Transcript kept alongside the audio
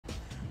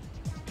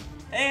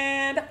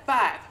And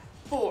 5,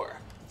 4,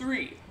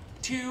 3,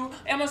 2,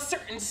 I'm a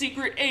certain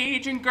secret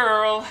agent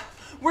girl.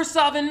 We're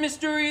solving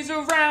mysteries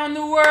around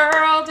the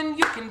world, and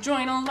you can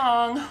join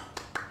along.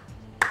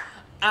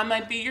 I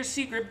might be your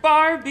secret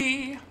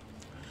Barbie.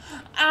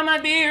 I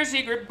might be your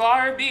secret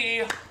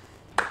Barbie.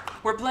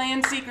 We're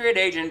playing Secret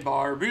Agent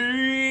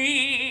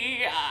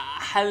Barbie.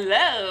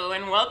 Hello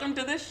and welcome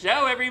to the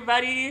show,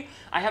 everybody.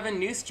 I have a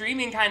new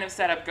streaming kind of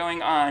setup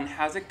going on.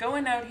 How's it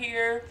going out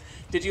here?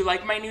 Did you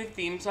like my new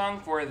theme song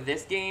for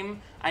this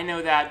game? I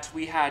know that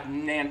we had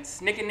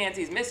Nick and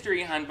Nancy's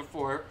Mystery Hunt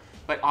before,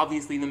 but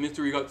obviously the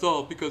mystery got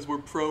solved because we're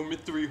pro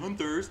mystery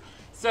hunters.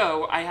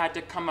 So I had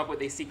to come up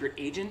with a secret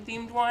agent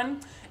themed one,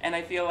 and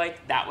I feel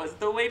like that was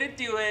the way to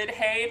do it.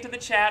 Hey to the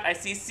chat, I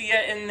see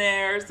Sia in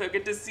there, so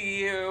good to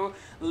see you.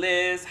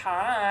 Liz,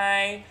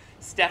 hi.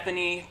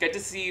 Stephanie, good to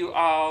see you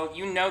all.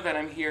 You know that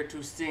I'm here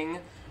to sing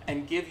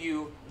and give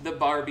you the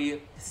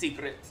Barbie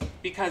secrets.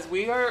 Because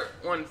we are,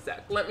 one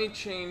sec, let me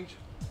change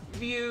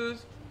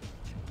views.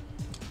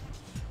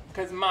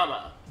 Because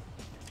mama,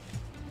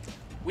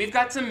 we've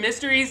got some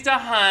mysteries to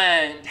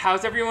hunt.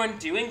 How's everyone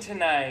doing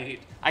tonight?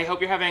 I hope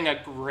you're having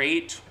a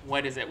great,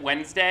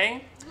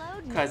 Wednesday?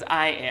 Because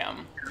I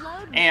am.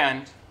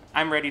 And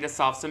I'm ready to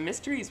solve some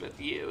mysteries with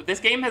you. This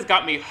game has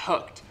got me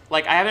hooked.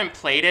 Like, I haven't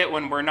played it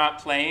when we're not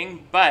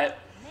playing, but,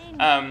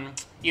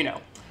 you know,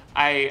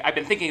 I've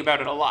been thinking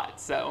about it a lot.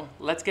 So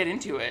let's get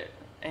into it.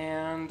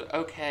 And,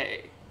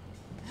 okay.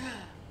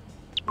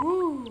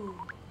 Ooh,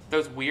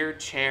 those weird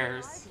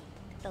chairs.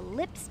 The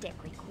lipstick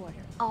recorder.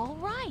 All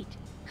right.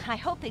 I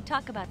hope they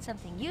talk about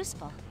something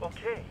useful.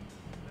 Okay.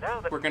 Now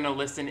that We're gonna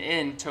listen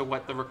in to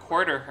what the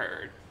recorder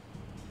heard.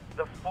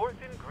 the fourth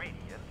ingredient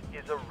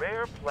is a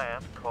rare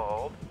plant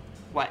called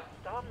What?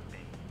 Stombi.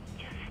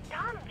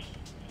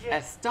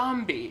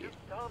 Estombi.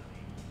 Stombi.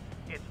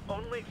 It's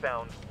only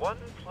found one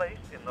place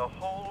in the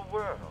whole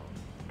world.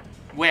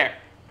 Where?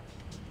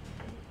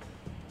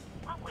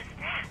 What was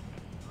that?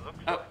 Looks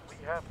Oh, like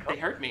we have they company.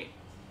 heard me.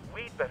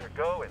 We'd better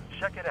go and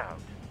check it out.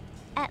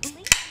 At least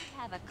we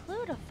have a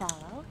clue to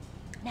follow.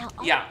 Now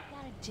all Yeah. we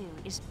gotta do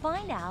is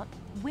find out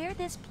where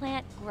this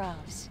plant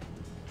grows.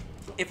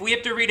 If we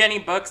have to read any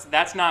books,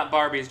 that's not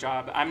Barbie's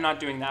job. I'm not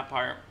doing that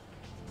part.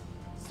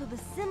 So the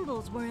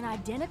symbols were an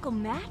identical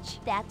match?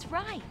 That's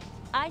right.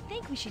 I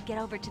think we should get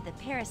over to the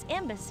Paris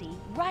embassy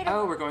right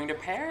Oh, away. we're going to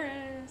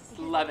Paris.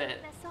 Love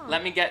it.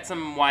 Let me get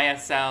some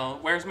YSL.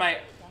 Where's my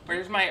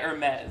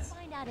Hermes?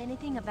 Find out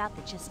anything about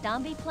the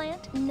Chestambi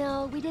plant?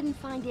 No, we didn't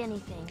find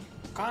anything.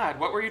 God,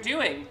 what were you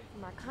doing?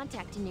 From our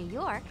contact in New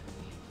York,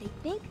 they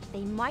think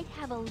they might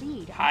have a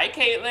lead. Hi,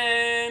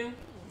 Caitlin.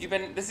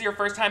 This is your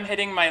first time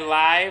hitting my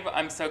live.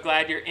 I'm so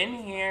glad you're in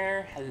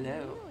here.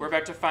 Hello. We're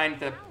about to find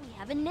the Now we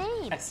have a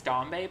name.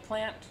 Estombe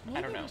plant? Maybe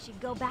I don't know. we should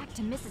go back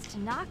to Mrs.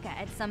 Tanaka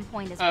at some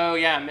point as Oh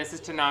yeah,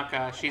 Mrs.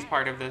 Tanaka. She's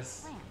part of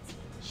this. plants.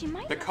 She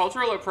might The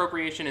cultural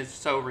appropriation is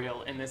so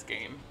real in this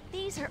game.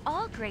 These are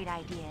all great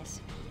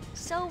ideas.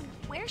 So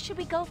where should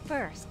we go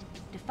first?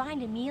 To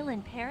find Emile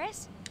in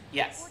Paris?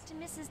 Yes. Or to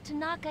Mrs.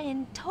 Tanaka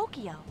in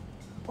Tokyo?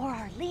 Or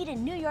our lead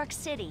in New York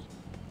City?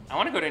 I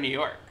want to go to New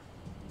York.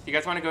 Do you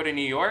guys want to go to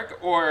New York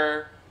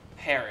or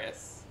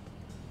Paris?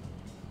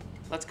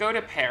 Let's go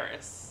to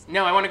Paris.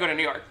 No, I want to go to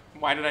New York.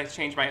 Why did I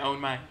change my own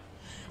mind?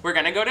 We're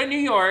going to go to New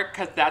York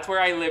because that's where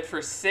I lived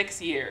for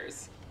 6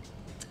 years.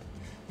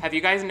 Have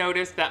you guys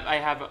noticed that I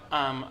have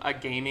a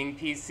gaming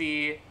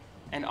PC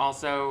and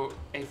also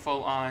a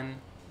full-on...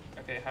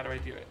 Okay, how do I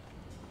do it?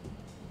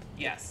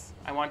 Yes,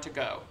 I want to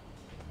go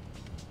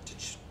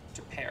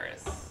to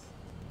Paris.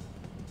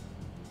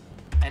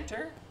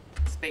 Enter?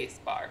 Space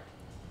bar.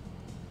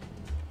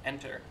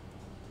 Enter.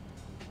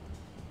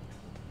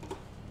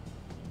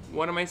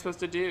 What am I supposed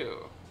to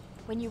do?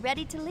 When you're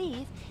ready to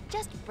leave,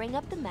 just bring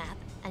up the map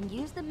and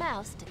use the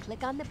mouse to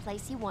click on the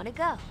place you want to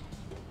go.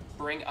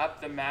 Bring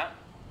up the map?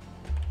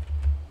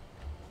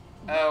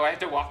 Oh, I have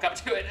to walk up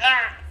to it.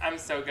 Ah! I'm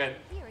so good.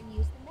 Here and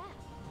use the map.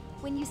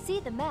 When you see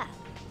the map,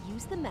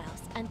 use the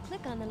mouse and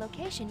click on the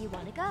location you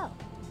want to go.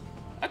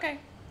 Okay,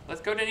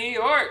 let's go to New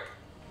York.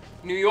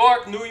 New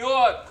York, New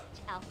York.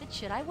 Which outfit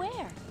should I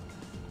wear?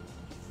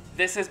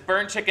 This is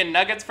Burnt Chicken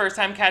Nuggets, first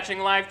time catching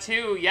live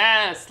too.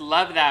 Yes,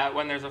 love that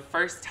when there's a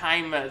first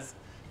timers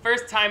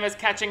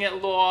catching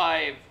it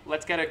live.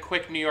 Let's get a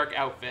quick New York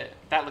outfit.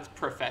 That looks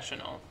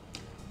professional.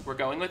 We're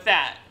going with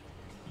that.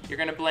 You're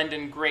gonna blend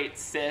in great,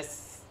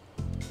 sis.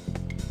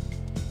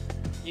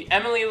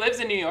 Emily lives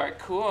in New York,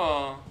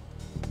 cool.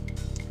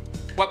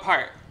 What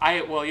part?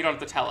 Well, you don't have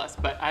to tell us,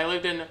 but I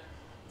lived in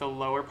the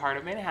lower part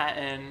of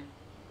Manhattan,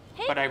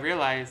 Hey, but I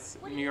realize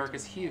what are New you York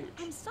is huge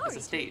I'm sorry as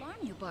a state. to alarm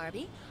you,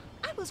 Barbie.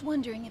 I was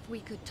wondering if we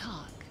could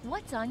talk.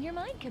 What's on your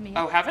mind, Camille?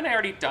 Oh, haven't I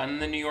already done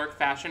the New York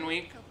Fashion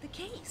Week? Help the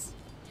case.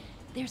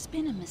 There's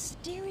been a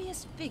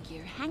mysterious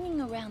figure hanging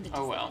around the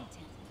Oh, well. design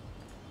tent.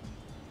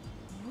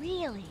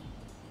 Really?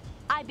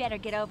 I better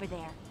get over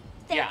there.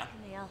 Thanks, Yeah.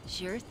 Camille.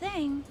 Sure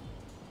thing.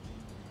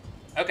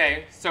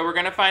 Okay, so we're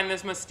gonna find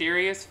this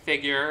mysterious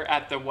figure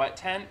at the what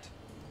tent?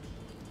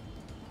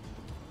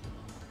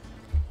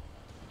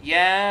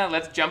 Yeah,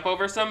 let's jump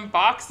over some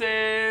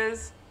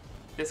boxes.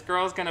 This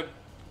girl's gonna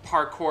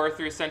parkour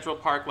through Central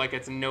Park like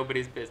it's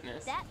nobody's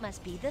business. That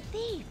must be the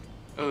thief.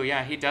 Oh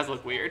yeah, he does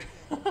look weird.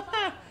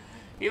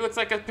 He looks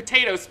like a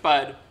potato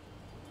spud.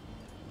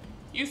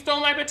 You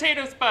stole my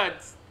potato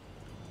spuds.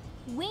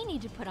 We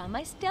need to put on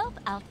my stealth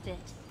outfit.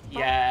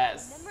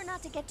 Yes. Remember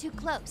not to get too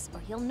close, or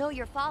he'll know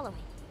you're following.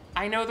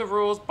 I know the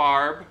rules,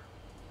 Barb.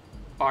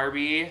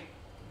 Barbie.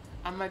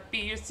 I might be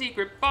your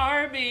secret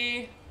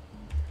Barbie.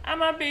 I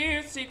might be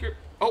your secret.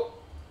 Oh,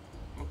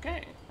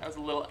 okay. That was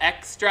a little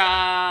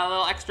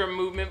extra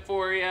movement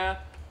for you.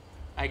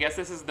 I guess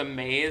this is the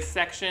maze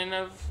section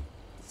of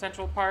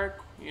Central Park,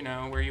 you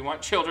know, where you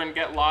want children to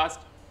get lost.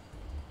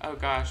 Oh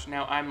gosh,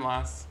 now I'm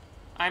lost.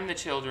 I'm the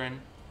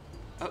children.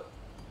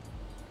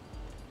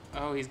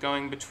 Oh, he's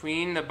going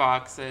between the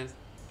boxes.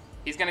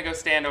 He's gonna go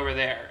stand over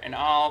there and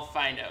I'll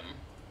find him.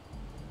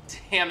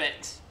 Damn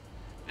it.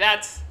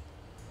 That's,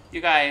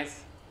 you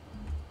guys.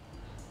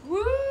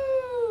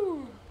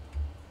 Woo!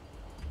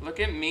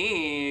 Look at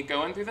me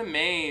going through the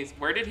maze.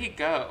 Where did he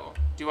go?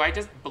 Do I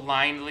just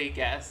blindly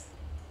guess?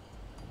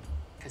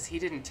 Because he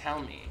didn't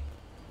tell me.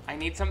 I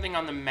need something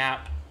on the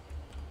map.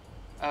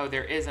 Oh,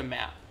 there is a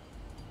map.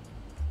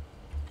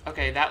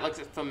 Okay, that looks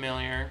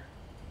familiar.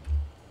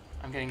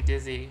 I'm getting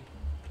dizzy.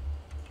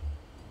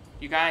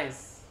 You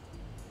guys,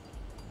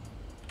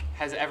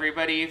 has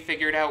everybody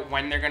figured out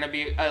when they're gonna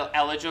be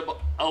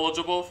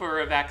eligible for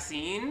a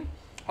vaccine?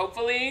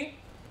 Hopefully,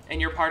 in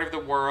your part of the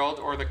world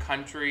or the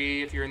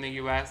country, if you're in the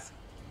US,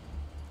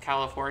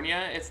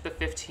 California, it's the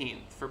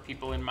 15th for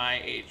people in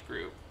my age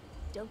group.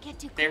 Don't get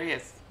too close. There he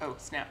is. Oh,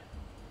 snap.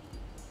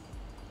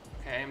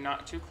 Okay, I'm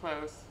not too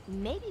close.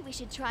 Maybe we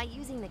should try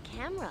using the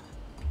camera.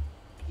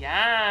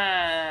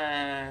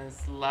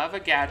 Yes, love a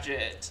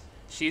gadget.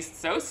 She's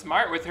so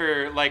smart with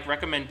her, like,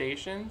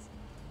 recommendations.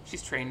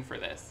 She's trained for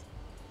this.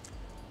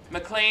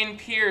 McLean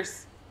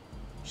Pierce,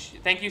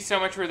 thank you so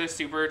much for the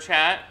super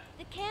chat.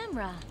 The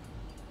camera.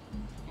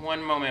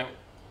 One moment.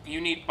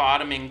 You need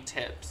bottoming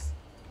tips.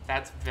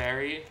 That's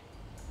very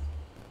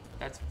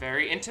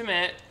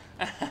intimate.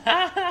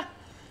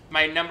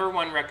 My number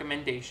one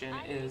recommendation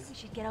I think is we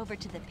should get over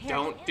to the Paris.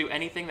 don't do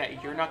anything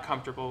that you're not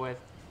comfortable with.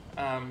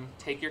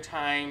 Take your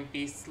time,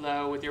 be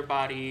slow with your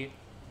body,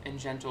 and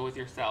gentle with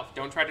yourself.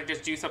 Don't try to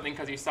just do something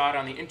because you saw it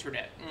on the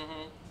internet.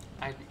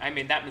 I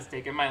made that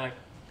mistake in my life.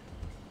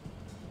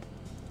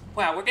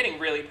 Wow, we're getting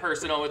really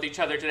personal with each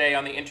other today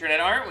on the internet,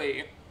 aren't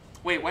we?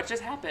 Wait, what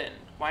just happened?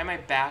 Why am I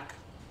back?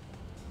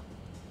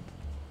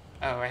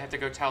 Oh, I have to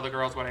go tell the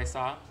girls what I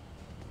saw?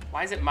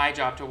 Why is it my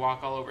job to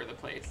walk all over the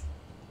place?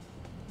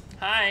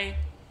 Hi,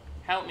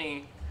 help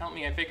me,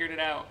 I figured it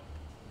out.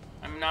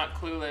 I'm not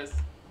clueless.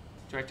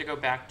 Do I have to go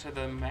back to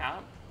the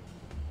map?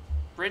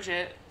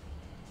 Bridget,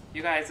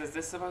 you guys, is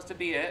this supposed to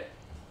be it?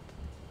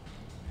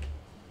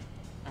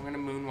 I'm gonna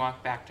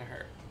moonwalk back to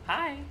her.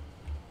 Hi,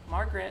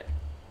 Margaret.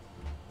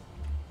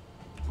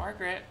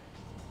 Margaret.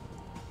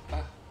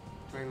 Ugh,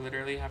 do I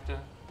literally have to?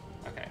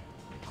 Okay.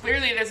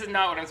 Clearly this is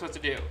not what I'm supposed to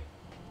do.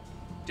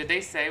 Did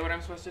they say what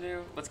I'm supposed to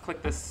do? Let's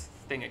click this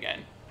thing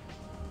again.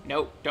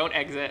 Nope, don't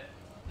exit.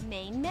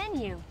 Main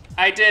menu.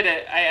 I did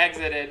it, I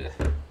exited.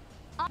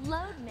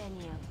 Load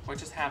menu. What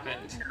just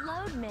happened?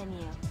 Load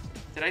menu.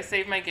 Did I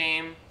save my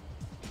game?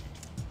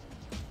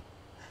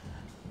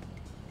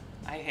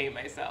 I hate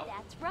myself.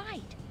 That's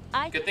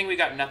right. Good thing we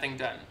got nothing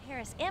done.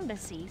 Paris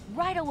Embassy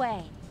right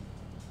away.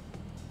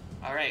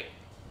 All right.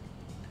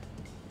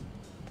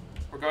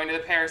 We're going to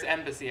the Paris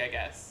Embassy, I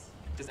guess.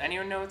 Does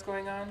anyone know what's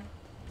going on?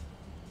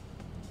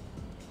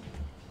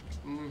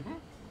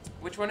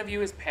 Which one of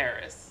you is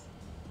Paris?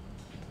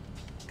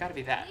 It's gotta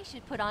be that. I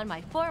should put on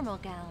my formal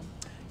gown.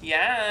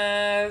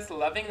 Yes,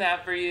 loving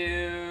that for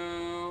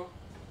you.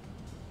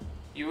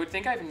 You would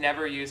think I've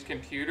never used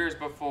computers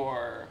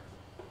before.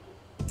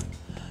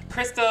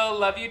 Crystal,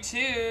 love you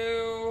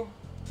too.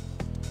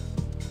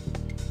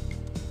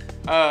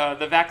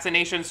 The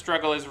vaccination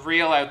struggle is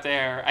real out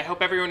there. I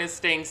hope everyone is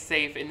staying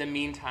safe in the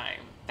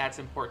meantime. That's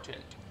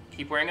important.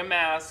 Keep wearing a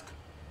mask.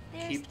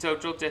 Keep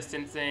social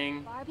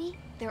distancing. Barbie,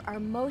 there are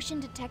motion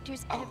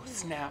detectors everywhere. Oh,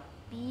 snap.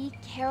 Be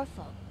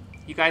careful.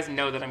 You guys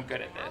know that I'm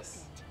good at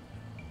this.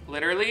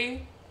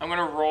 Literally, I'm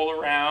gonna roll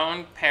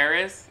around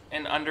Paris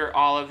and under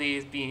all of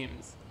these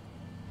beams.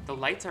 The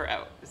lights are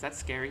out. Is that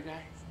scary,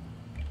 guys?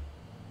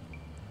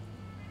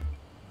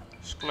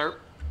 Sklurp.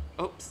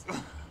 Oops.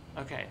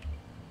 Okay.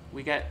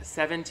 We got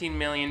 17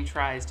 million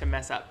tries to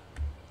mess up.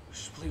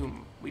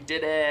 Shploom. We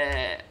did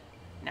it.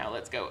 Now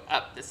let's go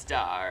up the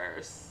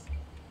stars.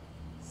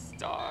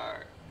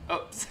 Star.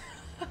 Oops.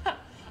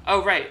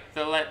 Oh, right.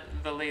 The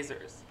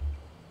lasers.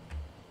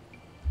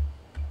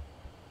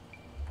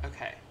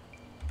 Okay.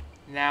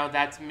 Now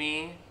that's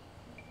me.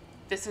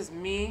 This is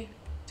me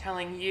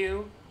telling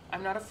you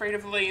I'm not afraid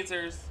of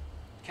lasers.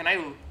 Can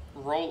I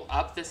roll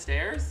up the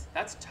stairs?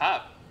 That's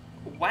tough.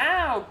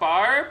 Wow,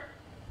 Barb.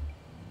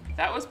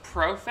 That was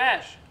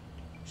pro-fesh.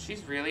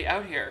 She's really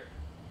out here.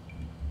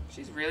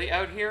 She's really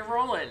out here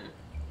rolling.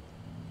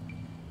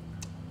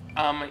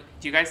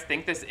 Do you guys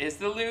think this is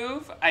the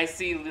Louvre? I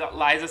see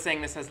Liza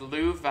saying this has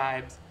Louvre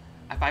vibes.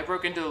 If I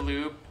broke into the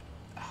Louvre,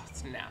 oh,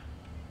 snap.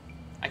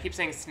 I keep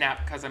saying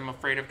snap because I'm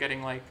afraid of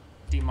getting, like,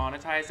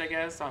 demonetized, I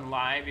guess, on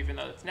live, even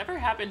though it's never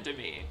happened to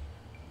me.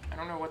 I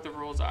don't know what the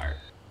rules are.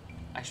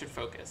 I should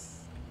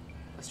focus.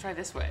 Let's try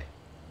this way.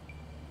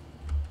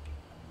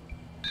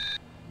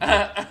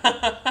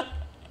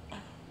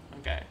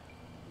 Okay.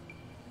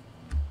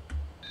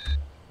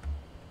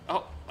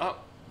 Oh,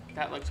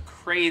 that looked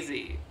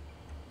crazy.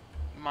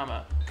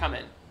 Mama, come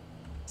in.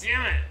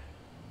 Damn it!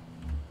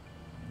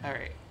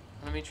 Alright,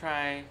 let me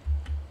try.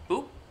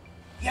 Boop.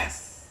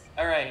 Yes!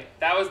 Alright,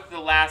 that was the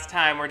last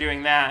time we're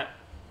doing that.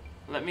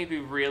 Let me be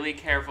really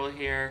careful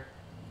here.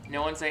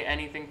 No one say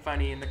anything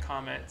funny in the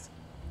comments.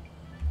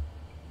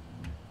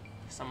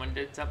 Someone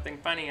did something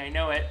funny, I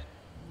know it.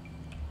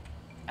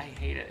 I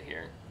hate it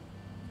here.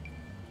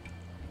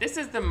 This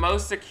is the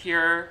most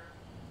secure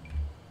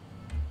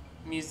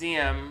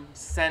museum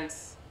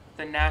since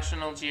the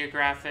National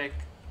Geographic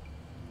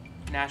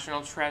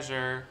National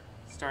Treasure,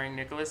 starring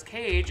Nicolas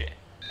Cage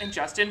and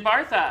Justin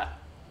Bartha,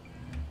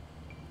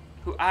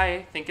 who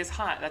I think is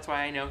hot. That's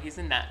why I know he's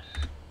in that.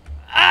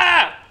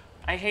 Ah!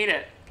 I hate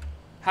it.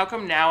 How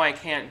come now I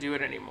can't do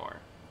it anymore?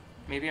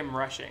 Maybe I'm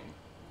rushing.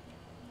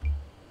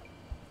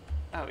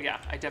 Oh yeah,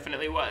 I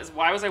definitely was.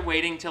 Why was I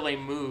waiting till they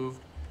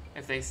moved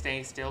if they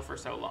stay still for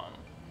so long?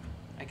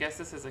 I guess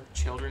this is a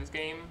children's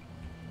game,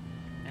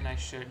 and I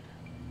should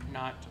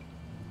not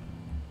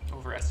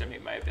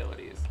overestimate my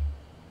abilities.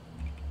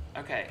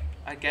 Okay,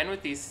 again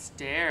with these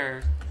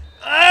stairs.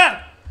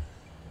 Ah!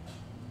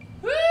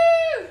 Woo!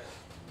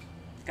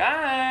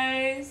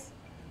 Guys!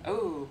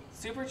 Oh,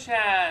 super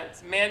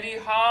chats. Mandy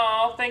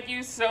Hall, thank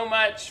you so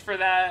much for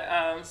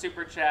that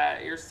super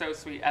chat. You're so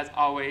sweet, as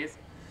always.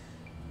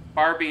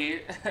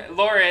 Barbie,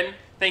 Lauren,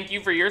 thank you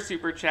for your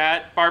super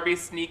chat. Barbie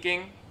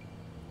sneaking.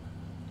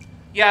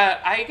 Yeah,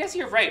 I guess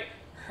you're right.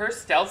 Her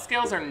stealth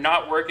skills are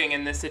not working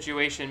in this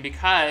situation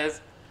because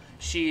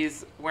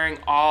she's wearing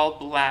all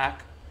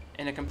black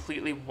in a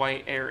completely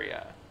white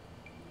area.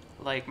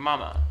 Like,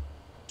 Mama,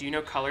 do you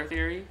know color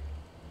theory?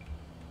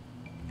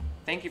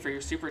 Thank you for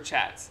your super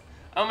chats.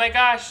 Oh my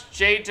gosh,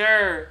 Jay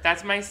Durr,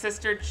 that's my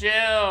sister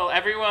Jill.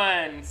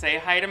 Everyone, say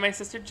hi to my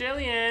sister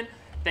Jillian.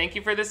 Thank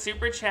you for the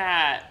super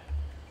chat.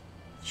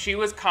 She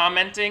was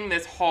commenting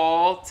this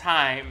whole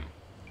time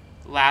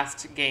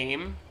last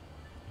game.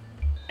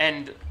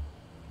 And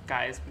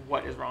guys,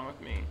 what is wrong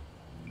with me?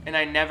 And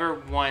I never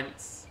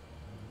once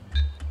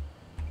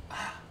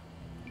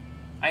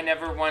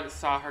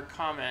saw her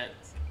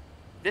comments.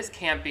 This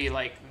can't be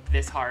like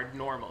this hard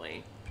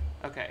normally.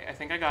 Okay, I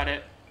think I got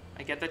it.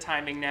 I get the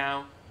timing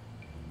now.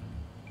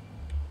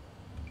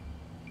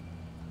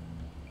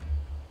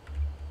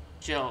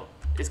 Jill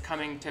is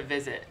coming to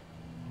visit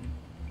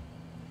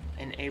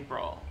in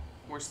April.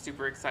 We're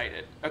super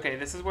excited. Okay,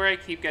 this is where I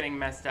keep getting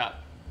messed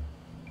up.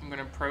 I'm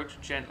gonna approach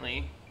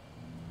gently.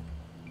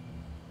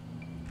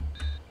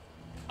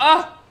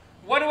 Oh!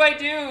 What do I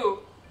do?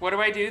 What do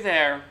I do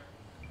there?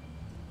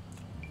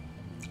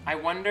 I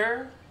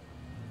wonder,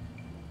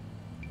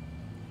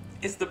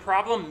 is the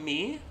problem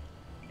me?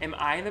 Am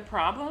I the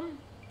problem?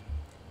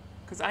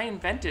 Because I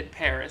invented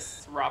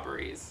Paris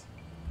robberies.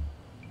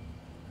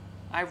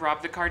 I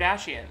robbed the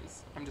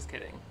Kardashians. I'm just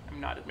kidding.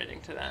 I'm not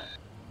admitting to that.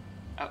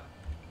 Oh.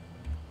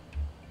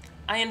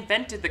 I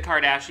invented the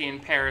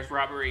Kardashian Paris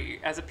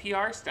robbery as a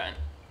PR stunt.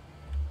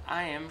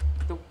 I am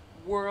the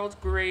world's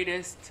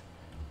greatest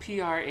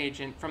PR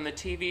agent from the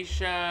TV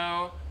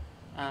show.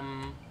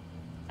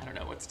 I don't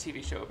know, what's a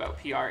TV show about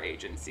PR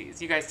agencies?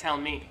 You guys tell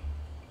me.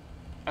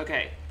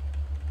 Okay.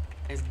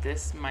 Is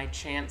this my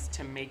chance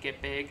to make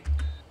it big?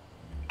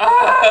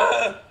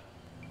 Ah!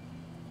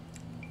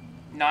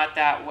 Not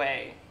that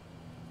way.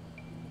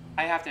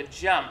 I have to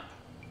jump.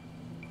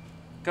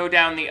 Go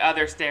down the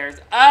other stairs.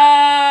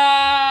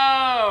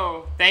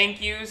 Oh!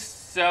 Thank you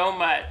so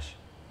much.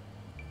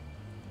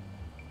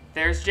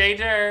 There's Jay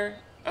Durr.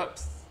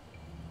 Oops.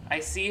 I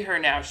see her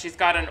now. She's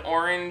got an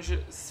orange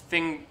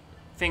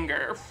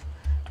finger.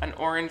 An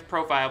orange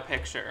profile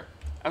picture.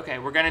 Okay,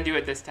 we're gonna do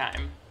it this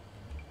time.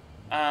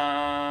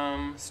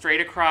 Straight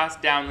across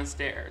down the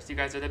stairs. You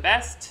guys are the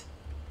best.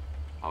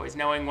 Always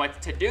knowing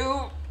what to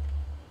do.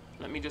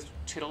 Let me just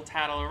chittle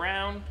tattle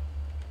around.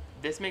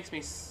 This makes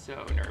me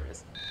so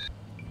nervous.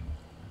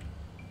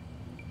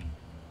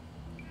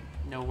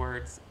 No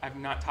words.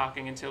 I'm not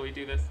talking until we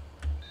do this.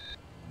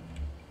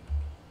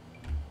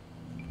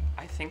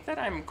 I think that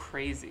I'm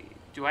crazy.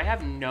 Do I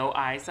have no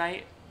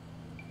eyesight?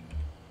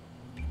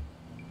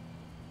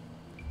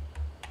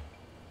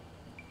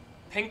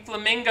 Pink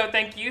Flamingo,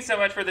 thank you so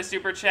much for the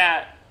super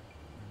chat.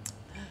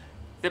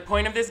 The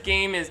point of this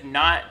game is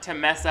not to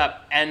mess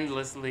up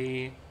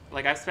endlessly.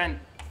 Like, I've spent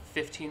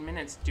 15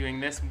 minutes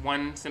doing this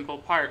one simple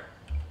part.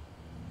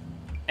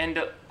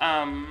 And,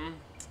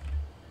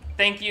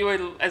 thank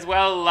you as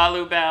well,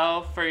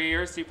 Lalubel, for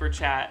your super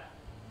chat.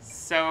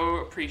 So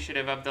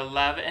appreciative of the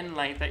love and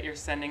light that you're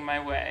sending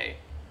my way.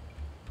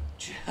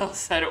 Jill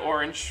said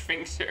orange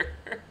finger.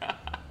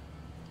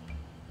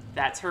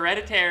 That's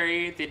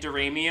Hereditary, the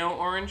DiRamio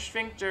orange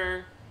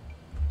sphincter.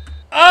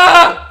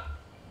 Ah!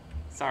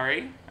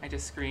 Sorry, I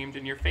just screamed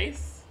in your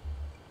face.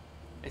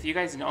 If you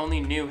guys only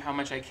knew how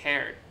much I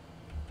cared.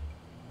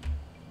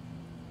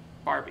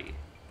 Barbie,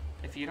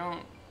 if you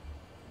don't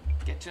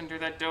get under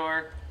that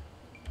door,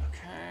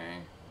 okay.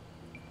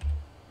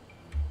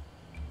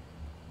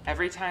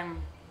 Every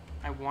time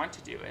I want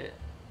to do it.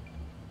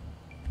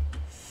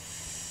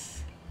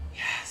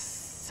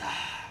 Yes.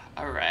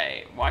 All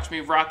right, watch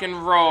me rock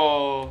and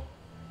roll.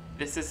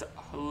 This is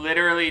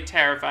literally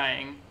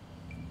terrifying.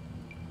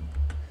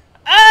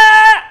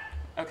 Ah!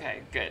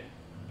 Okay, good.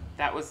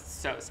 That was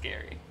so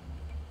scary.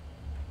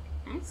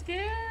 I'm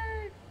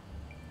scared.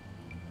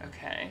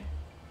 Okay.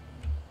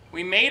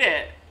 We made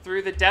it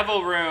through the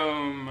devil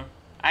room.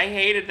 I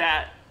hated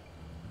that.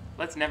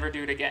 Let's never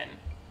do it again.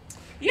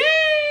 Yay!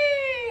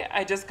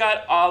 I just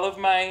got all of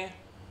my,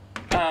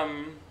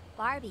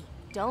 Barbie,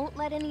 don't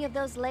let any of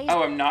those lasers...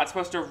 Oh, I'm not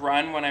supposed to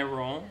run when I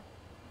roll?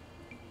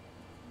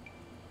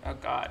 Oh,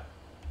 God.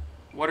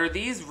 What are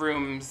these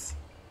rooms?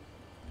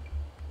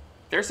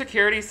 Their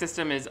security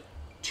system is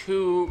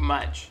too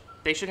much.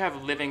 They should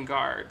have living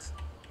guards.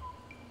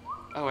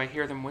 Oh, I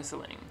hear them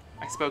whistling.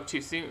 I spoke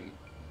too soon.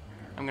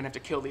 I'm gonna have to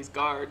kill these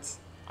guards.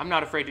 I'm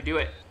not afraid to do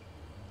it.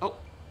 Oh.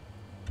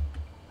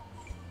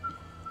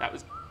 That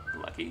was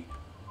lucky.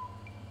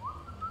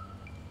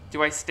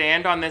 Do I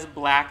stand on this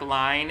black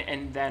line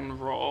and then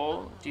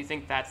roll? Do you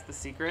think that's the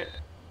secret?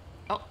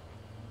 Oh.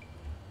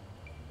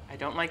 I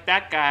don't like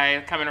that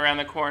guy coming around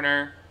the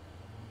corner.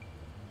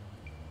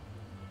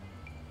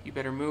 You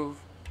better move.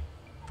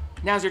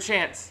 Now's your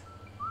chance.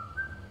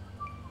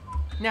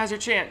 Now's your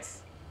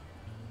chance.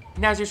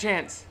 Now's your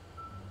chance.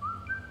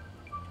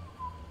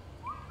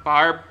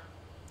 Barb,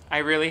 I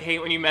really hate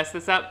when you mess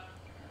this up.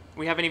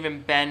 We haven't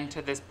even been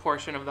to this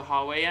portion of the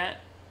hallway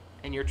yet,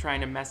 and you're trying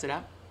to mess it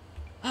up?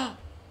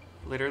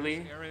 Literally.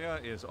 This area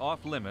is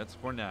off limits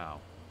for now.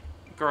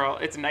 Girl,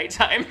 it's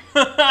nighttime.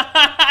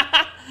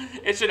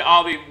 It should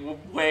all be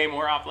way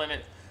more off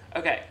limits.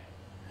 Okay.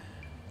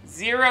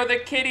 Zero the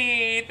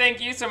Kitty,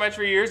 thank you so much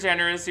for your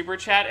generous super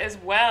chat as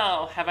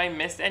well. Have I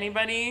missed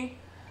anybody?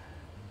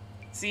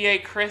 CA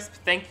Crisp,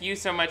 thank you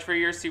so much for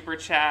your super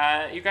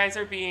chat. You guys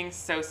are being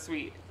so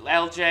sweet.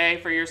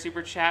 LJ for your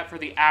super chat for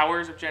the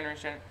hours of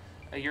generous.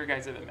 You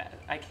guys are the best.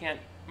 I can't.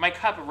 My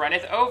cup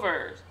runneth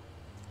over.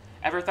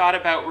 Ever thought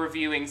about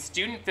reviewing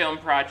student film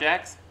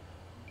projects?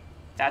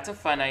 That's a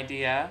fun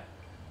idea.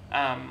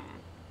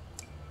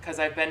 Because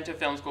I've been to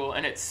film school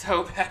and it's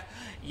so bad.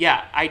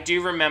 Yeah, I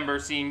do remember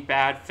seeing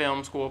bad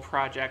film school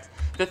projects.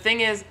 The thing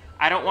is,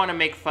 I don't want to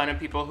make fun of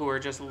people who are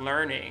just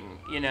learning,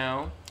 you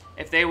know?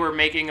 If they were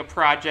making a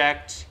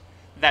project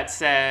that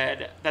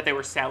said that they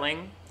were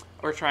selling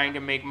or trying to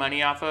make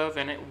money off of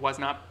and it was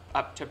not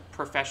up to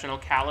professional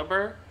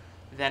caliber,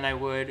 then I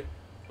would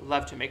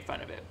love to make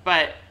fun of it.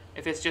 But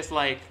if it's just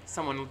like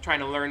someone trying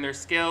to learn their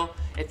skill,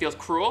 it feels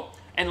cruel.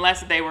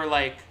 Unless they were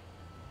like,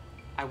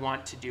 I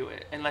want to do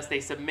it. Unless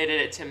they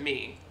submitted it to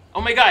me.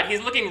 Oh my God,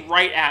 he's looking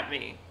right at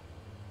me.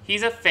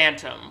 He's a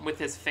phantom with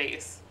his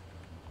face.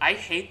 I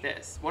hate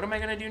this. What am I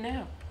gonna do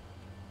now?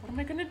 What am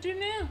I gonna do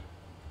now?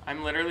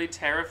 I'm literally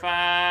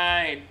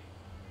terrified.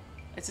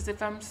 It's as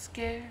if I'm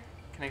scared.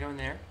 Can I go in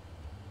there?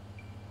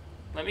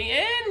 Let me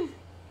in!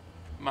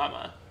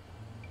 Mama,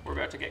 we're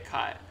about to get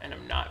caught and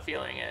I'm not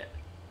feeling it.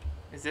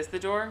 Is this the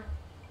door?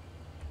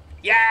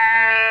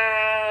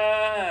 Yes!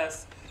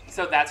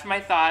 So that's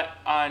my thought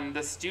on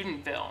the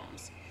student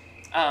films.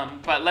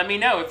 But let me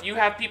know if you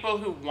have people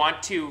who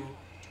want to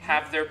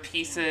have their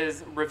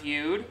pieces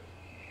reviewed.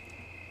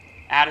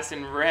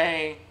 Addison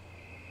Rae's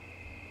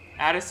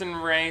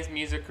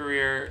music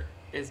career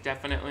is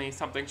definitely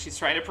something she's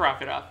trying to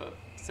profit off of.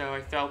 So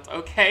I felt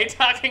okay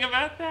talking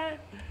about that.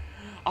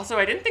 Also,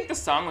 I didn't think the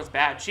song was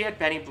bad. She had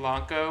Benny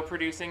Blanco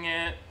producing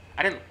it.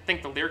 I didn't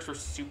think the lyrics were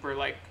super,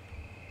 like,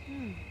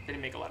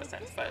 didn't make a lot of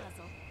sense, but...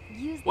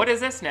 What is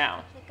this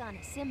now? Click on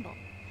a symbol.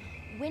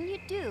 When you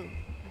do,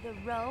 the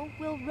row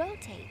will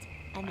rotate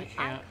and the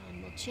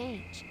icon will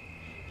change.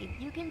 If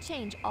you can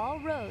change all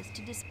rows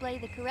to display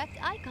the correct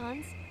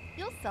icons,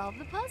 you'll solve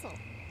the puzzle.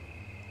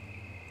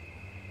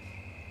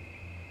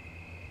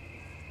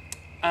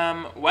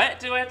 What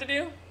do I have to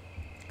do?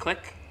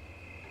 Click?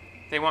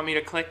 They want me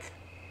to click?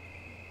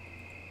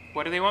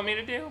 What do they want me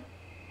to do?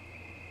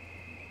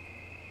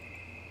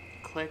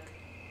 Click.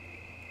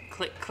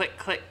 Click, click,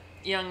 click.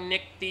 Young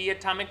Nick the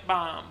atomic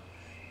bomb.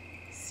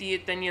 See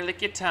it, then you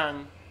lick your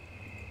tongue.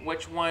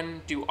 Which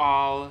one do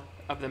all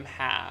of them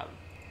have?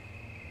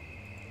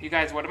 You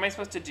guys, what am I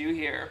supposed to do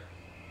here?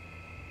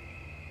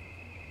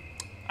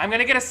 I'm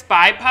gonna get a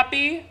spy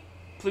puppy?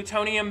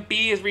 Plutonium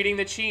B is reading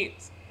the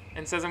cheats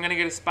and says I'm gonna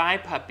get a spy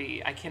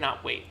puppy. I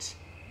cannot wait.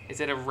 Is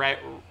it a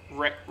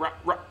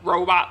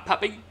robot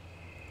puppy?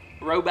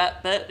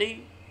 Robot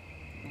puppy?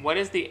 What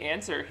is the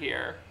answer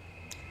here?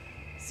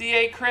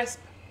 CA Crisp.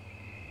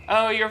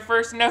 Oh, your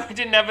first note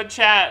didn't have a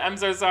chat. I'm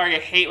so sorry. I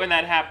hate when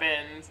that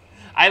happens.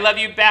 I love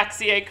you back,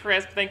 CA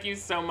Crisp. Thank you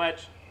so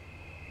much.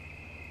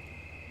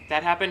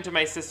 That happened to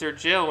my sister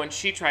Jill when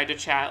she tried to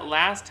chat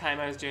last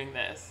time I was doing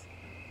this.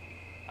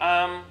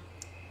 I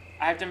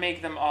have to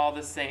make them all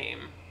the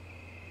same.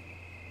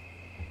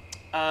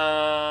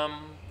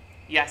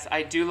 Yes,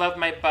 I do love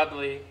my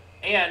bubbly.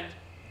 And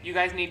you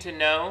guys need to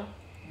know,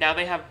 now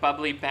they have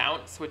bubbly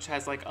bounce, which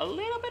has like a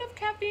little bit of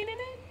caffeine in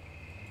it.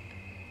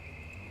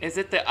 Is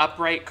it the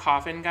upright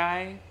coffin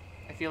guy?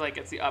 I feel like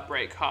it's the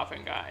upright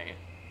coffin guy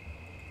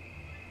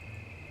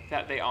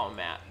that they all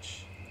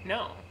match.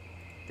 No,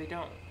 they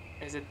don't.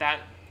 Is it that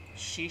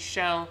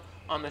she-shell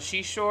on the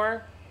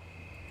she-shore?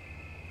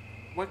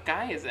 What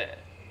guy is it?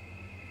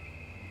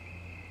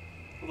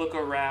 Look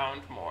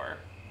around more.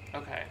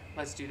 Okay,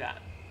 let's do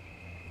that.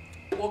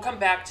 We'll come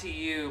back to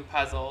you,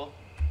 puzzle,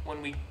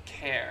 when we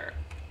care.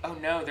 Oh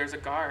no, there's a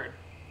guard.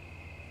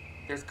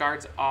 There's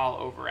guards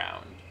all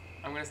around.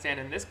 I'm gonna stand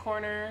in this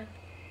corner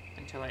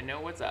until I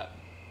know what's up.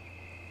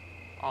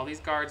 All these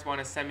guards want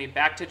to send me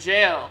back to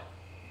jail.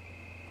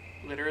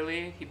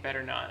 Literally, he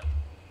better not.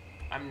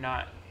 I'm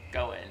not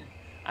going.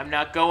 I'm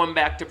not going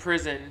back to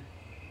prison.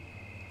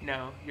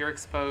 No, you're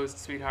exposed,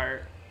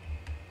 sweetheart.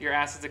 Your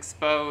ass is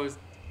exposed.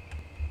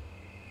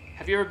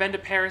 Have you ever been to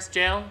Paris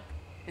jail?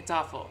 It's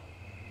awful.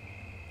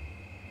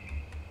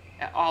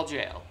 At all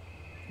jail.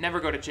 Never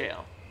go to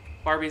jail.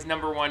 Barbie's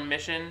 #1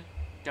 mission,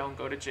 don't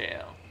go to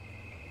jail.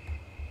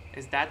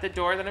 Is that the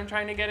door that I'm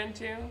trying to get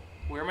into?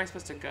 Where am I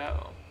supposed to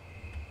go?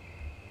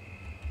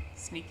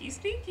 Sneaky,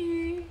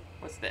 sneaky.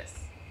 What's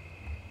this?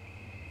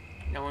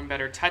 No one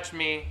better touch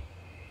me.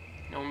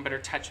 No one better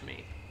touch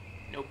me.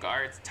 No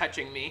guards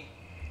touching me.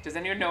 Does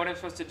anyone know what I'm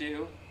supposed to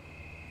do?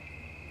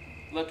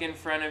 Look in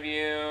front of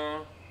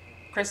you.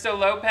 Crystal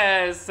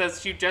Lopez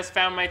says you just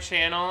found my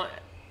channel.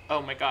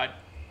 Oh my god.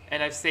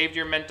 And I've saved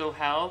your mental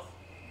health.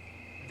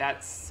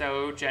 That's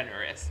so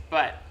generous.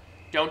 But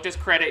don't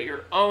discredit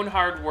your own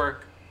hard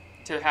work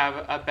to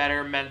have a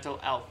better mental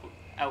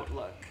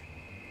outlook.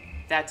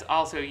 That's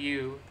also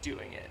you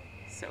doing it.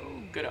 So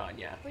good on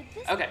ya. For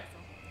this Okay.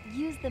 puzzle,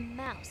 use the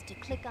mouse to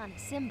click on a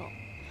symbol.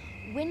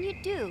 When you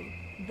do,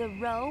 the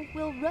row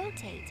will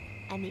rotate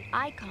and the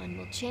icon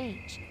will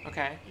change.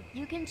 Okay. If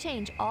you can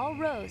change all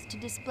rows to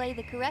display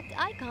the correct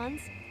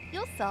icons,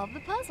 you'll solve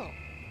the puzzle.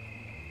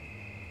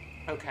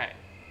 Okay.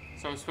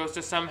 So I'm supposed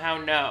to somehow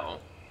know.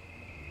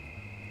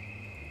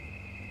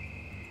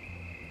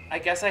 I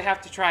guess I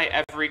have to try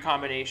every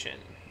combination.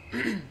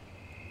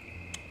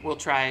 We'll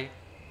try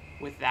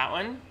with that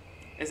one.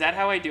 Is that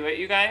how I do it,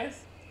 you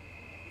guys?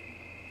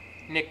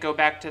 Nick, go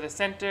back to the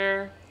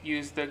center.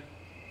 Use the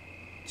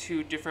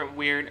 2 different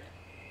weird...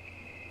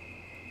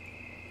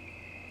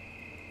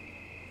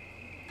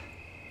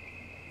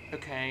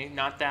 Okay,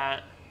 not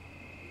that.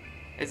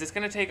 Is this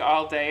gonna take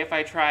all day if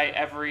I try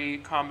every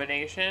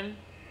combination?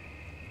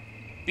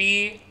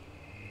 B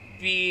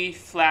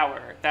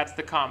flower. That's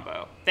the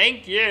combo.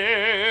 Thank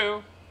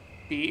you.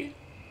 B?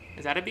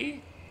 Is that a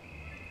B?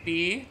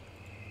 B?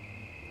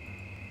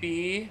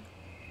 B?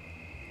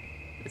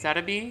 Is that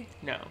a B?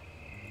 No.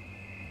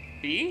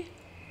 B?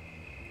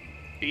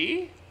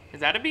 B?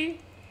 Is that a B?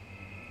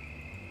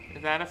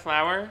 Is that a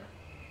flower?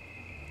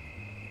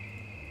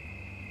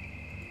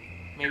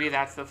 Maybe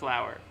that's the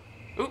flower.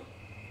 Oop!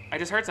 I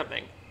just heard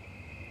something.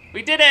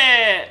 We did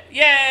it!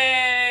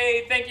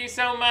 Yay! Thank you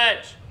so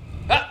much.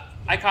 Ah!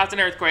 I caused an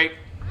earthquake.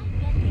 I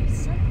bet there's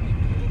something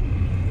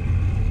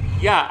hidden.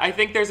 Yeah, I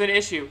think there's an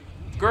issue.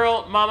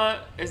 Girl,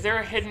 mama, is there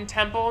a hidden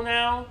temple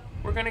now?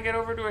 We're gonna get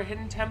over to a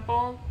hidden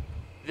temple?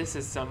 This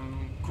is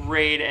some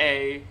grade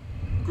A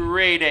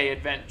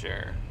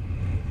adventure.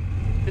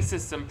 This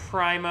is some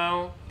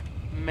primo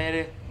For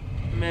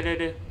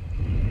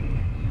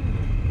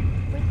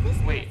this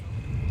Wait,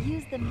 puzzle,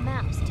 use the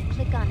mouse to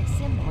click on a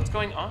symbol. what's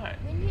going on?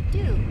 When you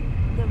do,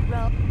 the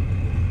row...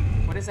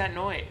 What is that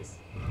noise?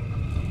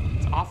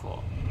 It's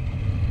awful.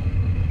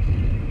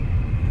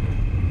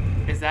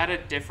 Is that a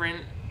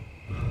different...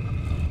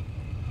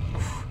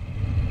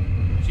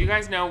 Do you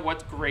guys know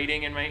what's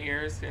grating in my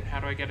ears and how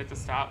do I get it to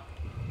stop?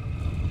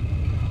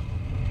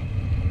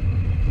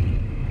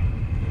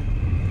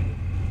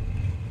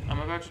 I'm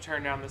about to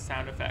turn down the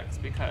sound effects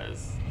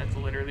because that's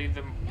literally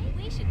the...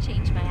 Maybe we should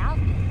change my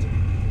outfit.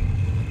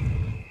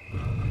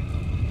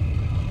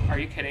 Are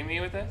you kidding me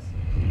with this?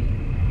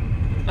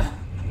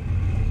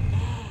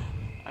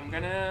 I'm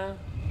gonna...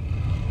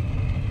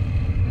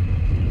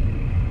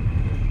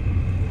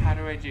 How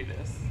do I do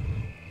this?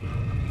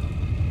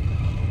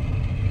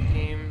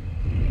 Game...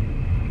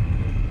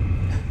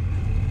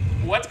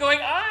 What's going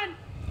on?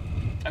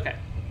 Okay,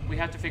 we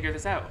have to figure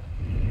this out.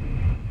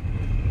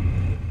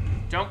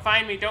 Don't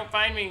find me, don't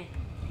find me.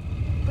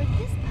 For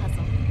this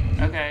puzzle,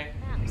 Okay,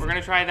 we're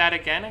gonna try that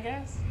again, I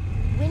guess?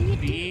 when you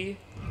B...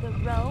 do, the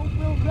row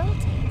will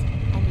rotate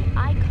and the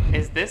icon...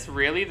 Is this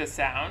really the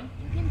sound?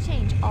 You can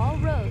change all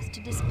rows to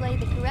display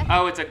the correct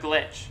Oh, it's a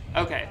glitch.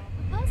 Okay,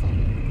 puzzle.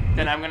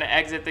 then I'm gonna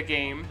exit the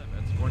game.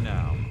 Limits for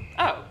now.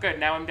 Oh, good,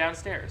 now I'm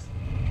downstairs.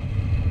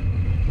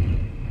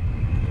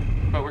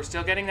 But we're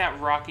still getting that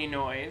rocky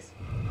noise.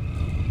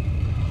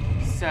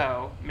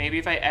 So, maybe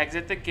if I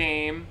exit the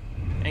game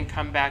and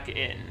come back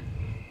in.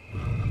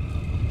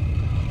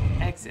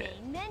 Exit.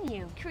 Main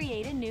menu.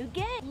 Create a new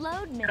game.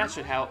 Load menu. That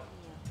should help.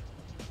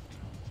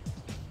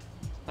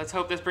 Let's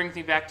hope this brings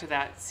me back to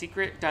that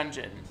secret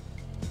dungeon.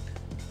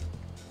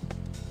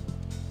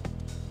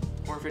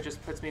 Or if it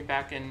just puts me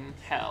back in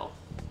hell.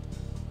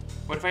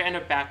 What if I end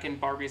up back in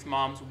Barbie's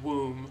mom's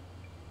womb?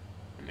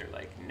 And they're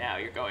like, now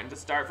you're going to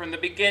start from the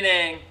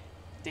beginning.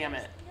 Damn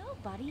it.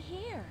 Nobody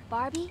here.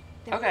 Barbie,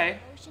 there Okay. are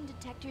motion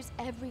detectors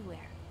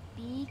everywhere.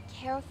 Be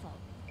careful.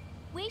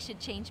 We should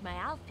change my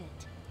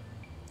outfit.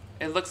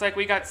 It looks like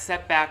we got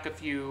set back a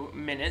few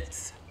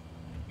minutes,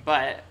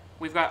 but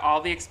we've got all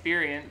the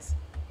experience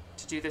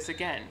to do this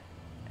again.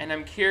 And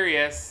I'm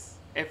curious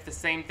if the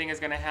same thing is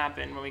going to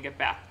happen when we get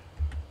back.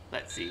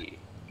 Let's see.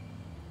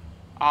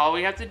 All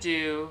we have to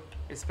do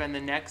is spend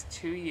the next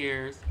 2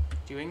 years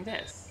doing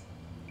this.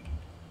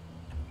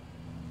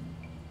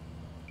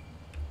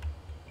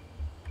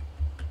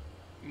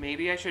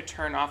 Maybe I should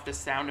turn off the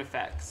sound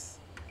effects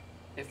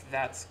if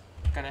that's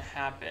going to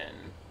happen.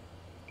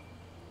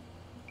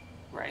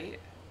 Right?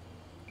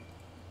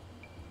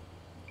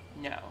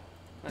 No,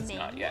 let's Main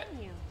not yet.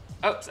 menu.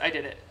 Oops, I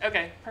did it.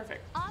 Okay,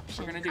 perfect. Options.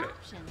 We're gonna do it.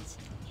 Options.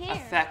 Here,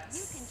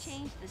 Effects. you can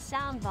change the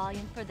sound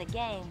volume for the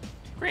game.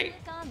 Great.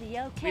 Click on the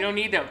OK. We don't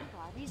need them.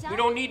 Barbie's We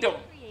don't outfit. need them.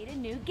 Create a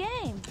new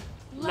game.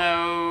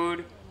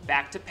 Load.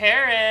 Back to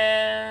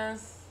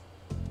Paris.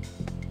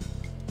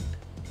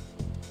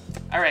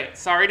 All right,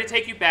 sorry to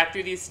take you back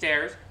through these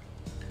stairs,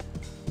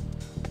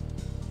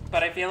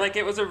 but I feel like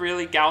it was a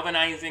really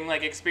galvanizing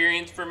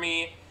experience for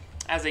me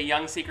as a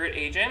young secret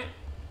agent,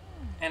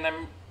 and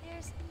I'm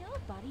There's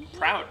nobody here.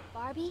 proud.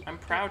 Barbie, I'm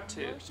proud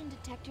there are to motion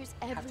detectors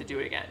everywhere. have to do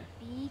it again.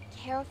 Be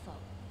careful.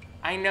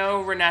 I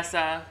know,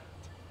 Renessa.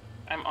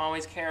 I'm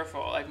always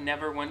careful. I've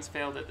never once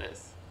failed at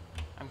this.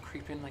 I'm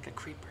creeping like a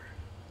creeper.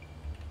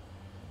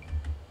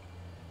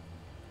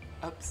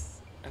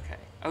 Oops. Okay.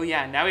 Oh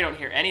yeah, now we don't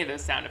hear any of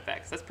those sound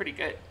effects. That's pretty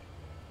good.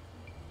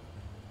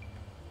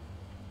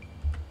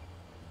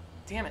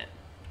 Damn it.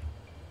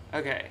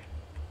 Okay.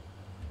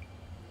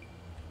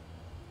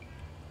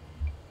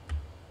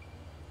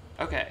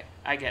 Okay,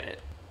 I get it.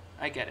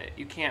 I get it.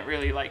 You can't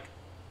really,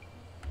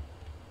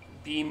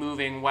 be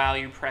moving while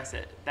you press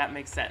it. That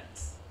makes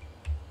sense.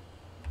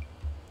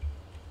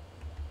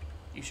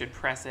 You should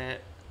press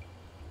it.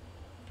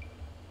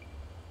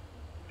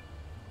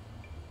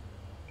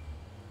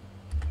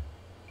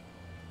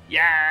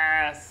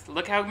 Yes!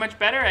 Look how much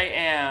better I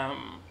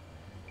am.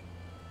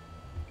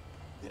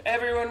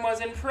 Everyone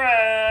was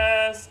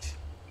impressed.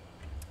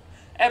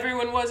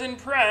 Everyone was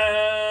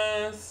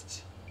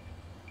impressed.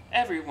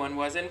 Everyone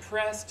was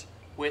impressed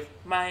with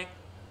my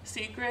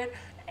secret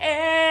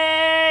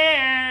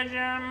agent.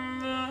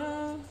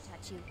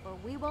 Touch you, or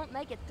we won't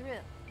make it through.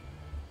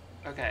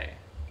 Okay.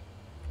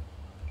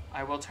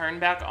 I will turn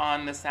back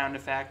on the sound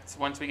effects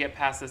once we get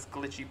past this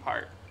glitchy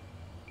part,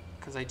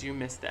 because I do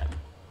miss them.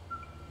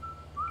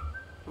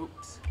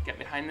 Oops, get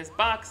behind this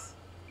box.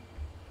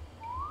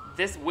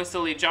 This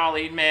whistly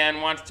jolly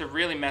man wants to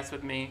really mess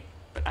with me,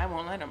 but I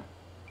won't let him.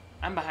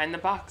 I'm behind the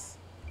box.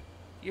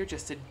 You're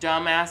just a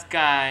dumbass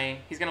guy.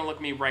 He's gonna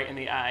look me right in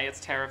the eye. It's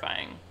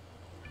terrifying.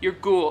 You're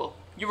ghoul.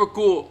 You're a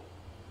ghoul.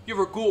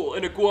 You're a ghoul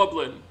and a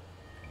goblin.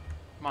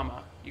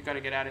 Mama, you gotta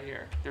get out of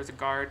here. There's a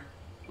guard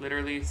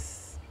literally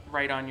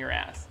right on your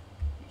ass.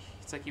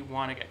 It's like you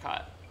want to get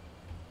caught.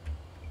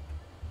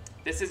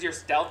 This is your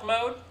stealth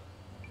mode?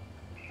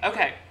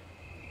 Okay.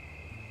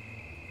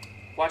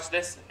 Watch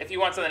this if you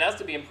want something else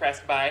to be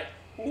impressed by.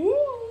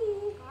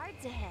 Woo!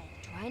 Guards ahead.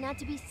 Try not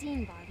to be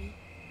seen, Barbie.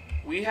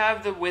 We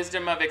have the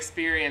wisdom of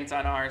experience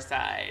on our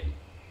side.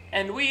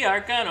 And we are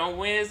gonna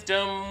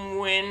wisdom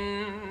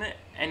win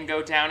and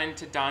go down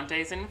into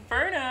Dante's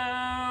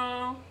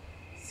Inferno.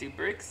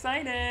 Super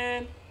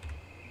excited.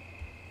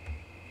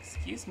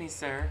 Excuse me,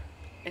 sir.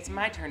 It's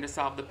my turn to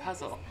solve the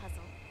puzzle.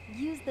 Puzzle.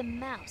 Use the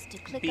mouse to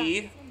click B. on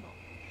the symbol.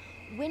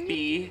 When you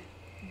B,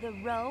 the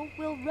row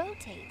will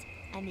rotate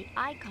and the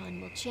icon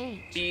will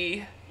change.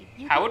 B. If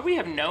you How can would we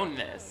have known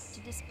this?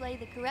 to display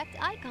the correct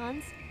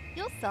icons,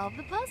 you'll solve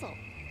the puzzle.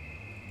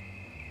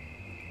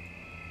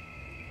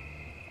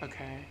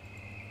 Okay.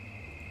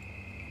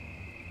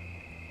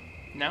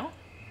 No?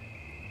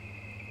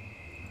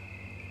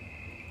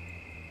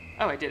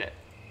 Oh, I did it.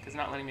 Because it's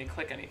not letting me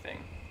click anything.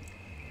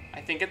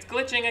 I think it's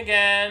glitching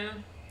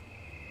again.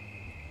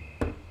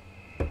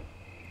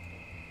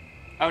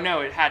 Oh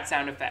no, it had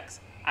sound effects.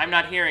 I'm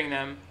not hearing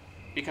them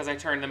because I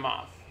turned them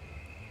off.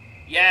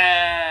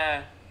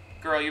 Yeah!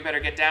 Girl, you better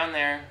get down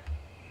there.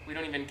 We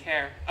don't even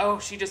care. Oh,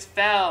 she just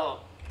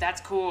fell.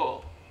 That's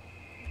cool.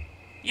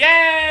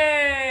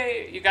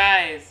 Yay! You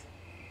guys,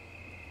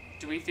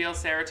 do we feel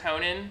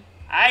serotonin?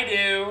 I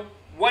do.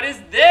 What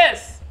is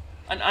this?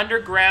 An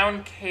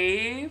underground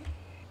cave?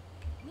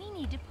 We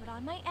need to put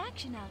on my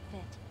action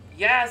outfit.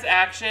 Yes,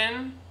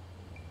 action.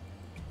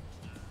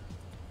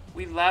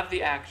 We love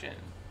the action.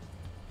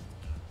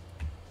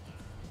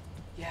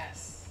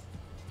 Yes.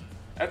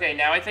 Okay,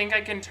 now I think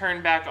I can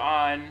turn back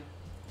on.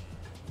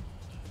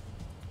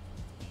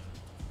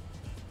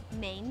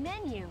 Main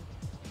menu.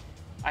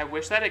 I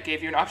wish that it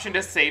gave you an option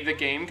to save the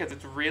game because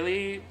it's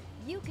really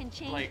You can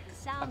change like the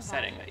sound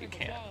upsetting volume that you for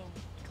the can't. game.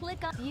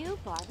 Click on View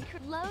Barbie.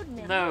 Load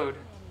menu. Load.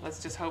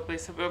 Let's just hope they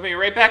put me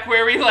right back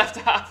where we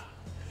left off.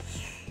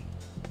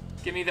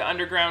 Give me the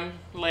underground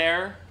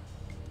lair.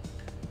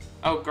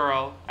 Oh,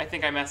 girl. I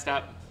think I messed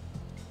up.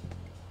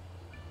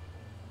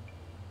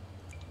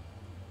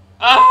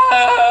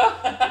 Oh!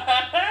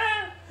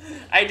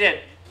 I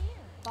did.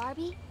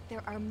 Barbie,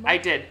 there are I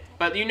did.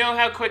 But you know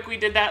how quick we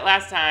did that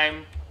last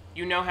time.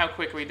 You know how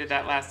quick we did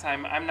that last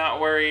time. I'm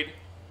not worried.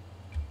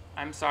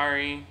 I'm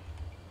sorry.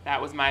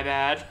 That was my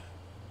bad.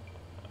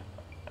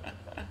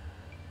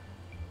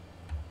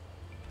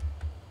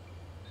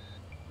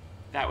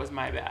 That was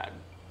my bad.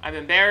 I'm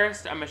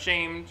embarrassed, I'm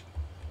ashamed,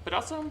 but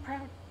also I'm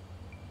proud.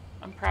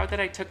 I'm proud that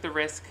I took the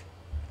risk.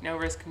 No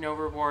risk, no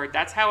reward.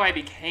 That's how I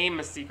became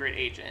a secret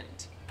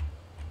agent.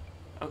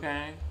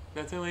 Okay?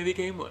 That's how I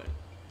became one.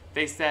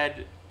 They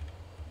said,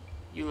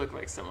 you look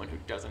like someone who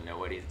doesn't know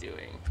what he's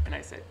doing. And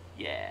I said,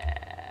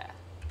 yeah.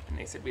 And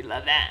they said, we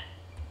love that.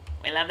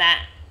 We love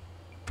that.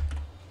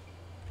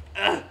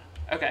 Ugh.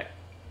 Okay.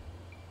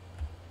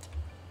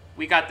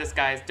 We got this,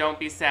 guys. Don't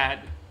be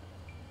sad.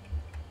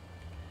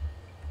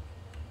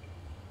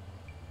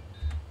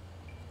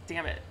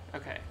 Damn it.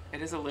 Okay.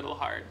 It is a little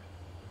hard.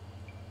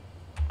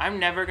 I'm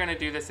never gonna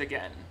do this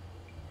again.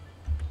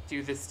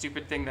 Do this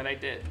stupid thing that I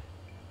did.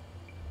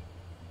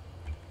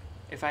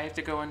 If I have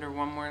to go under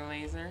one more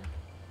laser.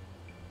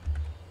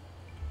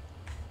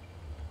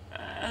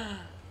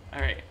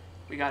 Alright.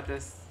 We got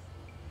this.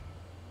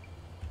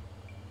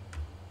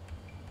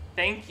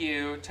 Thank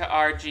you to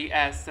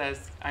RGS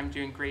says, I'm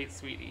doing great,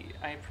 sweetie.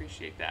 I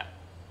appreciate that.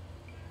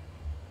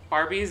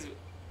 Barbie's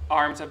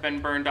arms have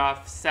been burned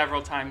off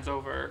several times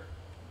over.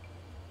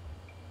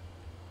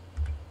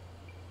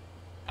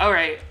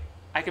 Alright,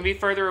 I can be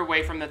further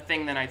away from the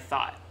thing than I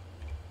thought.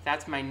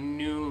 That's my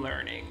new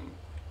learning.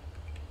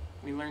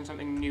 We learn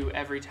something new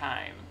every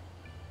time.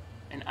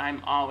 And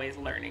I'm always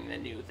learning the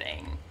new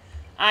thing.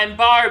 I'm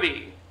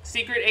Barbie,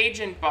 secret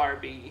agent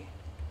Barbie.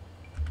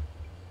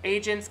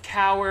 Agents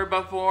cower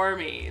before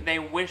me. They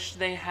wish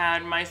they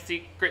had my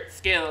secret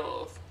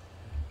skills.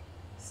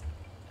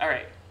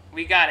 Alright,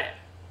 we got it.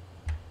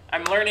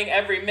 I'm learning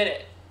every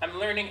minute. I'm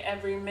learning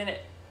every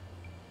minute.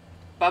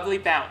 Bubbly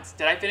bounce.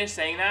 Did I finish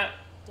saying that?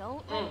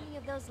 Don't let any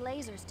of those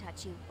lasers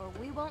touch you, or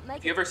we won't make it.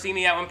 If you ever see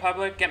me out in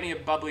public, get me a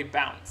bubbly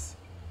bounce.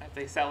 If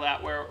they sell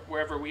that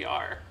wherever we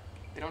are.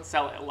 They don't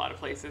sell it a lot of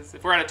places.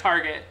 If we're at a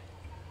Target.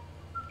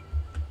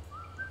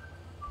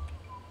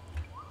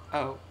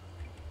 Oh.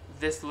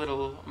 This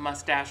little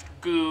mustached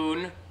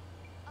goon.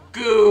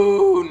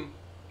 Goon!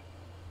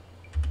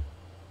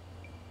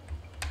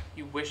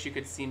 You wish you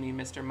could see me,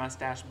 Mr.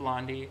 Mustache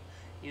Blondie.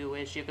 You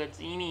wish you could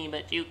see me,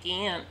 but you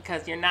can't,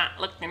 because you're not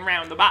looking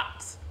around the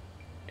box.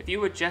 If you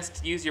would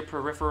just use your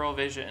peripheral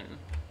vision,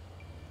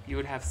 you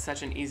would have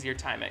such an easier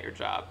time at your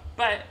job.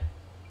 But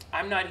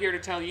I'm not here to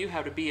tell you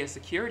how to be a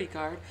security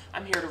guard.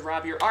 I'm here to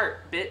rob your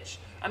art, bitch.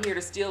 I'm here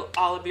to steal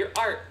all of your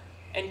art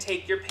and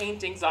take your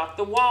paintings off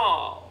the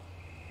wall.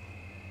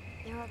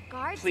 There are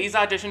guards. Please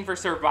audition for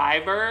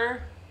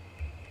Survivor.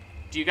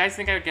 Do you guys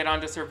think I would get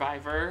onto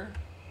Survivor?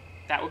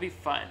 That would be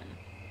fun.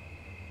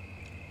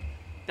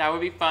 That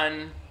would be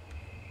fun.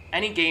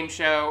 Any game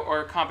show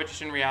or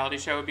competition reality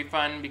show would be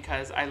fun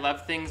because I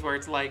love things where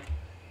it's like,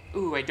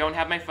 ooh, I don't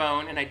have my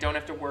phone and I don't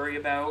have to worry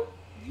about.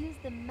 Use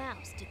the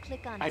mouse to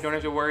click on. I don't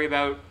have to worry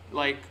about,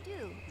 like,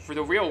 for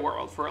the real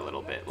world for a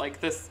little bit.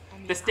 Like this,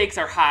 the stakes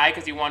are high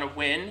because you want to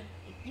win,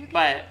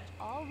 but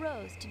all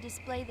rows to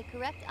display the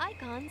correct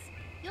icons.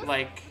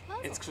 Like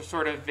it's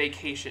sort of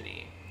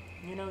vacation-y.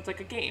 You know, it's like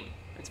a game.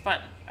 It's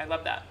fun. I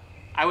love that.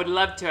 I would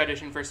love to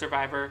audition for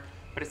Survivor,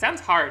 but it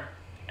sounds hard.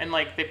 And,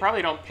 like, they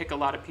probably don't pick a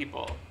lot of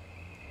people.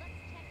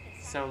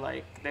 So,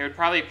 like, they would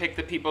probably pick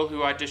the people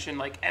who audition,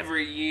 like,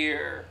 every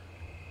year.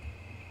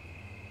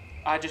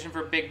 Audition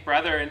for Big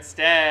Brother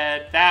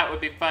instead. That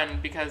would be fun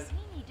because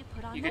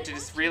you get to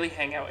just really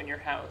hang out in your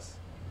house.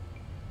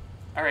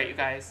 All right, you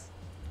guys.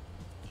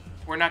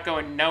 We're not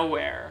going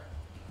nowhere.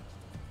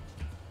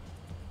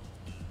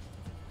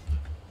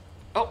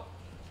 Oh.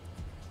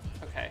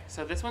 Okay,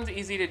 so this one's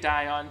easy to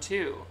die on,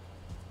 too.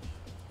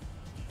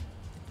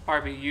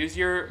 Barbie, use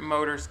your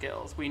motor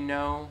skills. We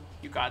know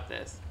you got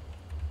this.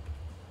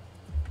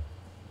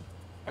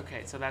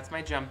 Okay, so that's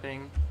my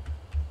jumping.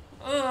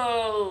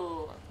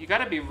 Oh, you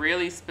gotta be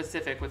really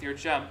specific with your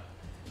jump.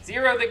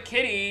 Zero the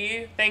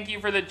Kitty, thank you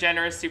for the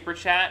generous super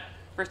chat.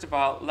 First of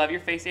all, love your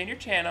face and your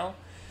channel.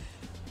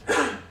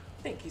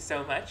 Thank you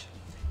so much.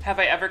 Have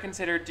I ever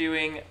considered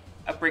doing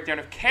a breakdown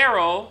of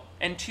Carol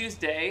and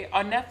Tuesday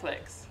on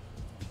Netflix?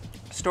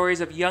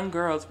 Stories of young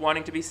girls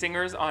wanting to be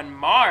singers on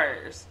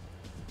Mars.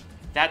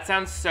 That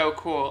sounds so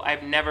cool.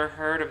 I've never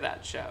heard of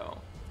that show.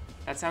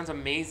 That sounds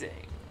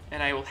amazing.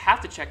 And I will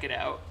have to check it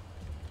out.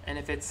 And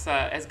if it's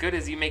as good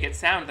as you make it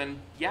sound, then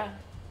yeah,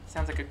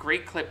 sounds like a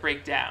great clip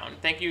breakdown.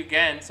 Thank you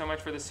again so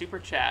much for the super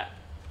chat.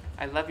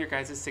 I love your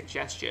guys'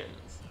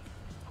 suggestions.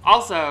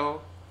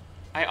 Also,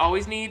 I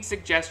always need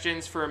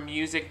suggestions for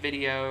music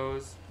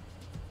videos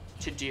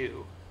to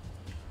do.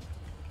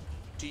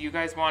 Do you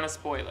guys want a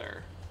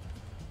spoiler?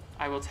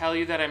 I will tell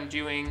you that I'm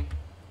doing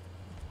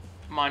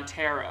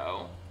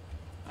Montero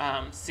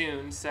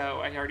soon,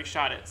 so I already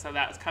shot it, so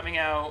that's coming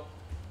out.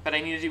 But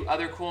I need to do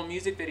other cool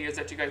music videos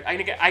that you guys...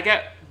 I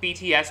get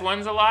BTS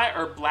ones a lot,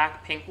 or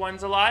Blackpink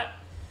ones a lot,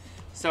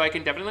 so I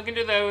can definitely look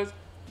into those.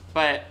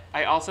 But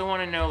I also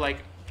want to know, like,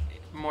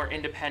 more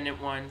independent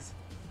ones.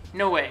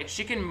 No way.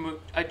 She can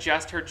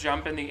adjust her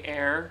jump in the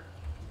air.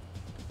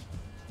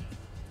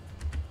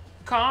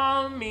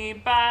 Call me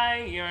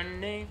by your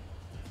name.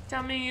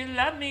 Tell me you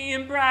love me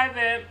in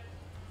private.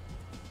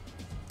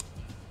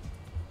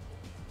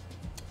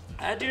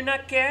 I do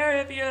not care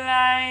if you're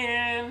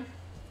lying.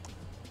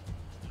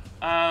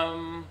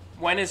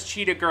 When is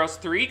Cheetah Girls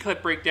 3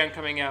 clip breakdown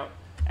coming out?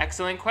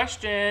 Excellent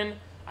question.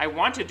 I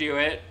want to do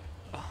it.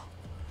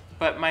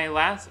 But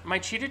my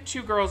Cheetah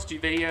 2 Girls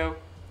video,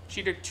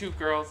 Cheetah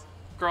Girls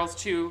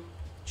 2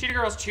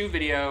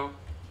 video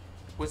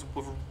was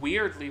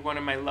weirdly one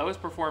of my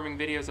lowest performing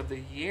videos of the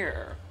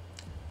year.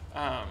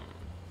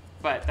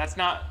 But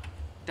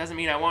doesn't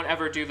mean I won't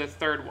ever do the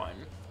third one.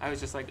 I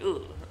was just like,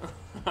 ugh.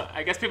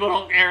 I guess people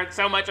don't care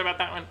so much about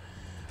that one.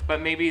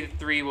 But maybe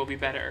 3 will be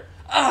better.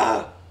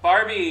 Ugh!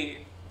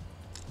 Barbie!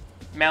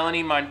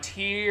 Melanie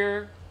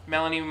Martinez,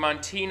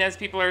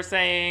 people are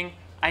saying.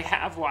 I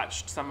have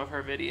watched some of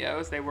her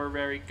videos. They were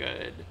very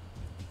good.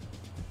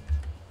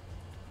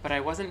 But I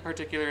wasn't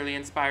particularly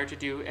inspired to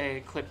do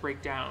a clip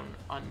breakdown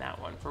on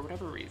that one for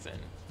whatever reason.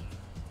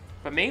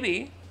 But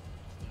maybe.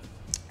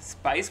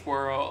 Spice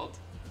World.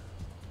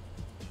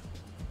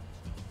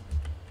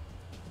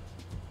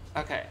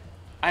 Okay.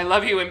 I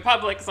love you in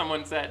public,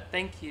 someone said.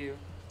 Thank you.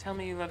 Tell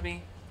me you love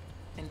me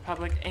in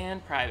public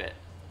and private.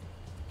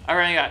 Oh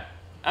my god.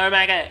 Oh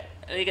my god.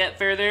 We got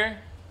further.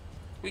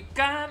 We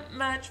got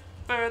much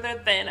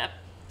further than I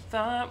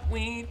thought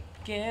we'd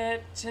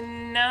get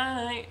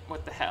tonight.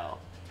 What the hell?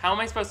 How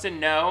am I supposed to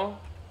know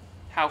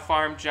how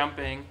far I'm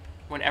jumping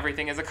when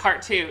everything is a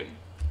cartoon?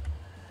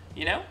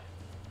 You know?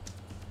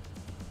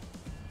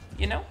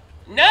 You know?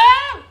 No!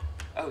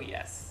 Oh,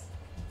 yes.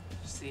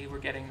 See, we're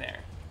getting there.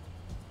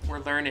 We're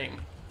learning.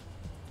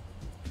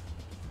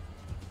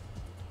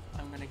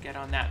 I'm gonna get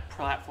on that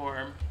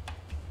platform.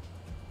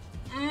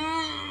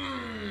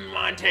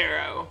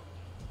 Montero.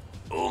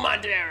 Ooh,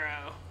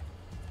 Montero.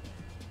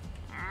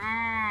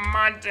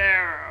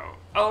 Montero.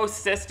 Oh,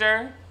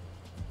 sister.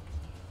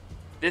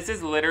 This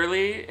is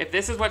literally, if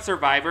this is what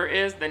Survivor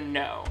is, then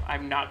no,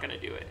 I'm not gonna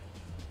do it.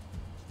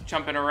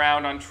 Jumping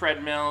around on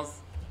treadmills.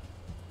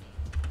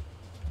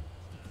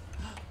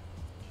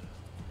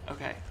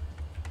 Okay.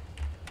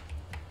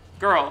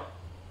 Girl,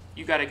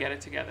 you gotta get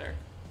it together.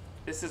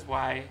 This is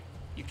why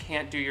you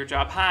can't do your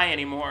job high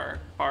anymore,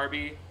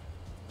 Barbie.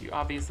 You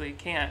obviously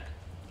can't.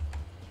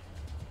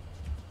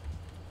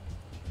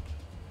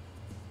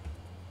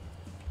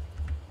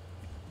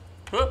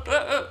 All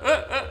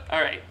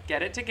right,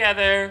 get it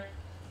together.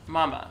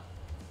 Mama,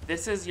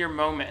 this is your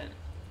moment.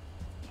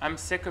 I'm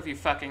sick of you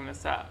fucking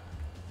this up.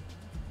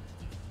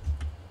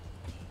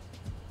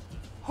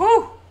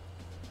 Whew!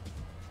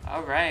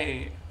 All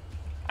right.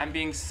 I'm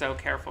being so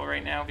careful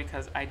right now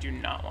because I do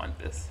not want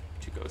this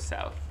to go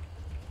south.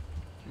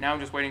 Now I'm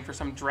just waiting for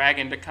some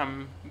dragon to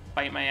come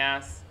bite my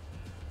ass.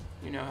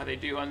 You know how they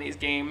do on these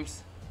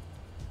games.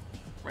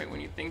 Right when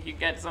you think you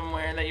get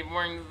somewhere that you've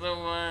worked so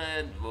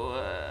much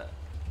for.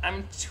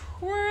 I'm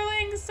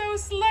twirling so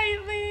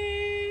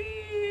slightly.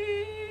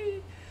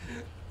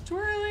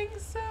 Twirling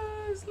so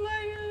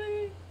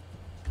slightly.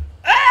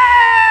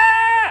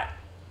 Ah!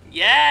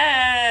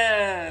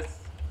 Yes!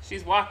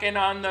 She's walking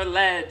on the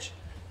ledge.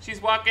 She's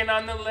walking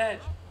on the ledge.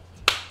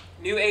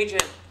 New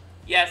agent.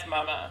 Yes,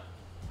 mama.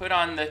 Put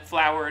on the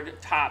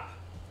flowered top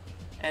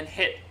and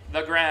hit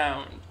the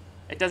ground.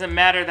 It doesn't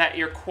matter that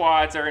your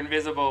quads are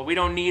invisible. We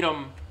don't need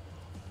them.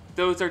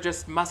 Those are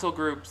just muscle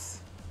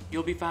groups.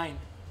 You'll be fine.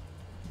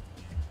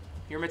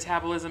 Your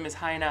metabolism is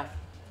high enough.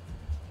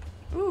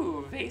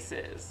 Ooh,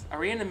 vases. Are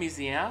we in a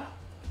museum?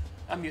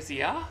 A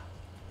museum?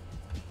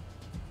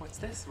 What's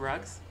this,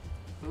 rugs?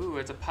 Ooh,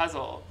 it's a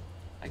puzzle.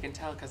 I can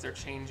tell because they're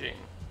changing.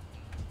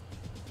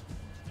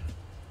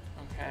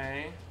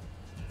 Okay.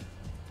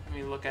 Let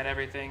me look at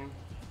everything.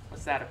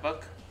 What's that, a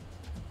book?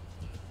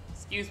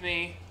 Excuse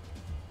me.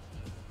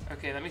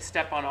 Okay, let me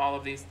step on all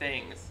of these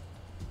things.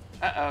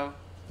 Uh-oh.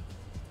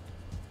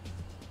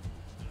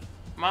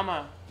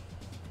 Mama.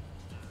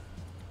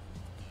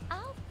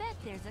 I'll bet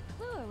there's a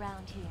clue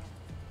around here.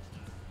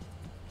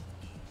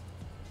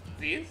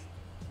 These?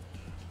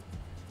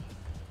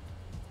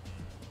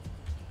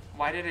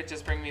 Why did it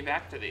just bring me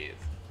back to these?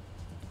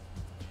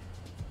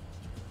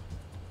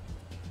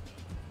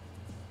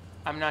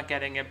 I'm not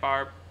getting it,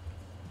 Barb.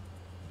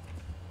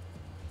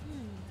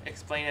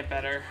 Explain it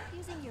better.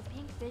 Using your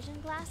pink vision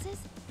glasses,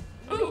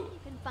 Ooh. maybe you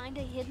can find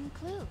a hidden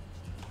clue.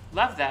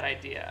 Love that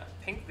idea.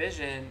 Pink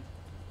vision.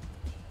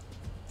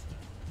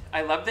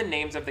 I love the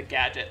names of the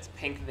gadgets.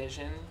 Pink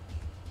vision.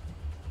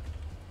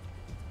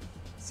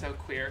 So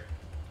queer.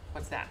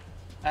 What's that?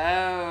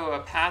 Oh, a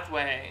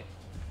pathway.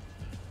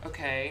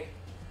 Okay.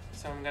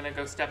 So I'm gonna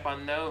go step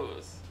on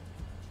those.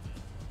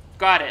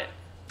 Got it.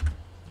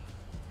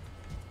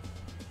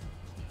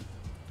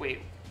 Wait,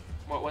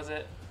 what was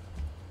it?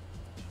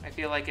 I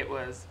feel like it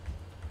was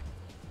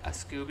a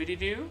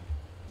Scooby-Doo.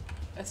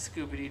 A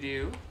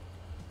Scooby-Doo.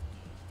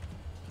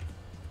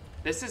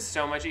 This is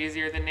so much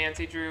easier than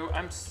Nancy Drew.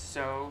 I'm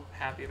so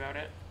happy about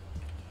it.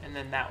 And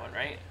then that one,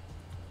 right?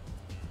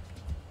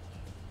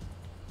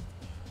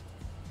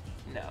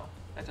 No,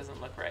 that doesn't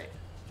look right.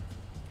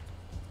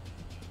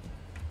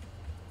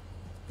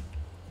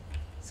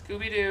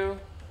 Scooby-Doo,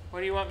 what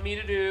do you want me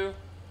to do?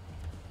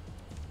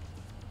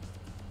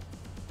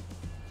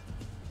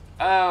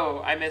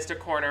 Oh, I missed a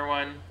corner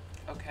one.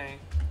 Okay.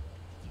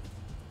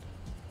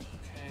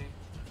 Okay.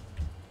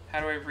 How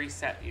do I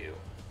reset you?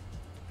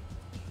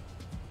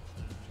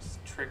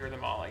 Just trigger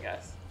them all, I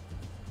guess.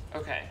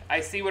 Okay,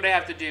 I see what I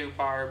have to do,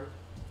 Barb.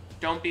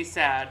 Don't be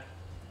sad.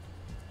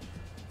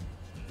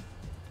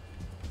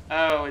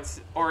 Oh, it's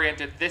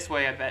oriented this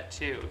way, I bet,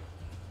 too.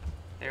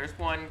 There's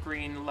one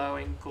green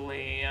glowing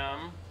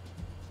glam.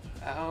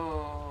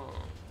 Oh,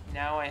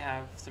 now I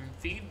have some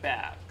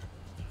feedback.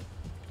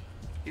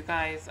 You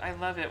guys, I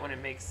love it when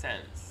it makes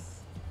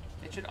sense.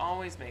 It should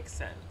always make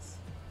sense.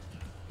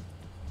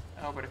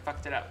 Oh, but I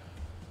fucked it up.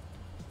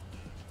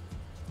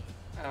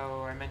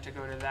 Oh, I meant to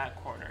go to that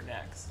corner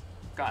next.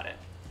 Got it.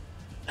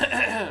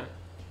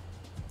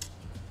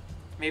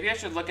 Maybe I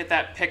should look at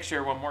that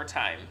picture one more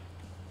time.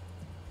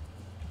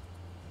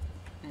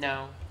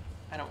 No,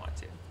 I don't want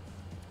to.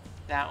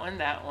 That one,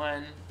 that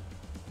one.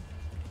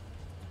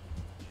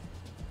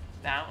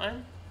 That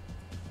one.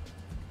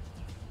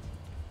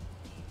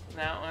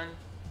 That one.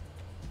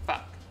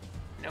 Fuck.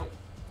 Nope.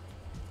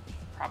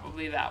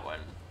 Probably that one.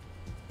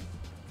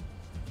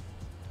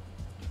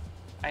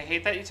 I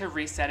hate that to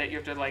reset it, you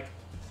have to like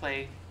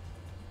play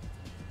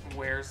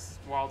Where's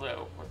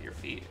Waldo with your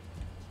feet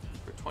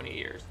for 20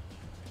 years.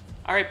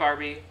 All right,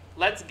 Barbie,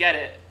 let's get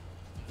it.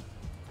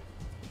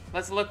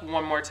 Let's look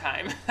one more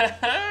time.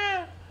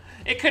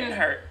 It couldn't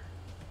hurt.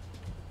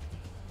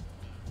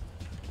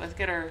 Let's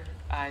get our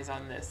eyes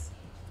on this.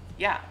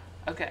 Yeah,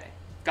 okay,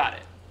 got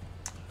it.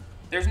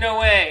 There's no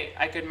way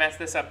I could mess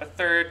this up a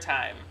third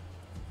time.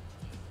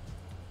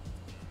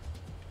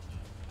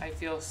 I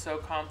feel so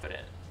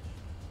confident.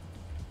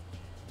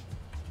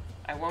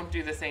 I won't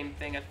do the same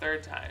thing a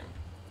third time.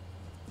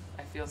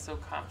 I feel so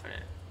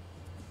confident.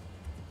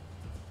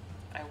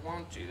 I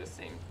won't do the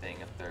same thing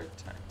a third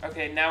time.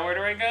 Okay, now where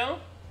do I go?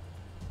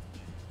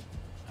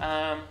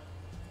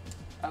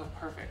 Oh,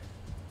 perfect.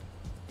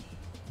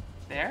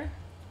 There?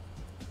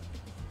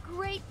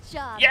 Great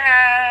job.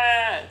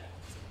 Yeah!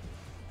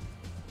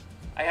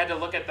 I had to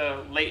look at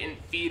the latent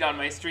feed on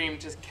my stream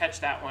to catch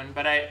that one,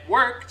 but it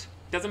worked.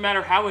 Doesn't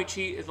matter how I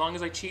cheat, as long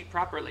as I cheat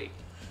properly.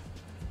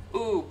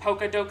 Ooh,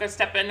 polka doka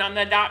stepping on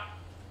the dot.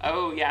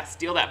 Oh yeah,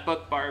 steal that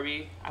book,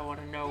 Barbie. I want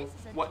to know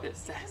what it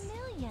says.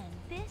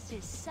 This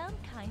is some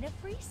kind of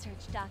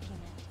research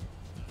document.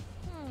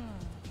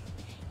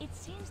 It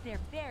seems they're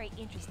very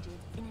interested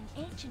in an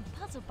ancient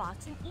puzzle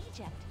box in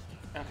Egypt.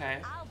 Okay.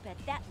 I'll bet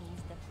that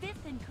means the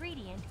fifth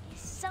ingredient is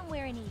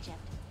somewhere in Egypt.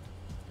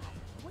 But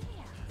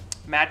where?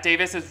 Matt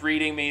Davis is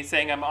reading me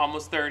saying I'm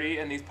almost 30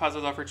 and these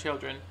puzzles are for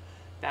children.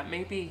 That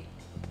may be,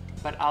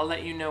 but I'll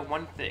let you know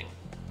one thing.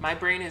 My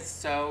brain is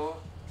so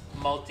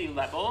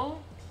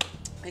multi-level,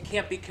 I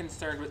can't be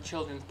concerned with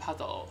children's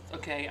puzzles,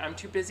 okay? I'm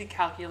too busy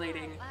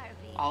calculating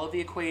all of the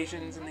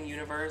equations in the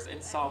universe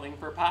and solving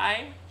for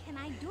pi. Can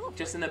I do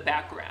Just in the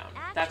background.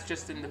 That's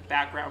just in the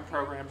background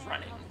programs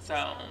running.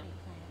 So,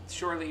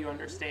 surely you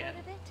understand.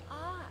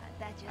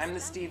 I'm the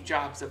Steve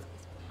Jobs of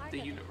the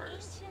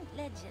universe.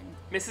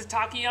 Mrs.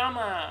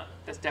 Takayama!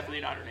 That's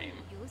definitely not her name.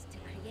 Used to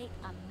create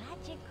a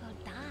magical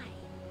dye.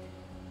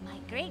 My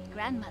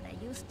great-grandmother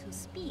used to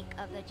speak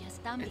of the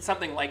Justambi. It's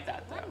something like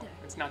that, though.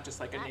 It's not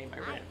just like a name I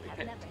randomly have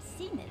picked. never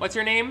seen it. What's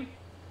your name?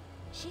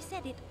 She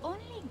said it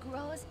only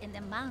grows in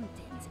the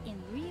mountains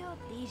in Rio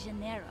de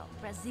Janeiro,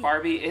 Brazil.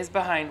 Barbie is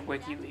behind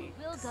WikiLeaks.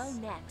 We'll go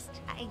next.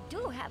 I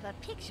do have a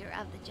picture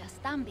of the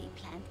Justambi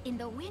plant in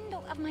the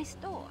window of my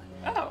store.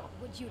 Oh.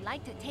 Would you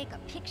like to take a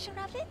picture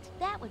of it?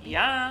 That would be...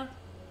 Yeah.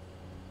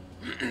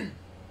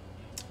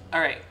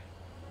 All right.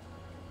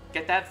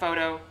 Get that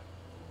photo.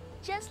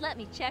 Just let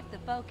me check the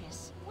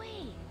focus.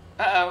 Wait.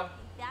 Uh-oh.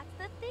 That's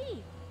the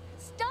thief.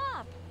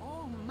 Stop.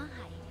 Oh my.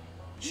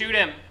 Shoot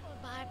him.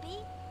 Barbie?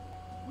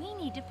 We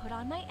need to put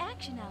on my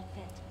action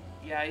outfit.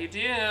 Yeah, you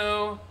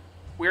do.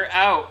 We're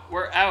out.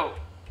 We're out.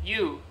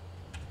 You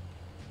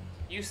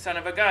son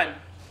of a gun.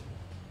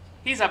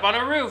 He's up on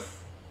a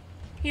roof.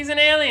 He's an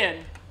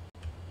alien.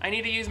 I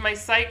need to use my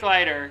sight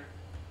glider.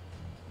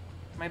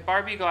 My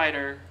Barbie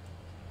glider.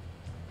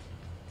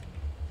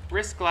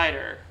 Wrist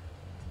glider.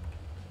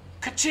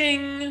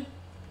 Ka-ching!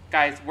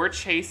 Guys, we're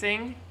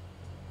chasing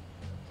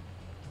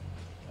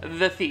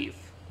the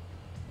thief.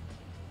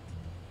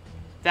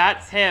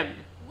 That's him.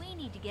 We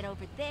need to get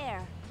over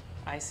there.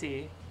 I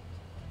see.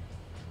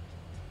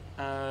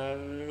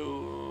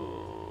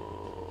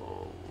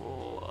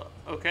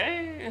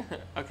 Okay.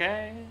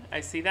 Okay. I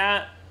see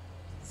that.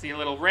 See a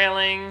little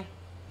railing.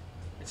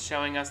 It's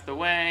showing us the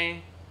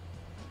way.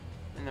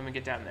 And then we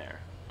get down there.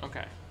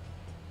 Okay.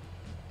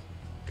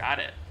 Got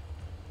it.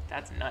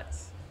 That's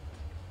nuts.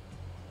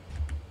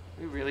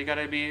 We really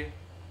gotta be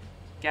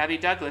Gabby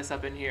Douglas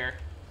up in here.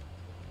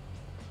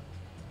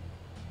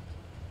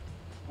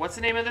 What's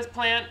the name of this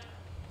plant?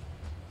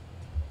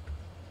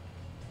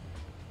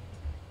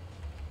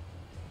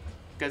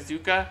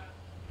 Gazuka?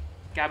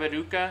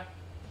 Gabaduka?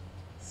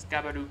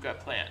 Scabaduka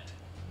plant.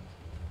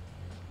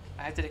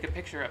 I have to take a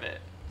picture of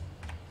it.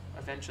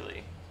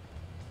 Eventually.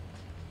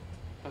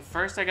 But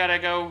first I gotta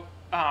go...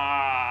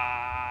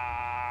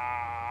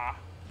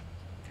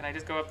 Can I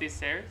just go up these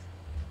stairs?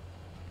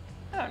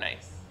 Oh,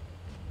 nice.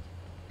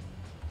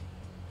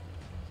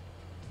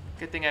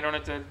 Good thing I don't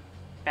have to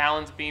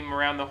balance beam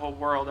around the whole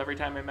world every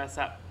time I mess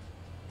up.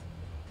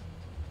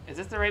 Is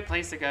this the right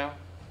place to go?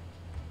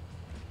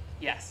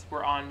 Yes,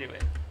 we're on to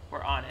it.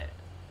 We're on it.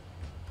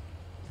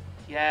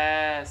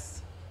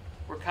 Yes.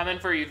 We're coming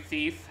for you,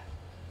 thief.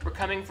 We're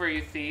coming for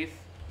you, thief.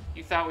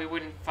 You thought we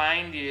wouldn't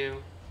find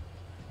you.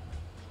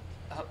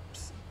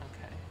 Oops.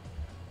 Okay.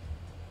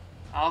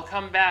 I'll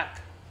come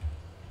back.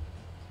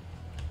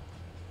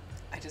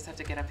 I just have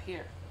to get up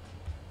here.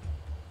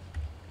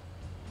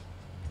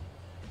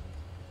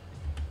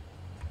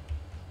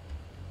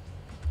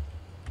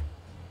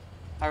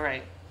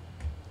 Alright.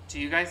 Do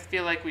you guys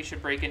feel like we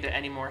should break into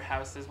any more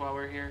houses while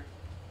we're here?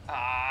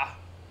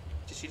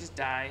 Did she just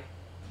die?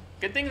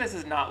 Good thing this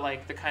is not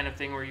like the kind of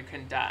thing where you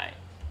can die.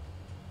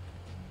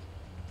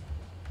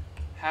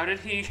 How did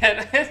he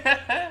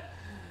get...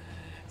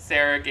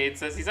 Sarah Gates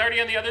says he's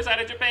already on the other side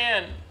of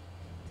Japan.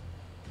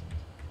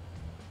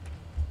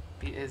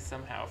 He is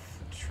somehow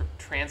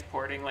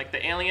transporting like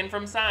the alien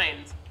from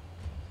Signs.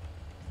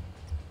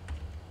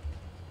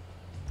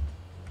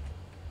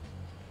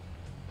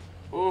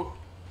 Ooh.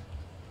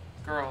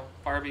 Girl,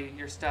 Barbie,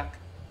 you're stuck.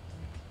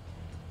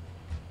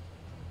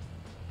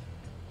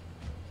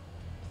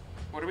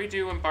 What do we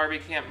do when Barbie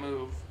can't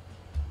move?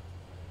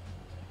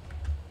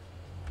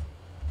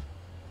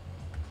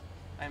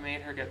 I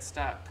made her get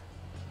stuck.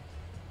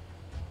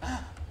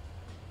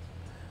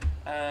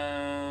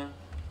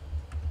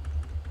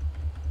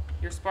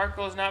 Your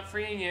sparkle is not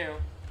freeing you.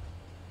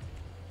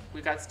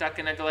 We got stuck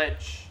in a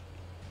glitch.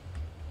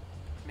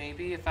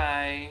 Maybe if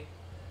I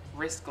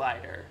wrist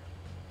glider.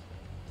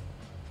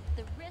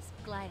 The wrist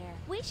glider.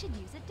 We should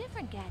use a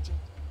different gadget.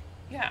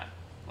 Yeah,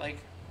 like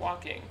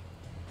walking.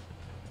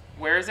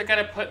 Where is it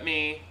gonna put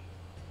me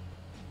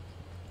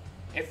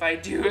if I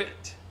do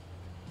it?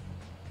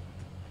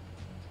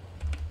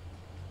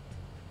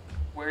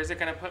 Where is it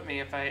gonna put me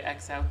if I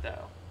X out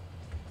though?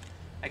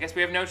 I guess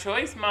we have no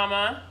choice,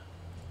 Mama.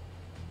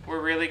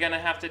 We're really gonna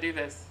have to do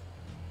this.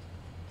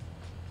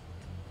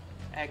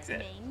 Exit.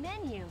 Main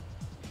menu.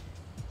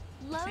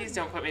 Please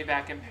don't put me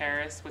back in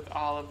Paris with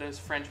all of those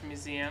French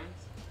museums.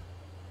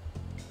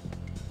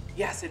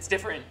 Yes, it's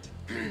different.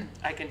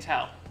 I can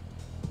tell.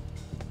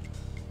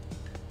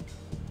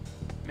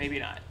 Maybe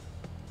not.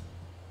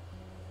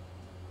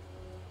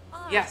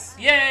 Yes,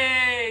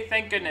 yay!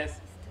 Thank goodness.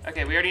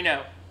 Okay, we already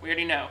know. We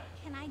already know.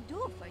 Can I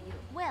do for you?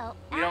 Well,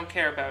 We don't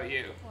care about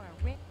you. for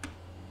a rip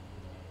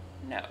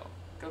No.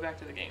 Go back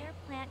to the game. their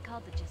plant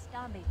called the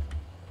Justambe.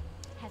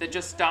 The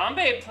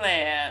Justambe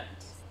plant.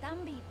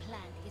 Stambi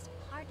plant is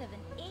part of an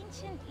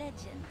ancient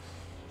legend.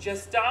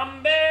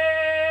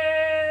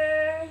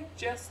 Justambe!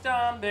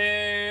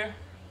 Justambe!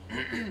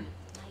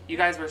 You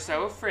guys were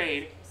so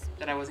afraid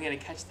that I wasn't gonna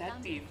catch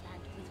that thief.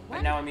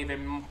 But now I'm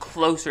even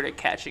closer to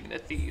catching the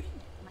thief.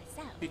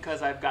 Myself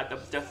Because I've got the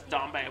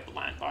Justambe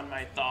plant on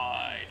my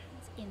thigh.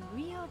 in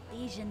Rio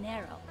de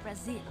Janeiro,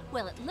 Brazil.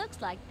 Well, it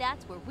looks like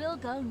that's where we'll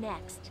go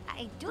next.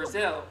 I do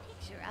Brazil. have a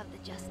picture of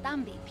the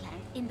Justambi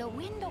plant in the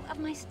window of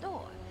my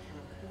store.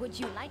 Would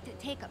you like to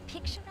take a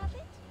picture of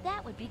it?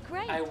 That would be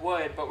great. I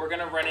would, but we're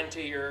gonna run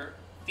into your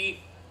thief,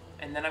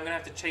 and then I'm gonna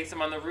have to chase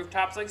him on the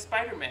rooftops like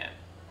Spider-Man.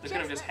 Look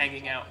at him just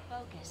hanging out.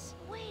 Focus.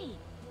 Wait,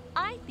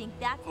 I think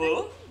that's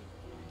Huh?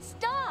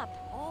 Stop!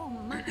 Oh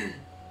my.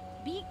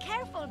 Be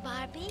careful,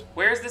 Barbie.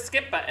 Where's the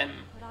skip button?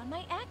 Put on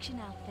my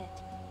action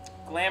outfit.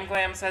 Glam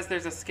Glam says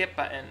there's a skip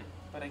button,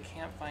 but I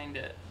can't find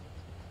it.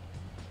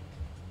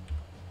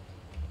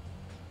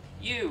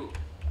 You!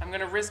 I'm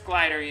gonna wrist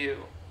glider you.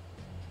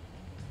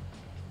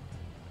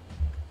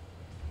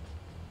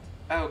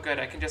 Oh good,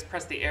 I can just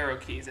press the arrow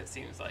keys, it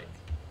seems like.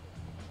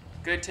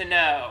 Good to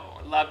know.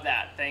 Love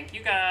that. Thank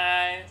you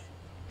guys.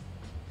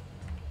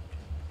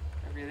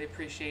 I really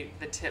appreciate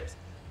the tips.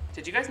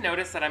 Did you guys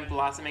notice that I'm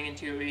blossoming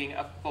into being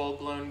a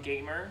full-blown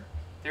gamer?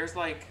 There's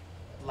like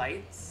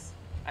lights.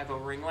 I have a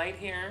ring light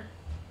here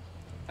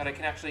that I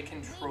can actually Get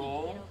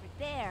control. over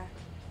there.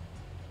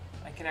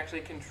 I can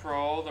actually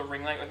control the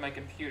ring light with my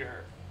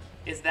computer.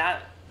 Is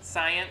that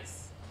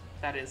science?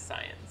 That is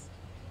science.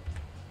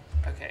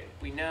 Okay,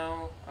 we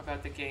know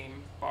about the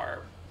game,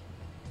 Barb.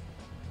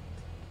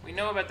 We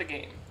know about the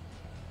game.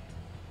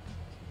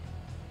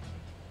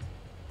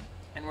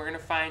 And we're gonna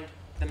find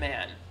the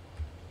man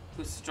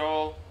who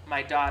stole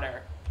my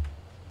daughter.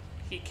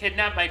 He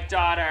kidnapped my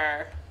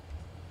daughter.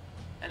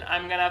 And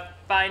I'm gonna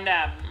find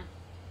him.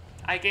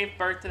 I gave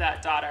birth to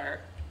that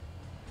daughter.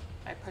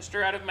 I pushed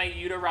her out of my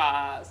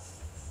uterus.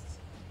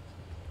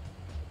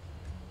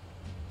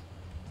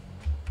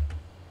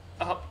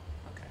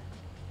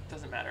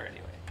 doesn't matter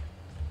anyway.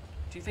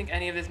 Do you think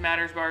any of this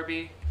matters,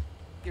 Barbie?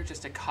 You're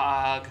just a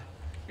cog.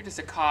 You're just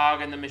a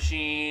cog in the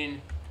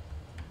machine.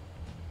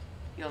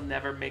 You'll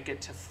never make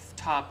it to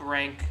top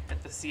rank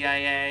at the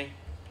CIA.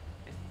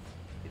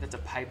 If that's a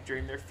pipe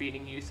dream they're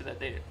feeding you so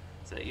that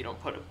you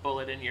don't put a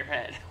bullet in your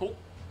head. Oh,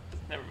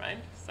 never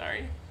mind.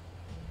 Sorry.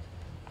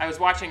 I was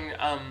watching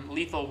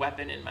Lethal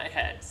Weapon in my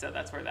head, so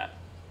that's where that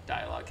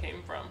dialogue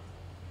came from.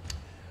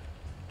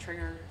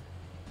 Trigger.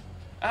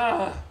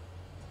 Ugh.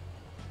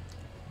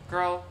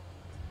 Girl,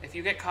 if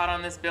you get caught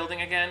on this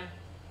building again,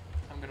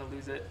 I'm gonna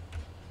lose it.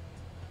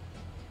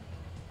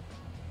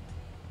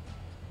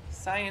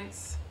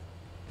 Science.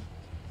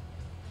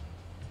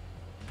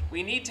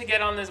 We need to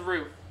get on this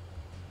roof.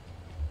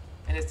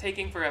 And it's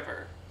taking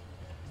forever.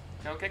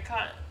 Don't get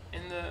caught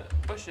in the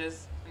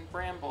bushes and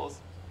brambles.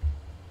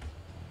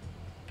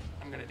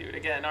 I'm gonna do it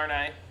again, aren't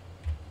I?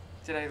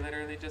 Did I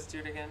literally just do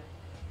it again?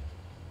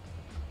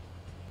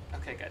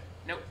 Okay, good.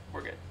 Nope,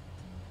 we're good.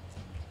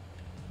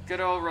 Good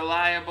old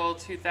reliable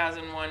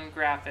 2001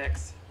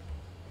 graphics.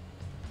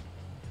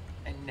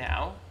 And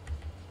now.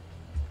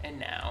 And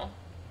now.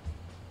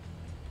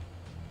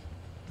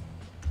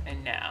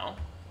 And now.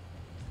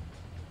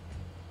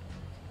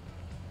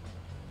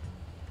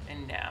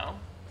 And now.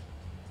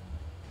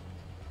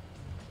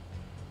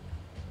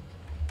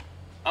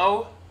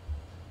 Oh.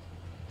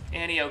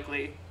 Annie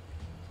Oakley.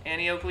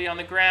 Annie Oakley on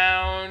the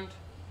ground.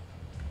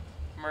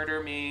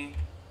 Murder me.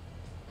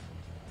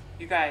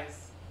 You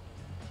guys.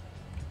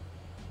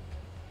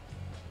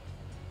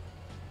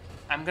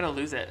 I'm gonna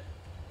lose it.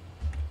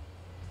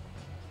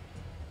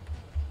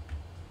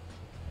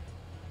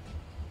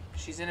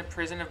 She's in a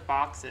prison of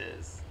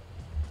boxes.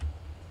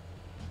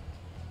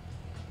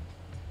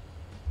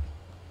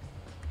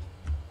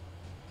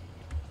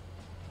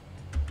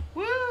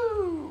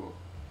 Woo!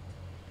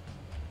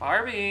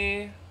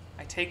 Barbie,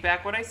 I take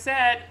back what I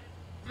said.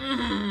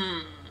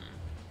 I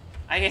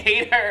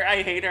hate her,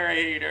 I hate her, I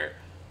hate her.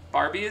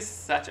 Barbie is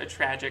such a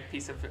tragic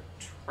piece of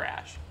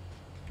trash.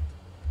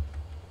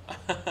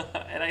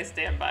 And I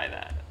stand by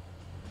that.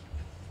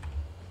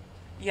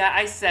 Yeah,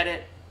 I said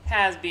it.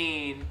 Has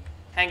been.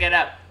 Hang it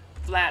up.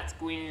 Flat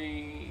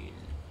screen.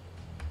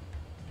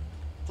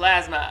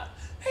 Plasma.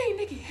 Hey,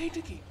 Nikki. Hey,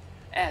 Nikki.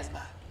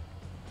 Asthma.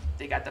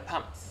 They got the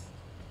pumps.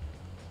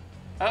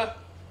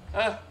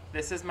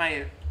 This is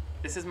my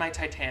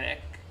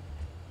Titanic.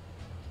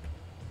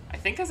 I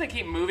think as I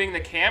keep moving the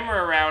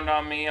camera around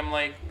on me, I'm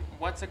like,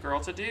 what's a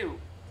girl to do?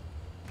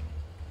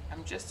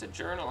 I'm just a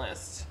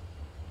journalist.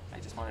 I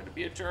just wanted to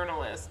be a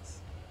journalist.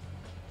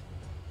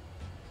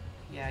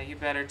 Yeah, you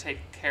better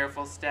take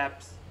careful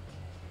steps.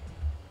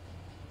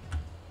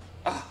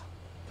 Oh,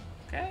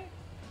 okay.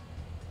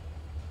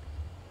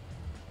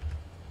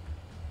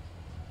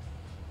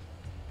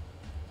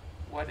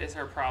 What is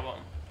her problem?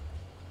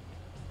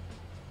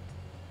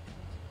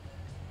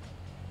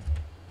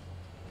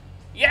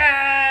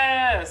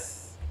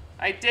 Yes!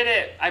 I did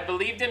it! I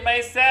believed in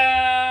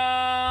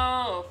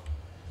myself!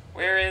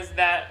 Where is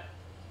that,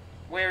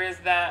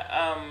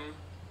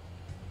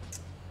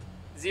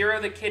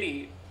 Zero the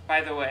Kitty, by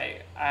the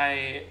way.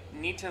 I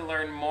need to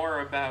learn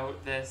more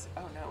about this.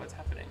 Oh no, what's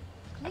happening?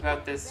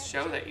 About this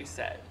show that you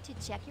said. To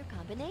check your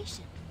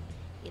combination.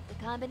 If the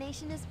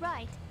combination is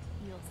right,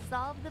 you'll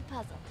solve the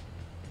puzzle.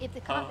 If the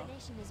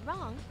combination is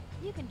wrong,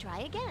 you can try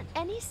again.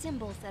 Any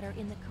symbols that are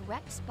in the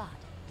correct spot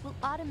will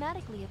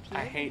automatically appear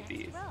I in hate the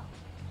next these. row.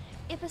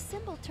 If a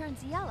symbol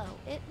turns yellow,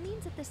 it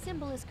means that the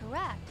symbol is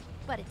correct,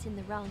 but it's in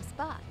the wrong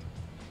spot.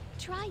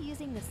 Try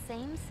using the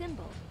same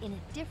symbol in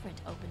a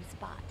different open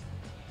spot.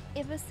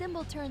 If a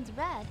symbol turns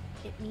red,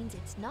 it means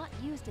it's not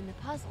used in the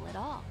puzzle at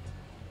all.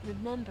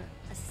 Remember,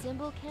 a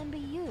symbol can be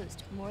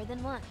used more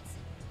than once.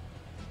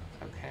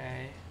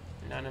 Okay,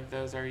 none of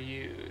those are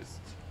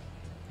used.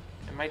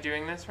 Am I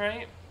doing this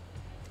right?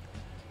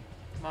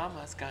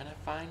 Mama's gonna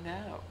find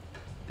out.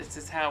 This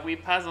is how we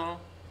puzzle.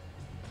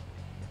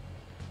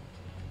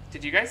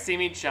 Did you guys see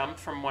me jump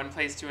from one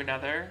place to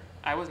another?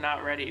 I was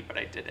not ready, but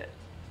I did it.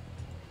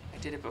 I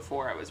did it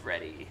before I was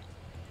ready.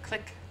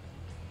 Click.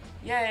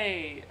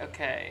 Yay!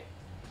 Okay.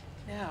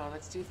 Now,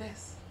 let's do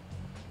this.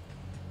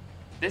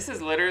 This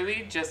is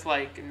literally just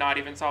like not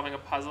even solving a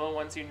puzzle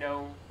once you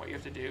know what you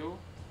have to do.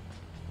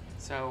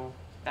 So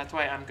that's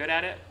why I'm good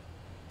at it.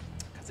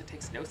 Because it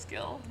takes no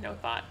skill, no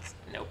thoughts,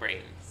 no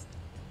brains.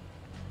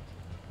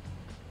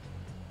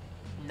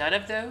 None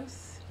of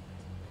those?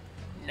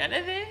 None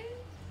of these?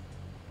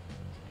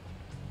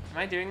 Am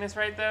I doing this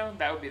right though?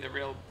 That would be the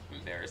real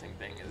embarrassing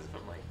thing, is if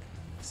I'm like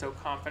so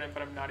confident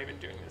but I'm not even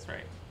doing this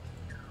right.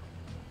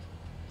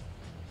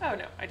 Oh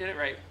no, I did it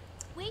right.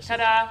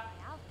 Ta-da!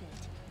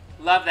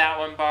 Love that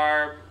one,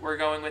 Barb. We're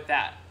going with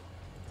that.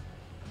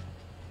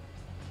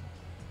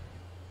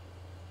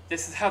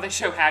 This is how they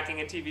show hacking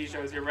in TV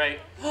shows, you're right.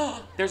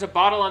 There's a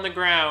bottle on the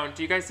ground.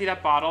 Do you guys see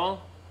that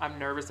bottle? I'm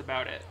nervous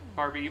about it.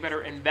 Barbie, you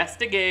better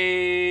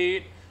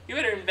investigate. You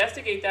better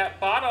investigate that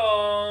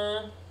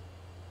bottle.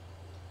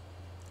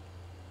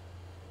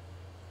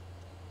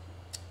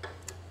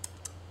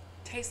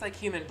 Tastes like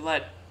human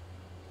blood.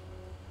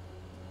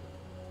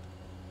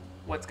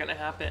 what's gonna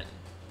happen.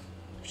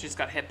 She just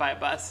got hit by a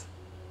bus.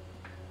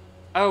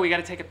 Oh, we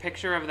gotta take a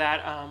picture of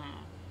that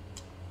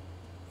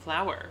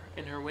flower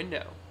in her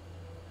window.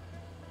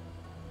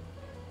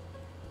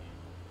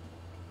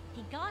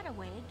 He got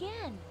away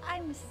again.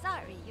 I'm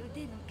sorry you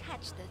didn't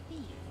catch the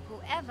thief.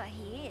 Whoever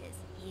he is,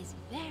 he's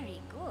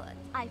very good.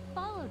 I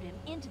followed him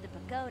into the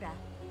pagoda,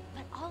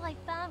 but all I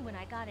found when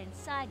I got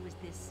inside was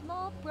this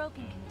small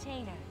broken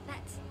container.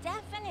 That's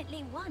definitely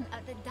one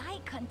of the dye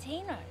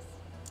containers.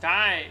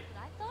 Die.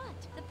 But I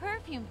thought, the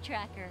perfume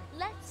tracker.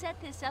 Let's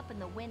set this up in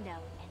the window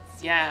and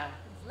see Yeah. what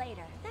happens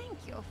later.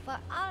 Thank you for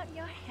all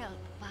your help,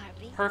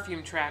 Barbie.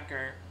 Perfume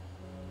tracker.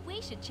 We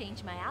should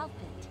change my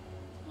outfit.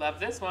 Love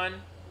this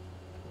one.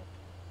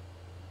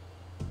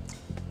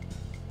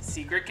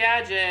 Secret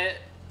gadget.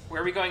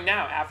 Where are we going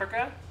now?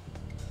 Africa?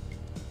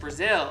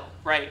 Brazil.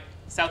 Right.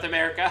 South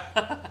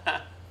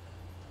America.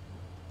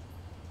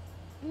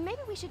 Maybe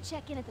we should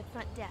check in at the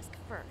front desk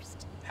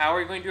first. How are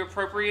we going to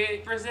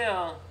appropriate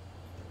Brazil?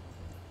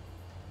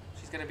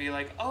 She's gonna be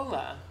like,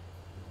 hola.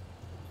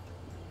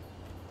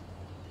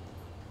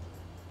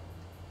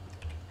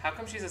 How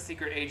come she's a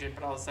secret agent,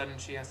 but all of a sudden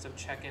she has to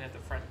check in at the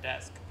front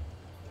desk?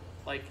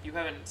 Like, you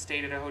haven't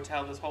stayed at a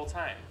hotel this whole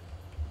time.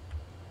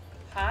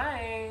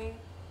 Hi.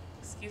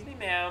 Excuse me,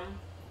 ma'am.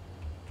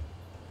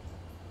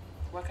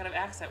 What kind of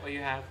accent will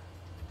you have?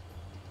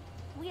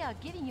 We are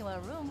giving you a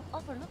room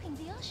overlooking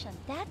the ocean.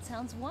 That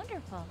sounds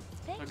wonderful.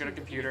 Thank Look you. at a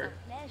computer. It was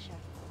a pleasure.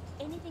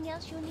 Anything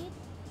else you need?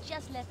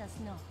 Just let us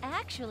know.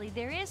 Actually,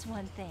 there is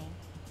one thing.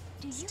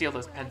 Do you Steal know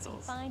those where I can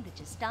pencils. find the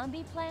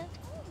Jastambi plant?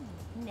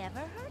 Never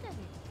heard of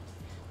it.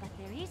 But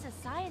there is a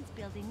science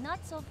building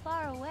not so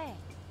far away.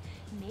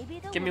 Maybe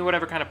the Give me woman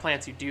whatever kind of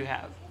plants you do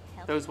have. can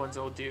help Those you ones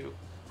out. will do.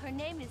 Her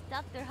name is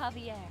Dr.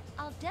 Javier.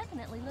 I'll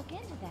definitely look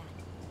into that.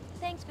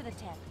 Thanks for the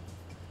tip.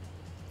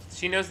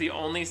 She knows the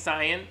only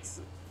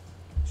science.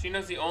 She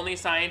knows the only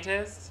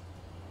scientist.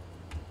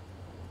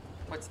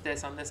 What's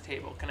this on this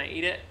table? Can I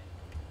eat it?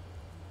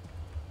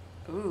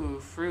 Ooh,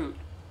 fruit.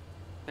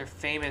 They're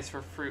famous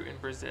for fruit in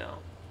Brazil.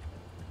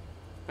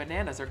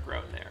 Bananas are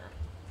grown there.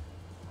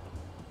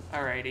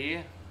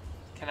 Alrighty.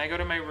 Can I go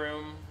to my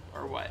room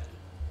or what?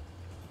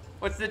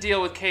 What's the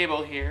deal with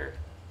cable here?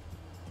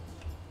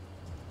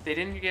 They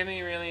didn't give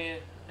me really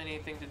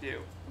anything to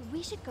do.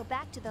 We should go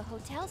back to the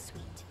hotel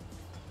suite.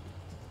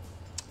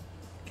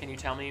 Can you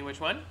tell me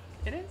which one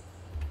it is?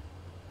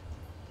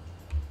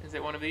 Is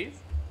it one of these?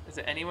 Is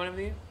it any one of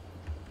these?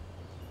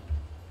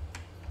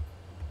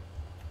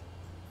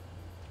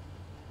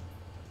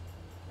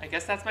 I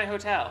guess that's my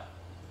hotel.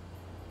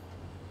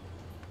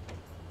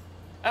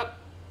 Oh.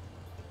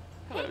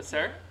 Hello, Hey,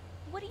 sir.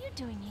 What are you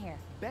doing here?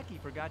 Becky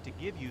forgot to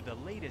give you the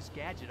latest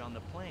gadget on the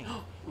plane.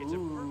 It's a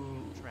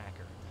perfume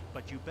tracker.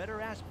 But you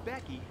better ask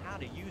Becky how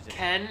to use it.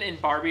 Ken and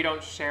Barbie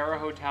don't share a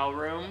hotel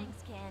room.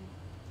 Thanks, Ken.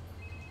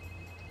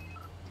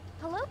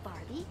 Hello,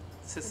 Barbie.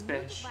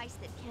 Suspicious. The new device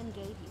that Ken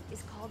gave you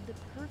is called the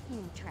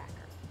perfume tracker.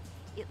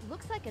 It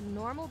looks like a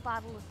normal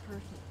bottle of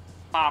perfume.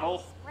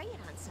 Bottle. Spray it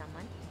on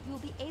someone, you'll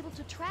be able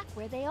to track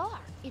where they are.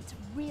 It's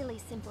really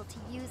simple to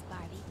use,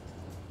 Barbie.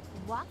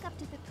 Walk up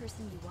to the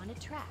person you want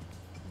to track,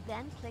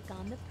 then click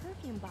on the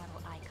perfume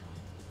bottle icon.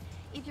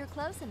 If you're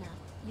close enough,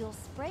 you'll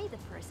spray the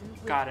person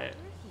with Got the it.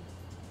 perfume.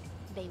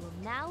 They will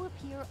now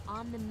appear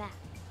on the map.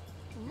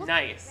 Look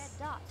Nice. at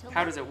the red dot to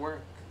How look. does it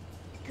work?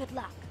 Good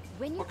luck.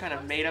 When you're What kind of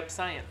close, made-up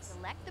science?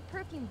 select the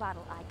perfume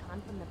bottle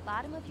icon from the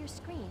bottom of your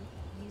screen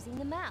using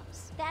the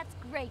mouse. That's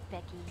great,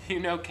 Becky. You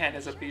know Ken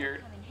has a Sure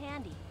beard. will come in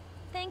handy.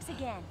 Thanks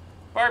again.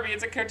 Barbie,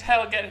 it's a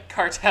cartel. Get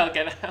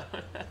out.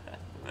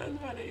 That's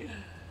funny.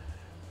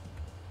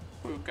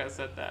 Puka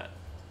said that.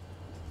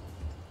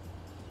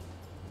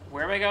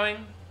 Where am I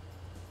going?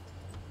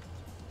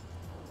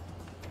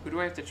 Who do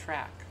I have to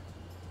track?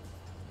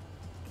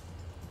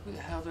 Who the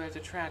hell do I have to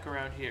track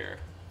around here?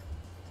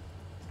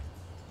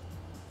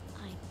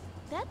 I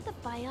bet the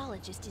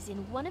biologist is in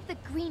one of the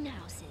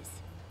greenhouses.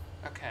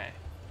 Okay,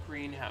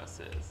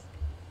 greenhouses.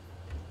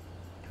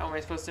 How am I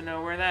supposed to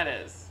know where that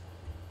is?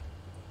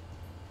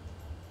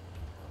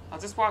 I'll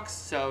just walk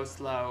so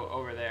slow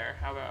over there.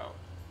 How about?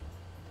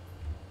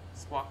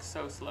 Just walk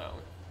so slow.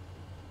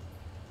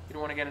 You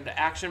don't want to get into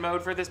action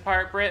mode for this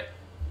part, Brit?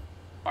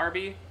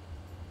 Barbie?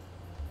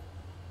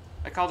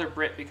 I called her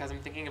Brit because I'm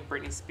thinking of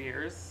Britney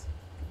Spears.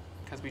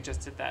 Because we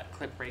just did that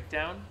clip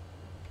breakdown.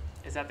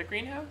 Is that the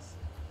greenhouse?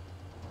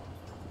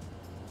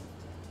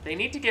 They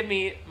need to give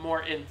me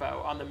more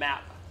info on the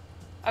map.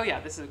 Oh yeah,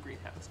 this is a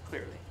greenhouse,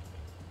 clearly.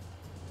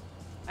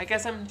 I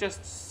guess I'm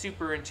just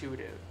super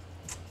intuitive.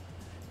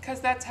 Because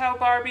that's how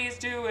Barbies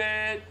do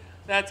it.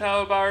 That's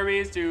how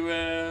Barbies do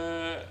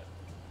it.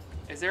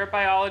 Is there a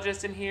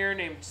biologist in here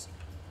named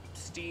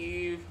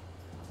Steve?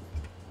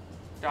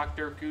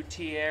 Dr.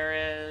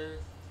 Gutierrez?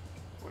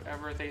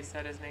 Whatever they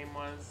said his name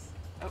was.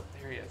 Oh,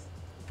 there he is.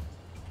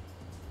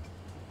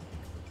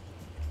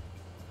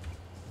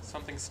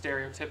 Something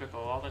stereotypical.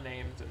 All the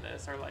names in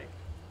this are like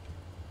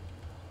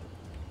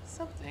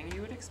something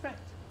you would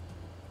expect.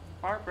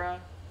 Barbara.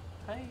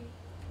 Hi.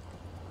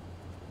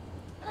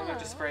 I'm about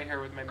to spray her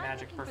with my I'm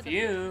magic looking for the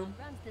person perfume.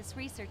 who runs this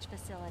research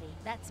facility.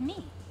 That's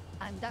me.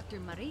 I'm Dr.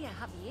 Maria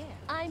Javier.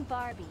 I'm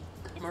Barbie.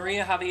 It's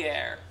Maria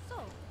Javier. So,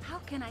 how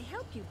can I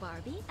help you,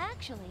 Barbie?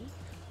 Actually,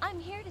 I'm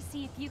here to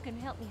see if you can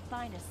help me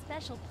find a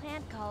special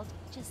plant called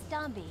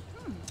Justambi.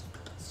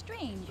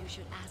 Strange you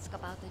should ask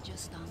about the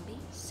Justambi.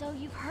 So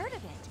you've heard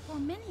of it? For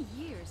many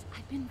years,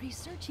 I've been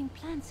researching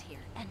plants here,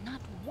 and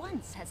not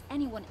once has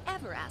anyone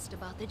ever asked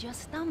about the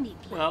Justambi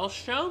plant. Well,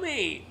 show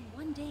me.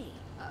 One day,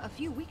 a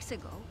few weeks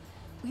ago,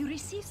 we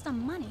received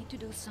some money to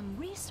do some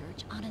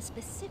research on a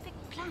specific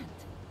plant.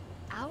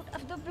 Out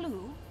of the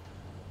blue,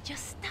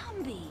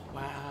 Justambi.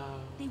 Wow.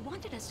 They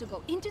wanted us to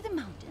go into the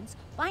mountains,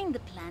 find the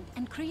plant,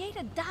 and create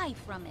a dye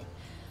from it.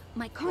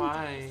 My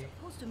contact was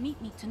supposed to meet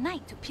me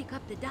tonight to pick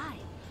up the dye.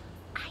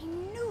 I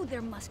knew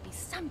there must be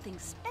something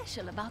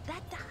special about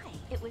that dye.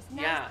 It was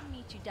nice to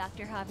meet you,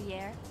 Dr.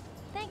 Javier.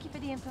 Thank you for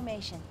the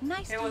information.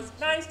 It was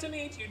nice to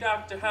meet you,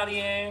 Dr.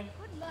 Javier.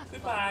 Good luck.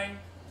 Goodbye.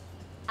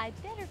 I'd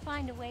better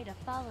find a way to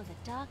follow the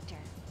doctor.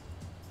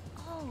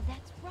 Oh,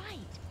 that's right.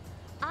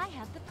 I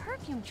have the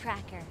perfume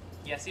tracker.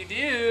 Yes, you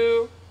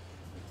do.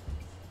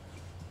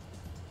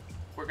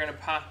 We're gonna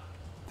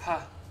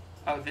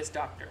oh, this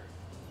doctor.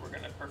 We're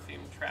gonna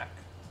perfume track.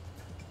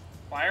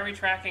 Why are we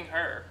tracking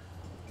her?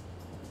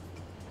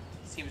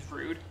 Seems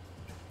rude.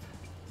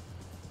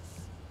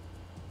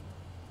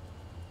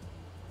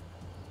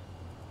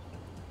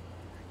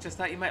 Just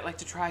thought you might like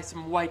to try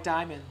some White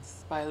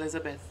Diamonds by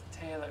Elizabeth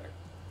Taylor.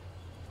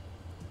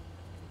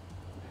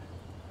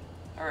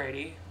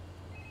 Alrighty.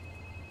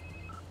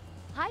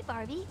 Hi,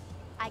 Barbie.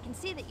 I can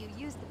see that you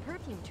used the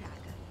perfume tracker.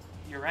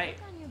 You're right.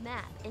 Look on your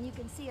map, and you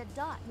can see a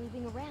dot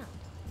moving around.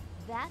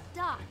 That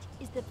dot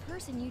is the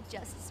person you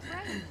just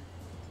sprayed.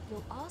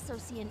 You'll also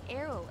see an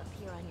arrow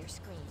appear on your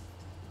screen.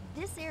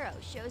 This arrow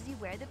shows you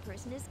where the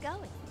person is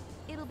going.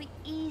 It'll be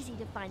easy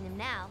to find them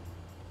now.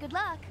 Good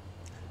luck.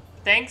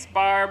 Thanks,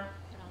 Barb.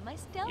 Put on my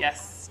stealth.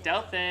 Yes,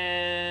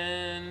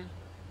 stealthin'.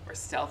 We're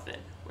stealthin'.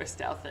 We're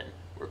stealthin'.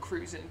 We're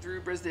cruising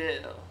through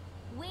Brazil.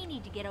 We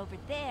need to get over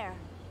there.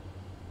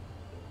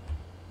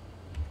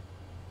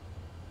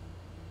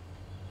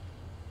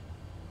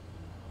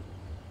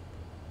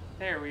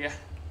 There we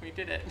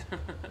did it.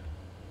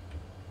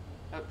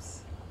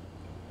 Oops.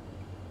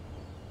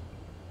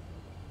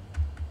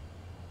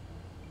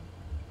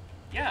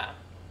 Yeah,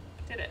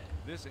 did it.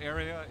 This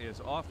area is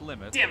off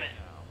limits. Damn it.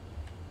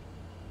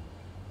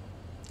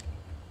 Now.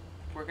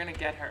 We're gonna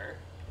get her.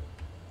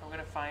 I'm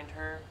gonna find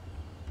her.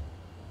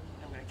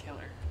 And I'm gonna kill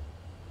her.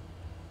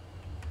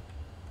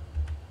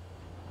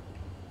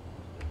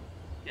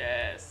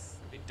 Yes.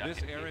 Let me duck This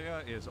in here.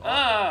 area is off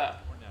Ah!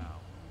 limits for now.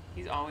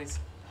 He's always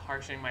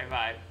harshing my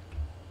vibe.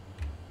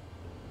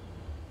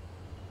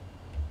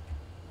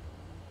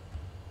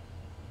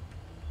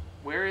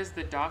 Where is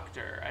the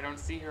doctor? I don't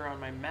see her on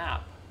my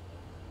map.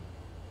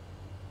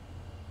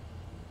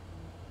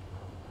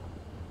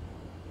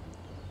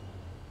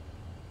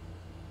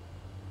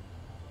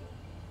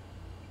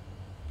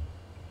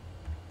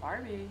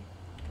 Barbie,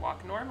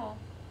 walk normal.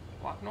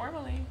 Walk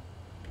normally.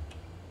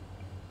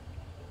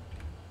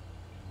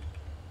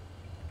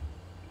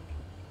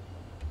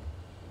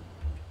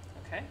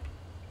 Okay.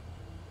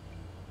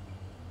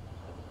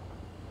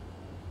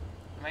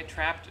 Am I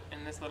trapped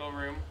in this little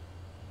room?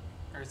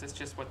 Or is this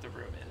just what the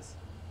room is?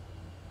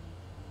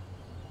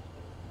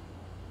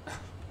 I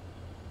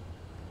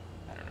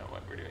don't know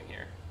what we're doing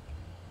here.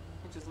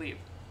 We'll just leave.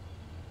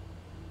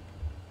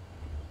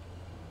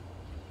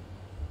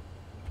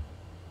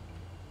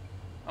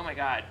 Oh my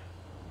god.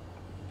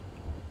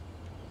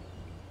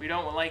 We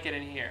don't like it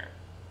in here.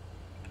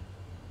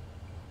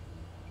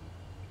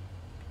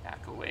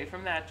 Back away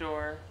from that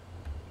door.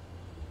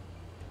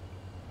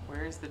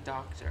 Where's the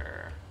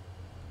doctor?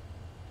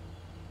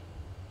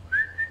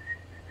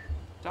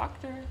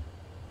 Doctor,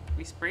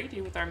 we sprayed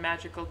you with our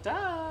magical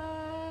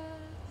dust.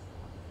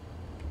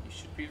 You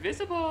should be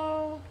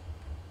visible.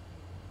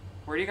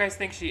 Where do you guys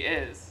think she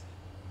is?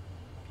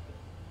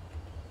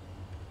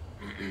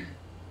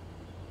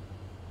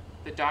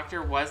 The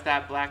doctor was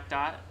that black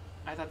dot?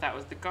 I thought that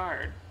was the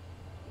guard.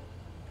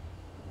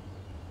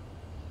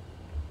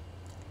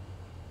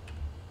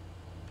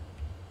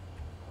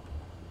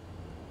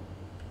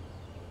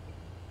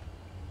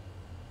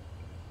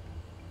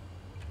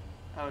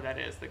 Oh, that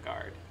is the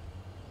guard.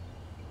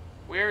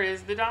 Where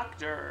is the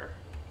doctor?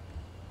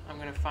 I'm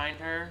gonna find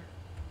her.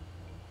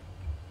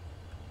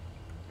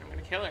 I'm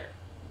gonna kill her.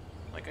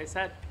 Like I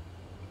said.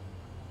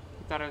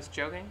 You thought I was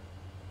joking?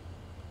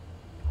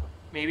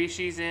 Maybe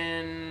she's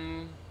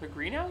in the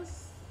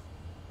greenhouse?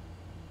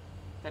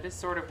 That is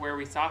sort of where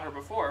we saw her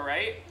before,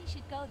 right? We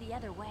should go the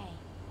other way.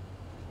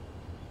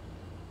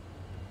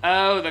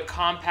 Oh, the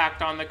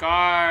compact on the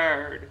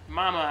guard.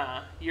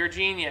 Mama, you're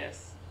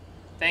genius.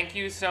 Thank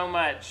you so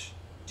much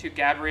to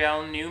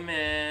Gabrielle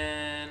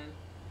Newman.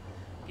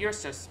 You're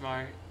so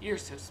smart. You're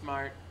so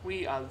smart.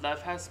 We all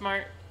love how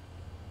smart.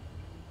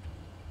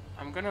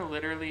 I'm gonna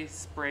literally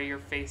spray your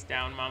face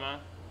down, Mama.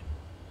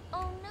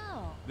 Oh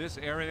no. This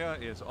area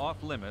is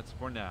off limits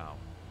for now.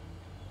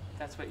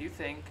 That's what you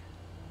think.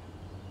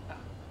 Oh,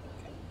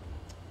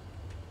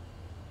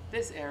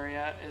 This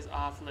area is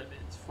off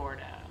limits for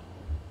now.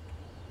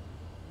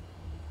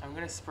 I'm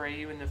gonna spray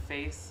you in the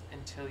face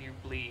until you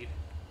bleed.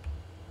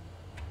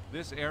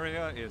 This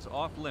area is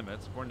off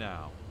limits for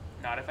now.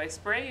 Not if I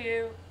spray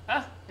you.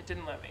 Ah, it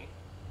didn't let me.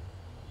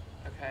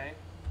 Okay.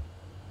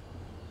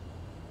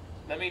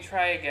 Let me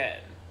try again.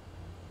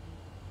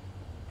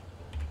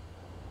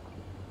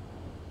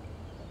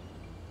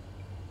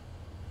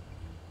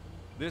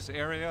 This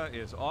area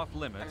is off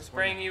limits. I'm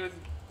spraying you with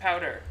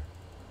powder.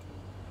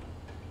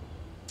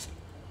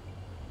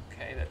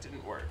 Okay, that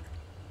didn't work.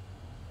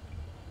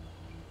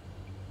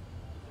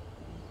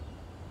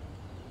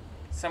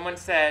 Someone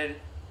said,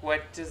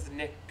 what does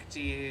Nick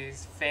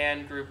D's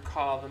fan group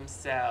call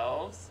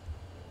themselves?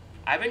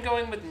 I've been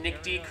going with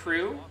Nick D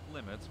Crew. Off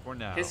limits for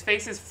now. His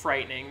face is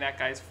frightening, that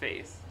guy's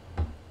face.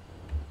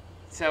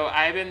 So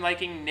I've been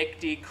liking Nick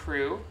D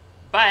Crew,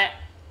 but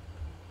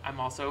I'm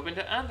also open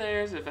to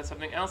others. If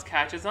something else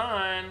catches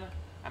on,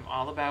 I'm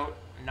all about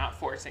not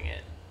forcing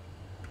it.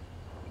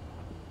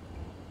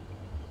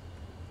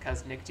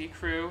 Because Nick D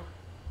Crew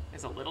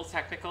is a little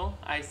technical.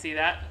 I see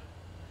that.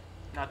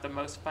 Not the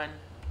most fun.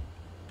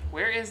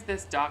 Where is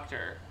this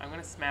doctor? I'm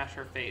going to smash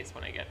her face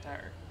when I get to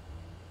her.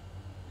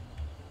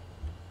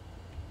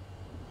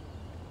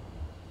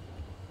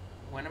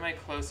 When am I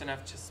close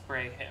enough to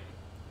spray him?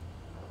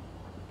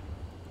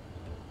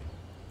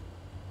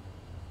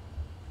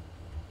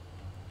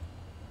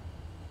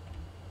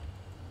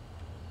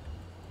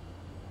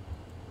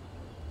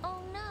 Oh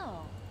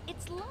no,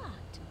 it's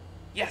locked.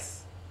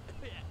 Yes!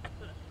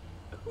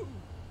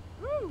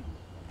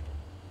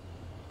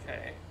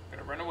 Okay, I'm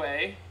gonna run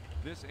away.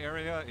 This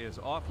area is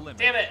off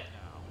limits. Damn it!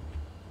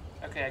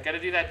 Now. Okay, I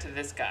gotta do that to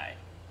this guy.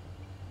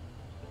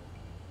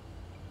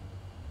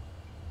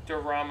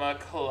 DiRamio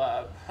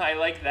Club. I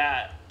like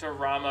that.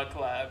 DiRamio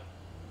Club.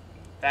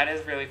 That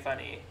is really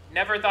funny.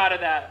 Never thought of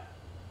that.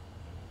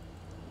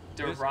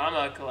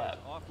 DiRamio Club.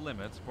 Off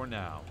limits for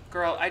now.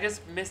 Girl, I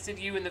just misted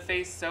you in the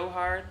face so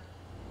hard.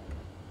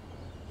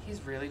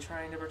 He's really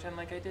trying to pretend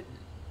like I didn't.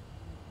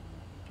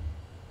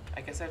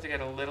 I guess I have to get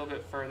a little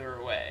bit further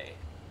away.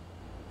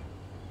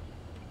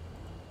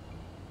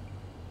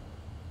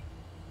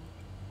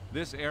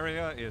 This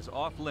area is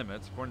off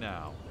limits for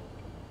now.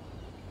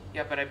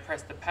 Yeah, but I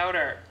pressed the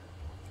powder.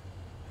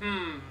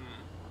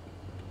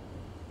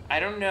 I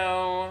don't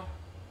know.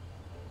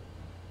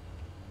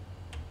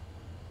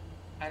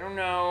 I don't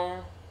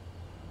know.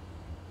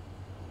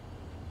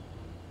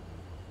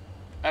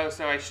 Oh,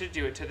 so I should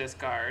do it to this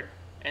guard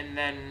and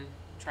then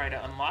try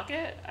to unlock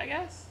it, I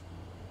guess?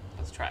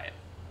 Let's try it.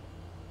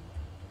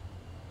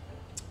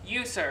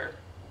 You, sir,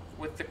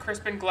 with the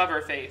Crispin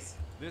Glover face.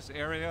 This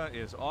area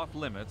is off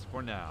limits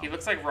for now. He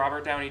looks like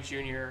Robert Downey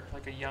Jr.,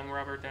 like a young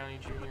Robert Downey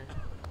Jr.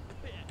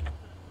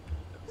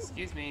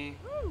 Excuse me.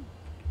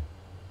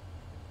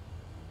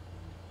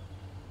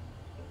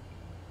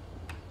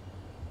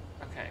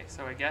 Okay,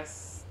 so I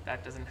guess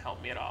that doesn't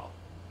help me at all.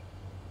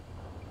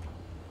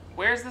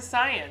 Where's the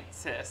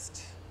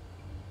scientist?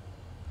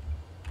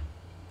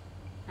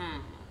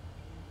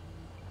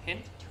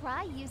 Hint?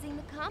 Try using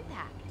the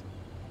compact.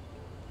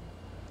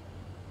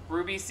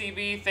 Ruby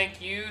CB,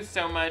 thank you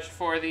so much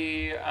for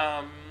the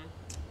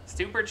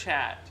super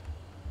chat.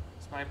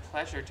 It's my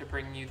pleasure to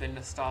bring you the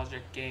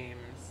nostalgic games.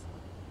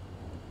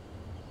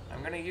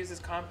 I'm gonna use this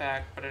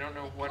compact, but I don't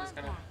know what it's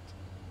gonna...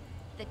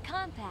 The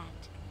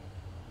compact.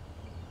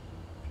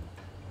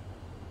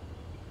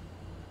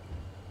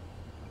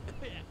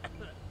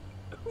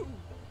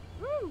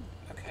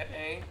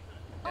 Okay,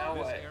 now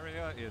This what?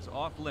 area is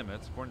off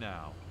limits for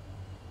now.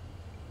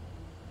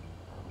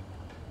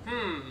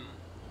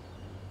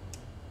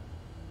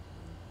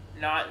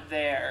 Not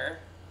there.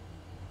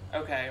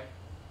 Okay.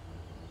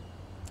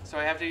 So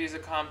I have to use a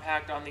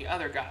compact on the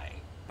other guy,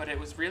 but it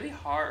was really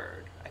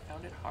hard. I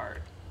found it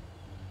hard.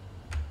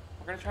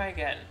 We're gonna try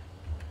again.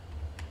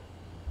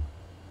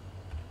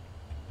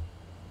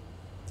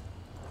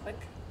 Click.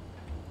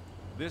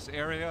 This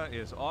area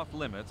is off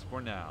limits for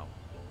now.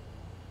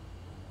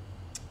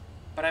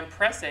 But I'm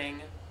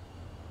pressing.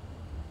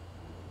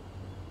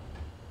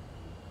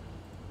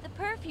 The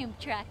perfume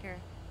tracker.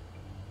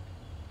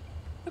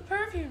 The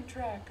perfume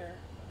tracker.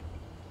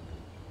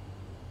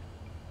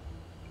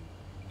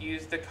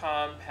 Use the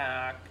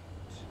compact.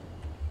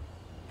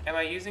 Am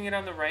I using it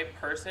on the right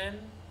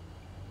person?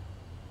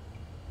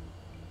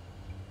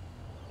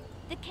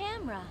 The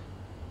camera.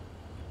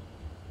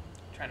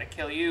 Trying to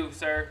kill you,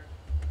 sir.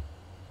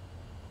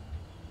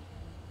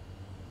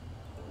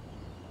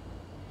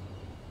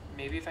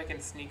 Maybe if I can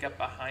sneak up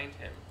behind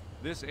him.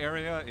 This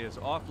area is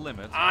off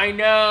limits. I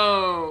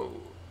know,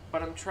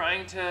 but I'm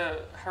trying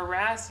to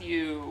harass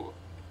you.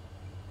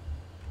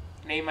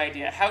 Name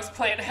idea.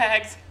 Houseplant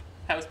hags.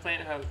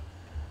 Houseplant house.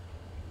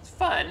 It's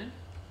fun.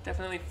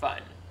 Definitely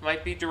fun.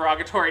 Might be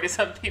derogatory to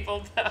some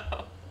people,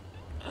 though.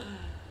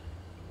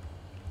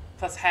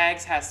 Plus,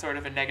 hags has sort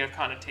of a negative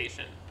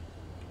connotation.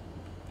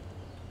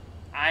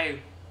 I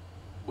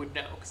would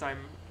know, because I'm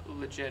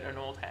legit an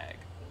old hag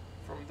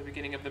from the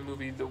beginning of the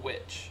movie The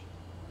Witch.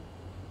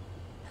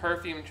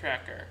 Perfume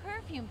tracker.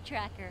 Perfume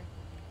tracker.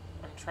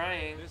 I'm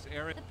trying. This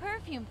area. The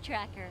perfume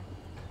tracker.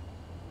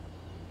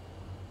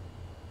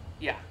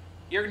 Yeah,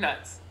 you're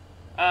nuts.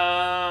 The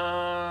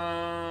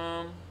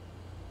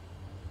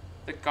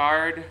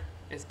guard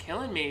is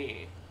killing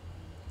me.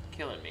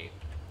 Killing me.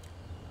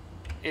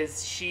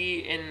 Is she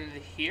in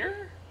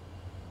here?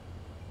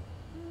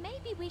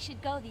 Maybe we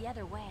should go the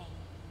other way.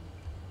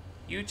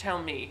 You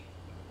tell me.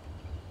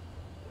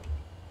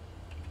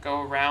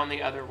 Go around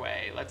the other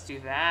way. Let's do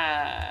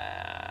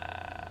that.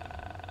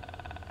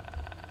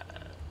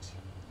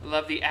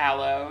 Love the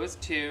aloes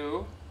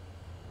too.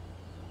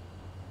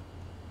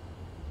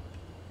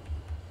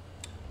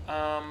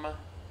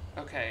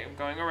 Okay, I'm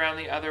going around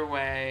the other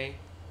way.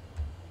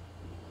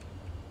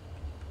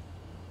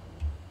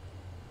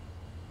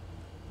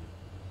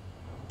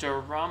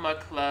 DiRamio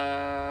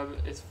Club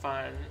is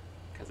fun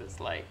because it's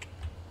like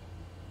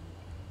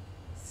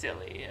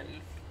silly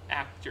and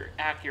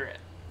accurate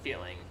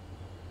feeling.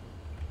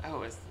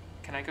 Oh,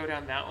 can I go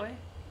down that way?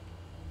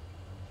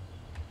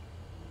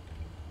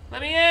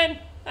 Let me in!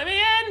 Let me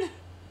in!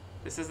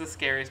 This is the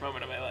scariest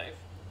moment of my life.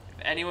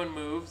 If anyone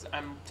moves,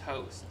 I'm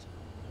toast.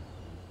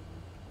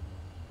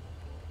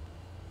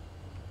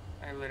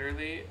 I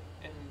literally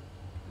am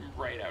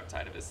right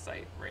outside of his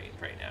sight range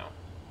right now.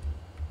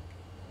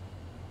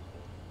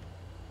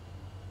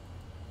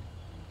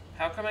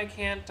 How come I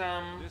can't,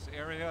 This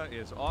area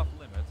is off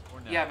limits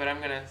for now. Yeah, but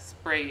I'm gonna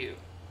spray you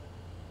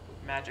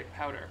with magic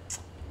powder.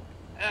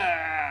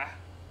 Ah!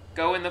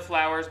 Go in the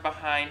flowers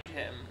behind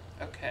him.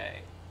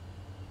 Okay.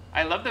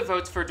 I love the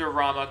votes for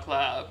DiRamio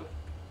Club.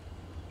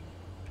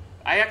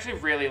 I actually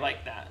really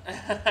like that.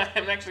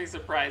 I'm actually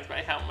surprised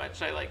by how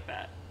much I like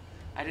that.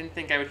 I didn't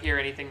think I would hear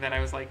anything that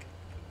I was like,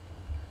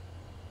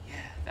 yeah,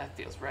 that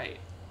feels right.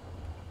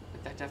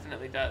 But that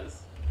definitely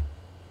does.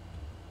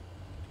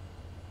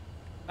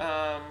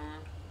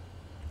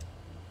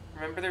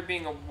 Remember there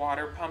being a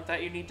water pump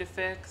that you need to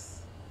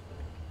fix?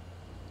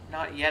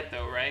 Not yet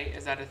though, right?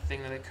 Is that a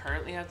thing that I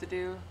currently have to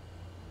do?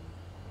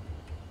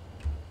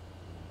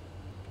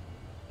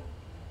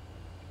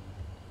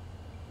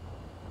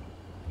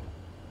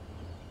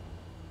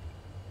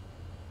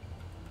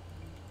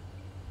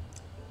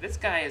 This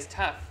guy is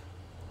tough.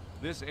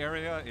 This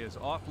area is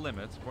off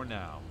limits for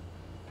now.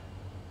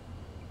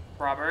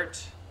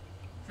 Robert.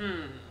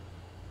 The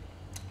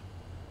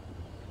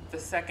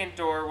second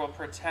door will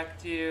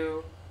protect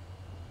you.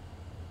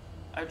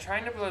 I'm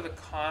trying to blow the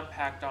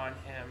compact on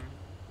him,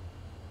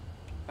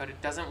 but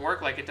it doesn't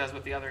work like it does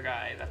with the other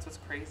guy. That's what's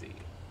crazy.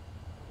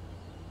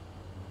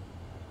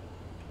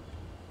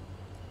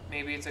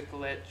 Maybe it's a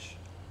glitch.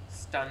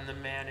 Stun the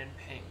man in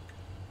pink.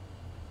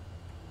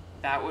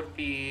 That would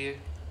be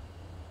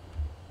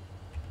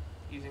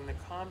using the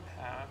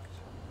compact.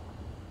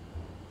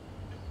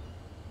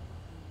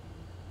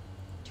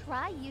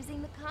 Try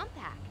using the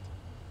compact.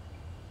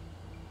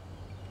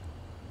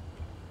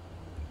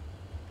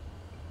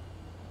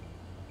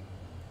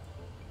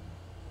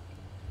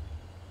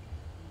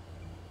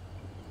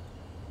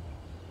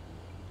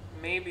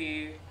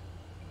 Maybe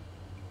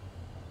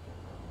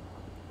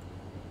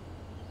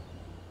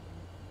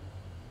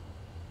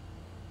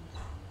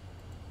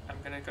I'm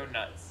gonna go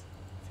nuts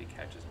if he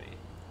catches me.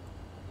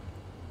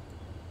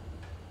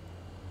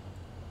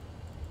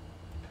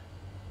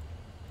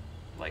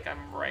 Like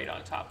I'm right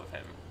on top of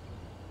him.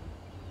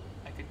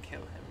 I could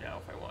kill him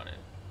now if I wanted.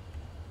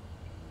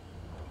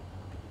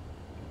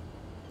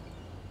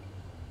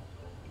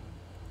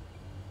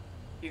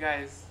 You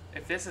guys,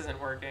 if this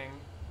isn't working,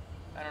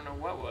 I don't know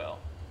what will.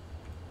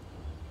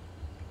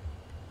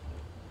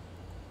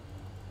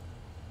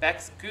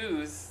 Bex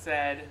Goose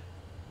said,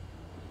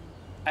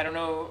 I don't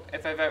know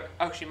if I've ever,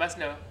 oh, she must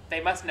know.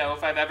 They must know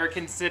if I've ever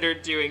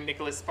considered doing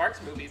Nicholas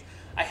Sparks movies.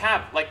 I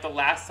have, like the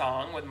last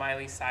song with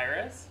Miley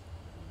Cyrus.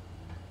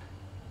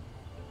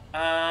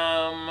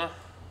 And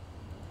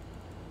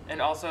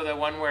also the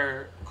one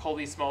where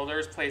Colby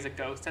Smulders plays a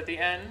ghost at the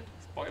end.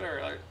 Spoiler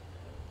alert.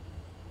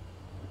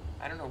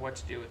 I don't know what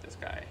to do with this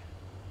guy.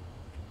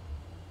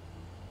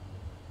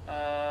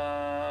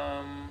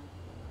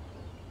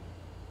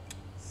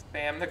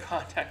 Spam the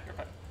compact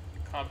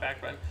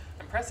button.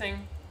 I'm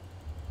pressing.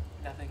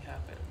 Nothing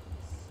happens.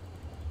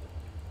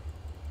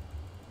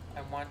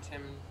 I want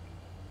him.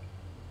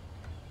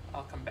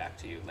 I'll come back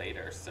to you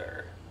later,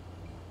 sir.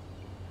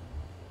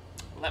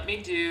 Let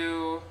me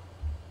do.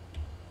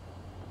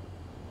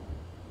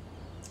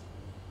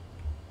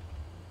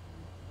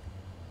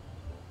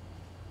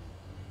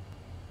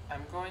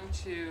 I'm going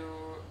to.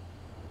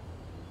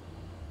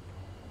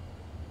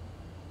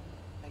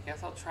 I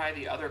guess I'll try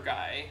the other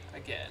guy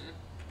again.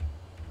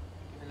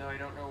 Even though I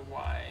don't know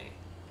why.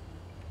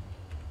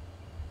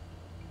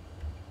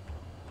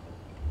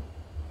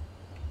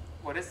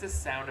 What is this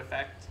sound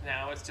effect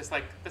now? It's just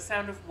like the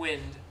sound of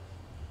wind.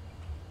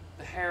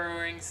 The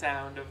harrowing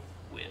sound of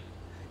wind.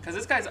 Because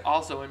this guy's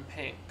also in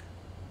pink.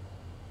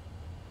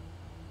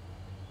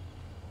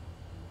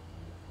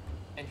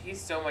 And he's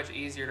so much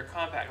easier to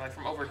compact. Like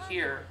from over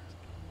here,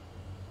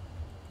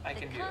 I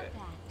can do it.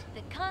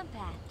 The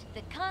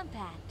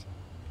compact.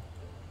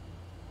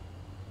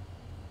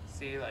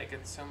 See, like,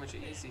 it's so much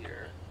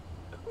easier.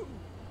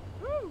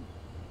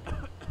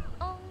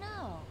 Oh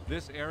no,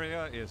 This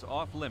area is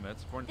off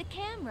limits for... the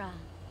camera.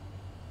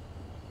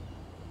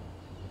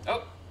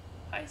 Oh,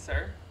 hi,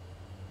 sir.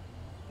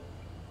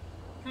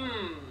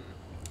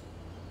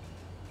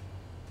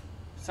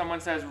 Someone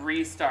says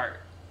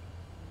restart.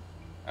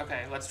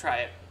 Okay, let's try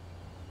it.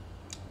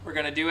 We're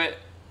gonna do it.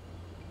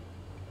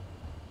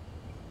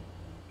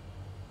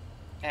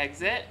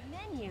 Exit.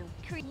 Menu.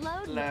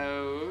 Load.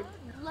 Load.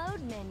 Load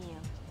menu.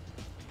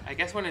 I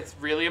guess when it's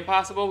really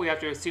impossible, we have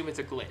to assume it's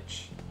a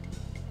glitch.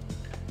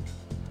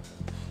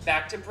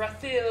 Back to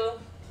Brazil.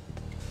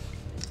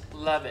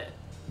 Love it.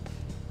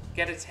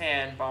 Get a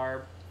tan,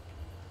 Barb.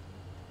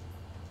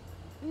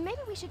 Maybe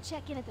we should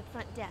check in at the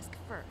front desk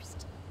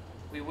first.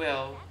 We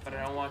will, but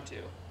I don't want to.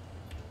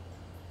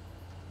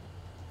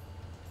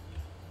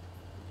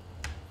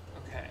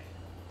 Okay.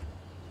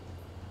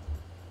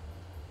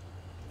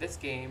 This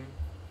game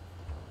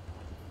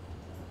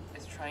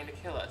is trying to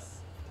kill us.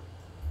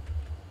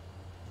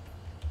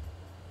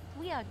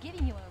 We are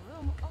giving you a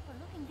room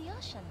overlooking the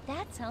ocean.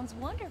 That sounds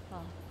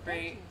wonderful.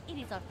 Great. It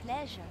is our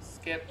pleasure.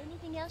 Skip.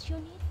 Anything else you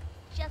need?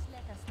 Just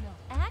let us know.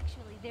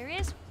 Actually, there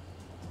is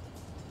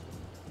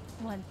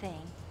one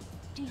thing.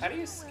 How do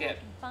you know skip? where I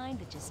can find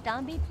the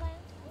Jastambi plant?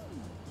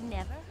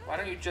 Never heard. Why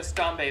don't you just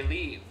Stombe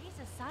leave?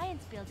 There's a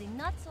science building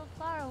not so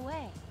far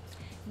away.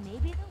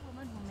 Maybe the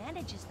woman who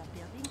manages the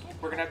building can.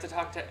 We're gonna have to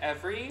talk to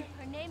every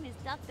Her name is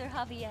Dr.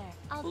 Javier.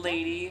 I'll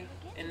lady definitely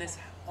look in into this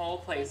that. whole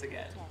place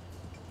again. Yes.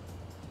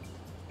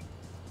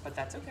 But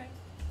that's okay.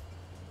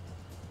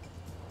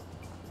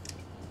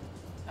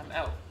 I'm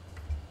out.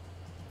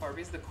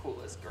 Barbie's the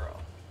coolest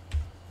girl.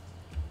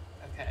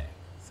 Okay,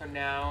 so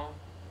now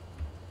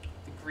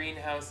the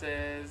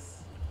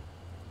greenhouses,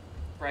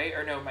 right?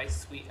 Or no, my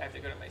suite. I have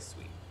to go to my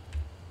suite.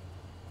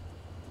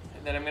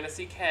 And then I'm gonna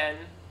see Ken.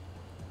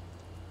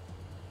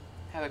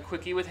 Have a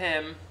quickie with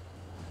him.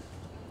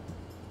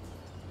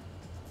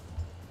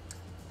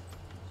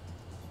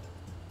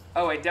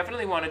 Oh, I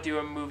definitely want to do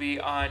a movie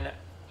on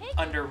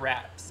Under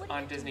Wraps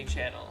on Disney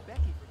Channel.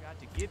 Becky forgot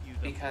to give you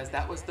the Because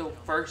that was the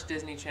first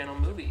Disney Channel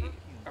movie,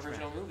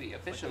 original movie,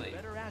 officially. But you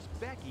better ask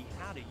Becky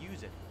how to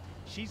use it.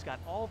 She's got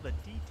all the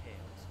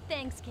details.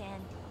 Thanks,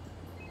 Ken.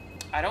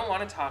 I don't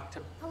want to talk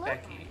to Hello,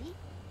 Becky. Barbie.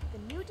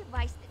 The new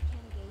device that Ken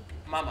gave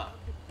you. is Mama, called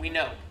the we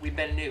know, we've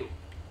been new.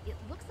 It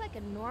looks like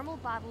a normal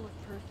bottle of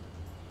perfume,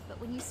 but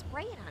when you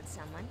spray it on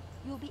someone,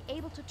 you'll be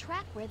able to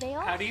track where they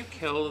are. How do you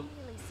kill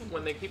Really simple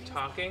when they to keep use.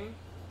 talking?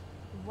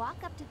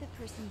 Walk up to the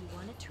person you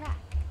want to track.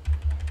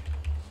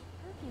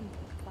 Perfume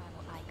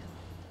bottle icon.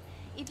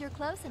 If you're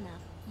close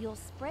enough, you'll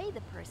spray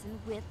the person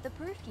with the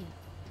perfume.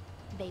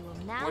 They will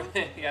now.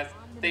 Yes,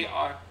 on the they map.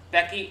 are.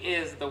 Becky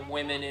is the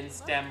women in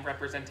STEM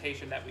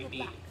representation that we Good need.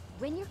 luck.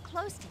 When you're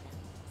close to them,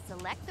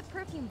 select the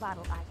perfume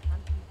bottle icon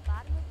from the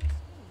bottom of your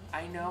screen.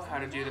 I know how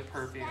to do the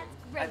perfume.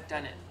 That's great. I've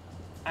done it.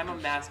 I'm a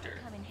master.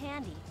 Come in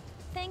handy.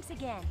 Thanks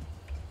again.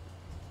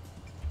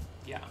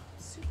 Yeah,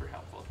 super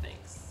helpful,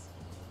 thanks.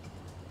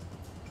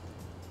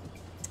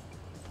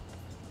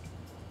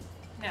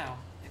 Now,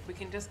 if we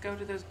can just go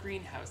to those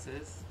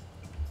greenhouses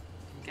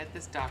and get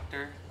this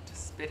doctor to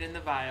spit in the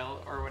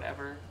vial or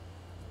whatever.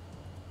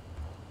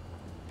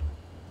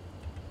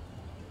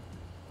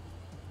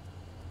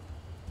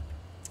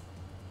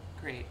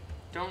 Great.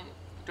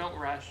 Don't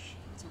rush.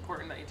 It's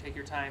important that you take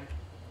your time.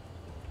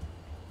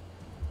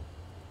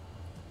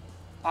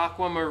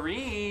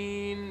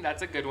 Aquamarine,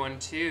 that's a good one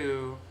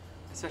too.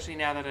 Especially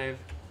now that I've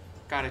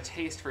got a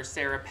taste for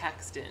Sarah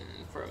Paxton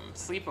from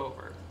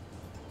Sleepover.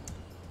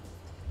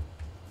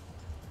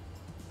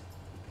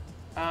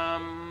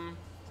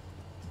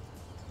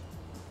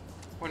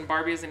 When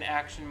Barbie is in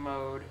action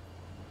mode,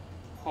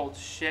 hold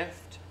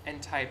shift and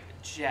type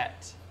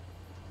jet.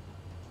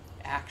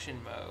 Action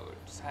mode,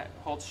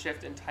 hold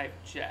shift and type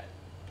jet.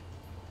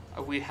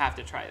 We have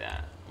to try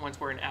that once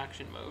we're in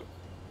action mode.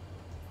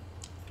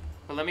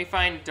 But let me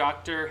find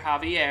Dr.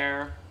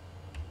 Javier.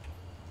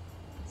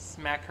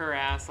 Smack her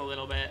ass a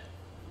little bit.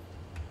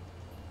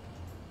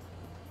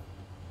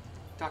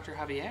 Dr.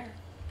 Javier?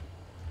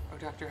 Oh,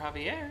 Dr.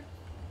 Javier?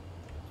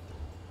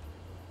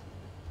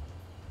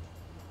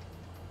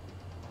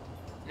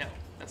 No,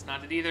 that's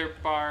not it either,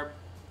 Barb.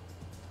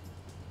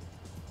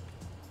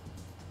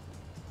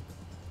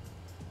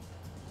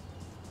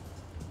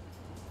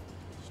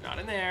 She's not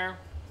in there.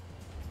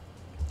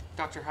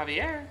 Dr.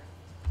 Javier?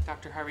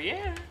 Dr.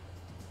 Javier?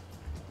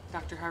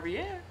 Dr.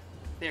 Javier?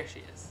 There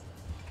she is.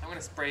 I'm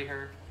gonna spray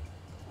her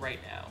right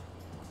now.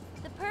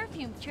 The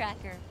perfume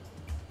tracker.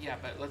 Yeah,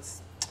 but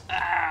let's...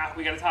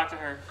 we gotta talk to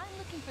her. I'm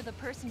looking for the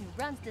person who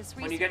runs this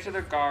research. When you get to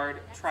the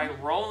guard, try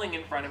rolling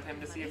in front of him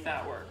to see if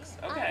that works.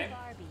 Okay. I'm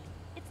Barbie.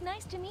 It's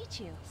nice to meet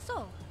you.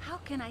 So, how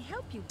can I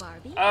help you,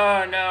 Barbie?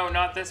 Oh, no,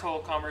 not this whole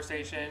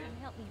conversation. You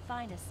can help me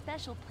find a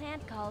special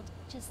plant called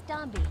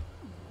Jastambi.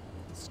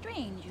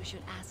 Strange you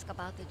should ask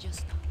about the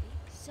Jastambi.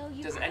 So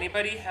you Does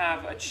anybody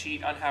have a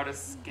cheat on how to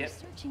skip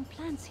Researching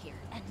plants here,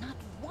 and not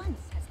once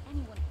has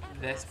anyone ever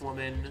this asked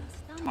woman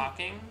about Jastambi.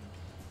 talking?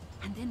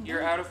 And then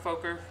You're out of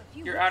focus.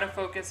 You're out of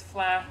focus.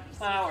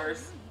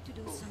 Flowers. to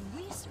do some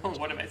research.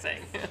 What am I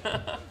saying?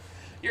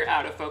 You're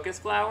out of focus.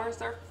 Flowers.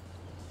 They're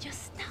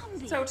Just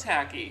astounding. so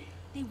tacky.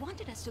 They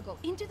wanted us to go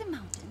into the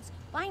mountains,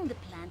 find the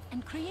plant,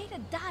 and create a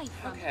dye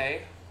from it.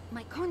 Okay.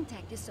 My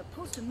contact is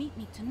supposed to meet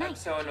me tonight. I'm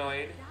so to create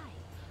annoyed.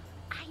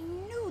 the dye. I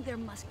knew there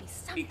must be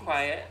something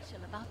quiet.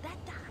 special about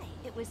that dye.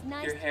 It was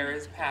nice Your to hair meet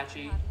is you,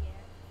 patchy. Javier.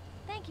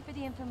 Thank you for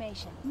the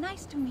information.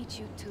 Nice to meet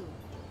you too.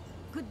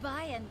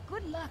 Goodbye and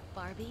good luck,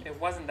 Barbie. It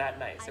wasn't that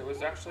nice. It I was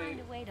will actually find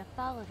a way to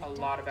follow the a dot.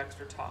 lot of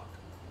extra talk.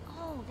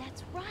 Oh,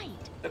 that's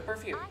right. The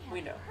perfume. I have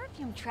We know. a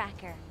perfume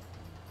tracker.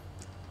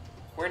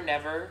 We're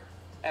never,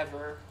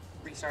 ever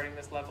restarting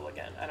this level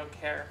again. I don't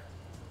care.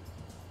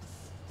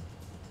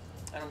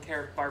 I don't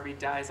care if Barbie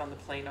dies on the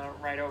plane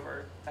right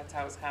over. That's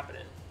how it's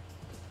happening.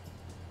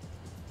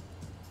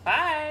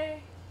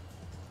 Bye!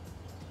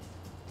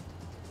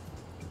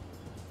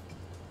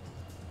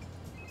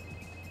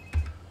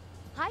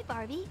 Hi,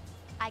 Barbie.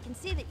 I can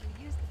see that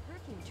you used the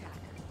perfume tracker.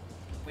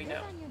 We Look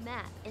know. on your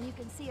map, and you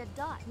can see a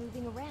dot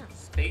moving around.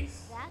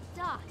 Space? That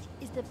dot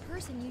is the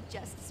person you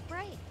just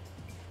sprayed.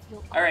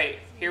 You'll Alright,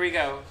 here we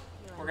go.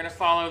 We're gonna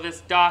follow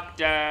this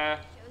doctor.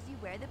 shows you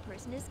where the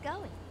person is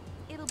going.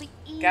 It'll be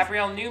easy.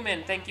 Gabrielle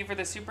Newman, thank you for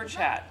the super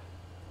chat.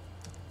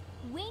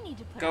 We need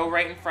to put Go on-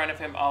 right in front of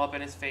him, all up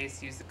in his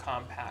face, use the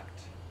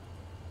compact.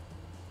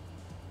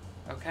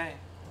 Okay.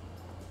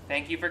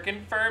 Thank you for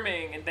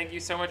confirming, and thank you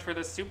so much for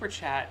the super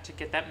chat to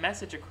get that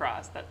message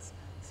across. That's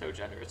so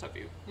generous of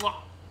you. Mwah.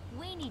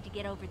 We need to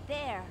get over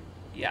there.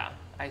 Yeah,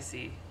 I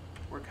see.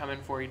 We're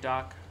coming for you,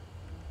 Doc.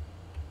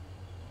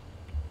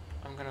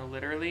 I'm gonna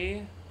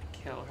literally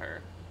kill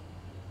her.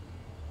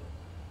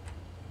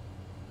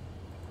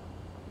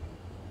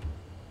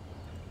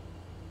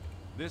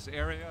 This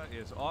area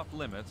is off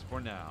limits for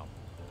now.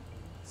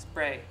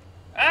 Spray.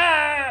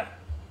 Ah!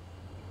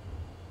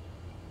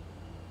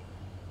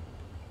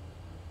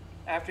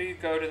 After you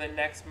go to the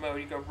next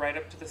mode, you go right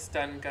up to the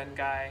stun gun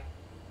guy.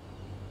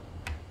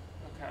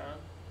 Okay.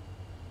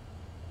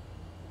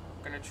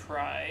 I'm gonna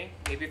try.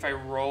 Maybe if I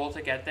roll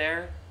to get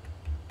there.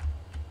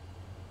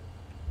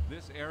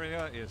 This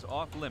area is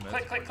off limits.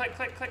 Click, click, for click, now.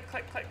 click, click,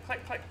 click, click,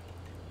 click, click.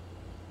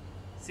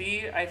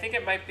 See, I think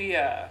it might be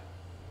a...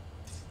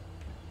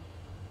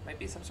 Might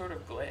be some sort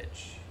of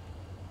glitch.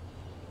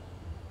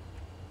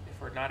 If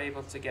we're not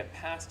able to get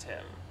past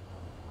him.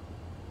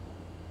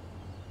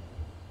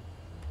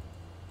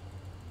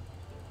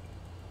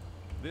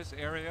 This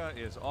area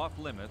is off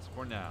limits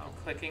for now.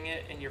 I'm clicking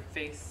it in your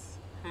face.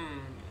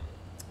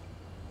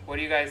 What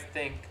do you guys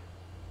think?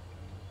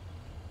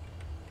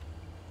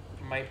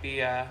 Might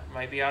be out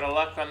of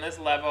luck on this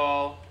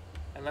level.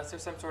 Unless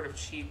there's some sort of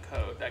cheat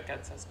code that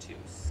gets us to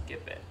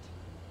skip it.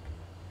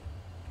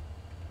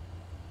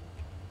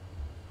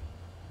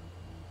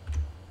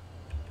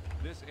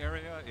 This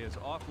area is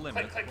off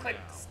limits Click, click, for click.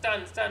 now.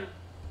 Stun, stun.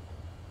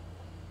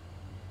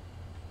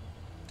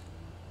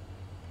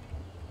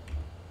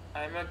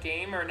 I'm a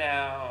gamer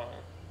now.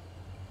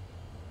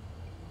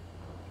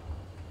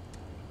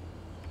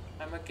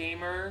 I'm a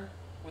gamer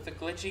with a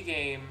glitchy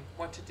game.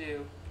 What to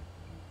do?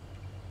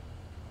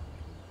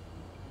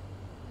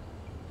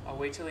 I'll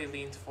wait till he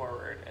leans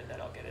forward and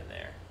then I'll get in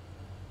there.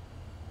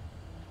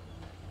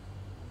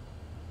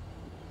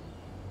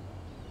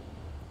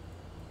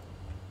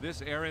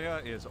 This area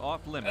is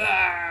off limits.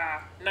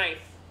 Ah! Knife.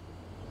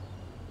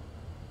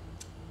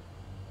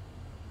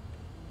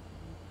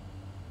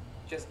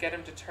 Just get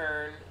him to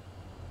turn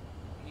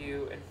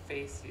you and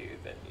face you,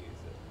 then use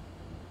it.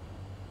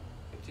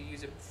 You have to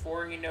use it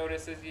before he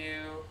notices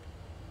you.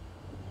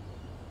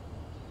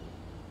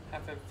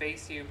 Have him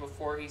face you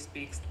before he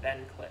speaks,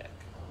 then click.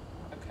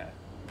 Okay.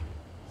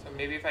 So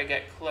maybe if I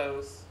get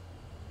close,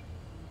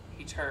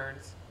 he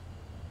turns.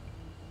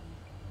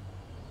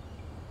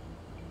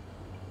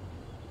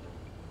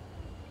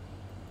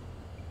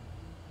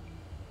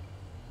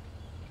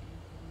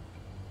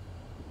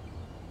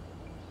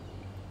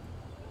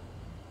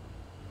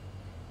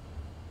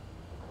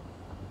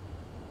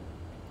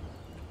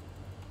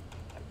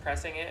 I'm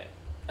pressing it.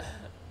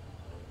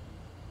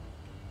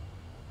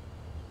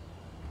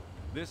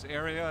 This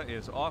area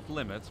is off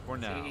limits for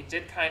now. See, he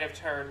did kind of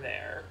turn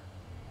there.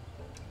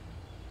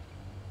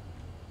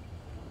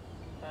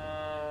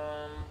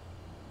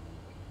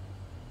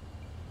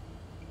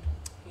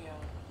 Yeah.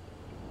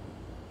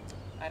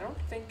 I don't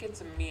think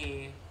it's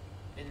me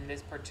in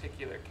this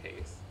particular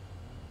case.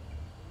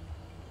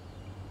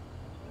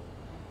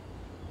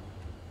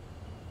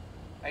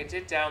 I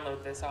did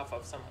download this off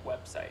of some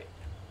website.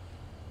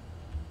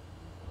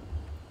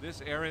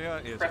 This area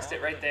is Pressed off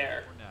it right limits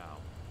there. for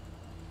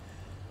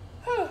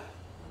now.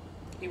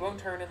 He won't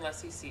turn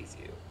unless he sees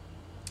you.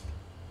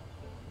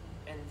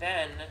 And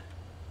then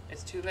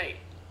it's too late.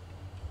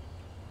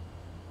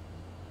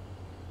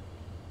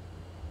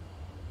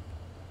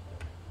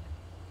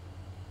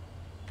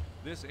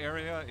 This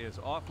area is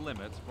off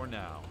limits for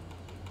now.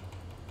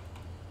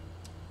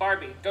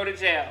 Barbie, go to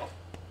jail.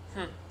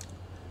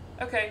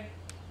 Okay.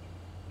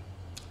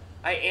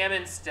 I am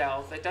in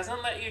stealth. It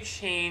doesn't let you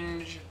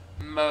change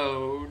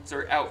modes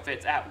or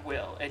outfits at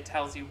will. It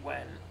tells you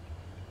when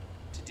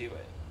to do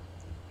it.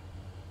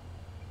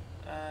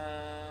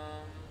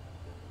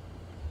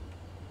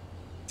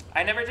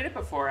 I never did it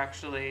before,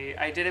 actually.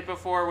 I did it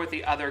before with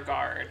the other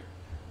guard.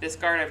 This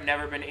guard, I've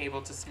never been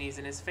able to sneeze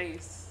in his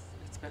face.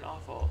 It's been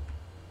awful.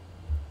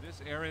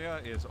 This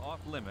area is off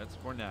limits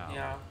for now.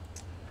 Yeah.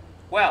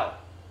 Well,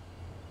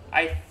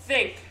 I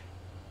think...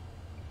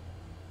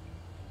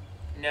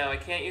 No, I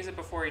can't use it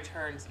before he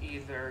turns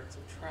either, because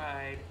I've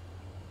tried.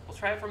 We'll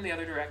try it from the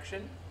other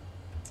direction.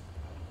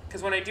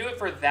 Because when I do it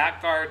for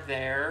that guard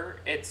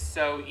there, it's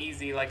so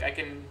easy. Like, I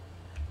can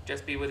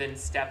just be within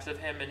steps of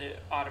him and it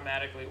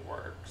automatically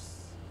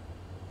works.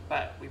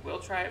 But we will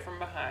try it from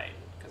behind,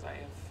 because I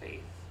have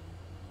faith.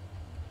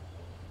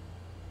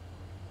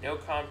 No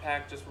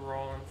compact, just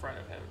roll in front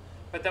of him.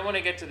 But then when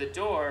I get to the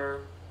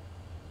door...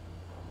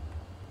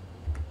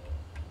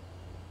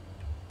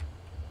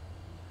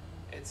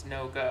 it's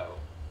no go.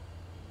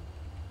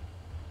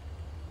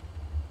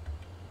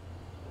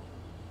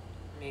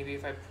 Maybe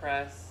if I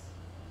press...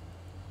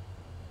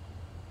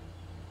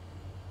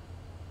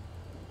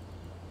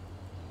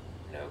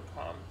 no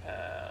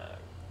compact.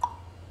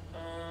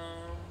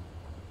 I'll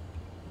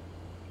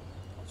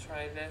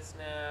try this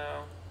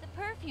now. The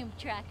perfume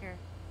tracker.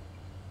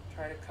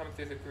 Try to come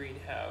through the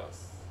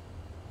greenhouse.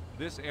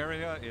 This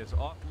area is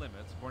off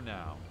limits for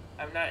now.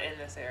 I'm not in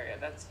this area.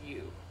 That's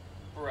you,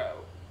 bro.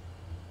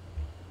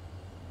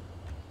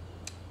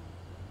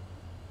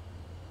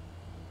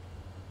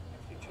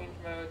 If you change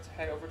modes,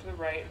 head over to the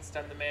right and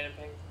stun the man and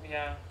ping.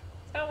 Yeah,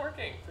 it's not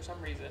working for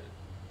some reason.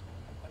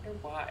 I wonder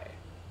why.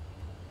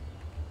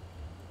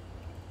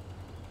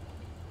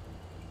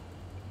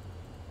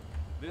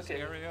 This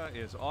area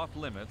is off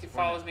limits. He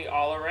follows me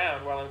all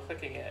around while I'm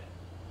clicking it.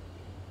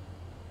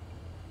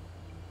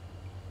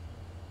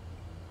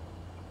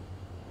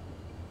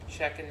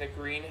 Check in the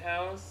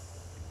greenhouse.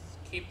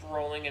 Keep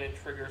rolling and it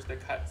triggers the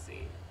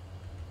cutscene.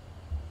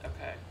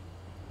 Okay.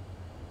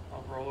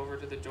 I'll roll over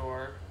to the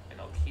door and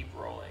I'll keep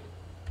rolling.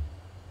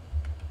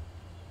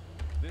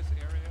 This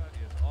area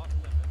is off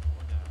limits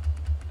for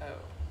now. Oh,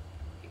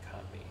 he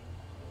caught me.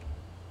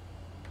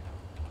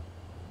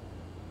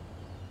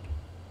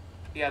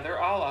 Yeah,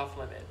 they're all off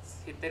limits.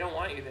 They don't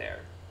want you there.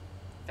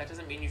 That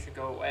doesn't mean you should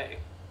go away.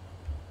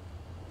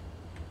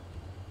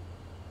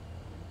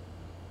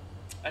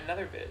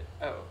 Another vid.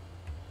 Oh.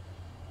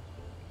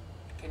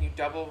 Can you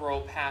double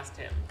roll past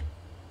him?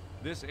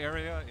 This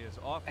area is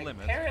off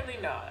limits. Apparently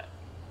not.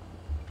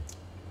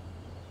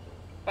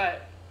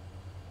 But...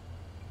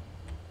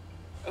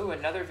 oh,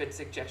 another vid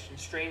suggestion.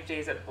 Strange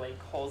Days at Blake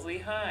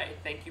Holsley High.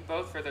 Thank you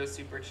both for those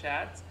super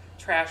chats.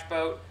 Trash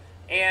Boat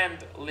and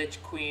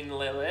Lich Queen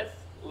Lilith.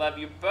 Love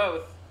you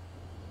both.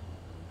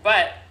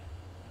 But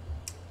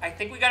I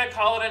think we gotta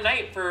call it a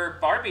night for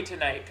Barbie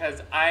tonight,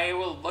 because I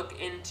will look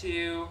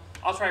into...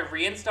 I'll try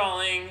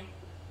reinstalling.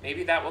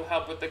 Maybe that will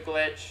help with the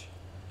glitch.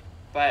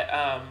 But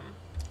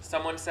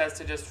someone says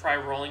to just try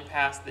rolling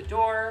past the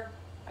door.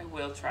 I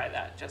will try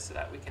that, just so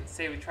that we can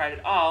say we tried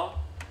it all.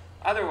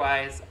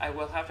 Otherwise, I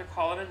will have to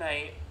call it a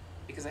night,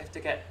 because I have to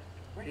get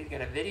ready to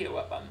get a video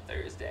up on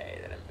Thursday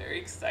that I'm very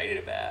excited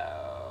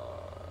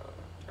about.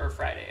 Or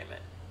Friday, I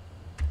meant.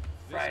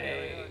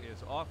 Friday. This area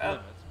is off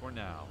limits for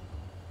now.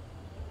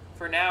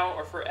 For now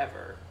or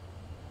forever.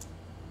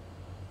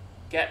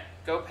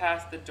 Go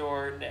past the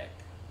door, Nick.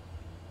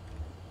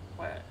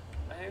 What?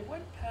 I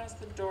went past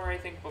the door, I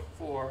think,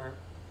 before.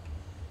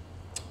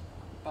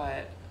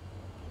 But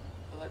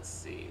let's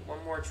see.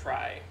 One more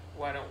try.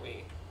 Why don't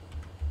we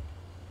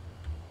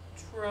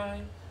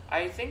try?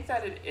 I think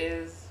that it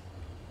is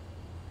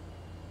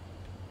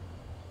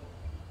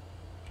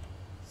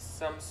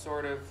some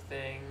sort of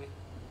thing.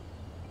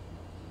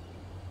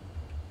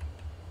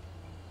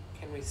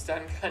 Can we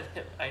stun gun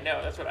him? I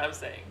know, that's what I'm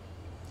saying.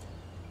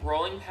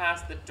 Rolling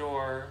past the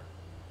door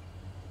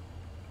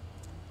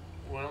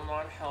will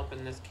not help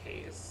in this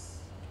case.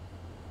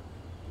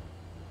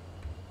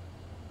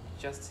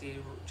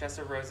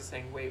 Jessa Rose is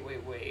saying,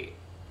 wait.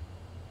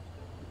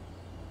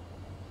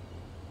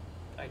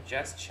 I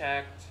just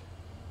checked.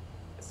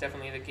 It's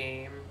definitely the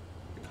game.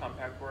 The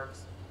compact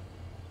works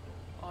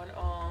on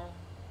all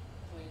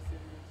playthroughs.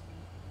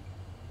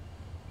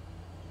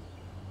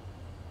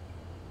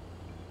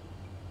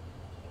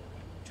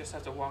 Just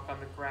have to walk on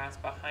the grass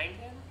behind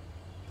him?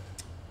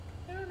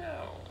 I don't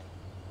know.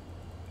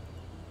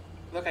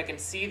 Look, I can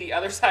see the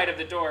other side of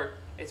the door.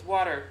 It's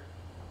water.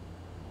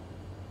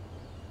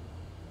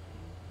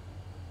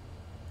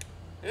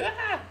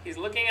 Ah, he's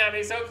looking at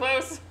me so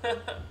close.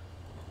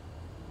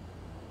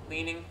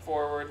 Leaning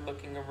forward,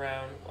 looking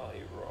around while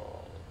you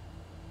roll.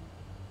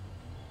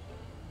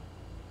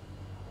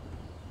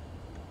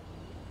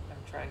 I'm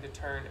trying to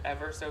turn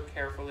ever so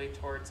carefully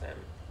towards him.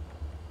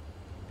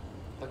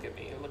 Look at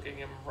me, looking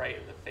him right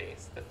in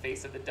the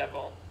face of the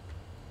devil.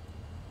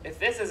 If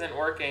this isn't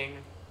working,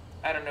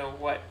 I don't know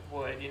what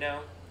would, you know?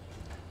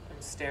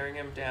 I'm staring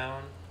him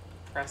down,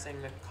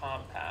 pressing the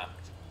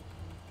compact.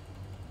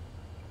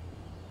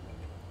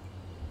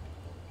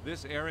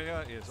 This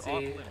area is off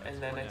limits.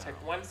 And then for I now.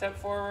 took one step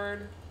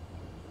forward,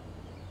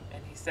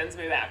 He sends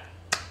me back.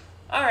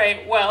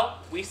 Alright, well,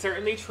 we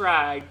certainly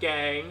tried,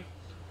 gang.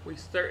 We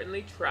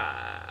certainly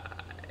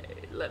tried.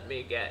 Let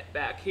me get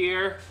back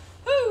here.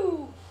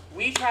 Woo!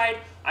 We tried.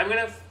 I'm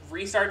going to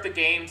restart the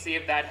game, see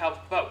if that helps.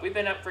 But we've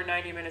been up for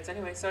 90 minutes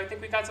anyway, so I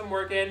think we got some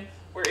work in.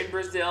 We're in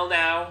Brazil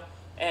now.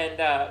 And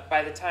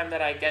by the time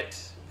that I get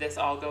this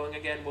all going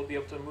again, we'll be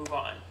able to move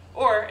on.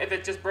 Or if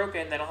it's just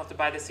broken, then I'll have to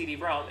buy the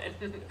CD-ROM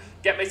and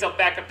get myself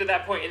back up to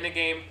that point in the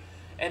game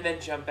and then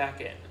jump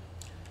back in.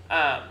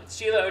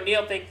 Sheila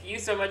O'Neill, thank you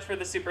so much for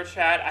the super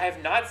chat. I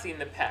have not seen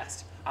The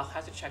Pest. I'll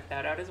have to check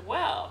that out as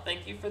well.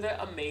 Thank you for the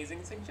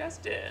amazing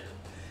suggestion.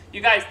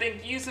 You guys,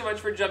 thank you so much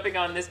for jumping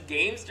on this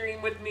game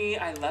stream with me.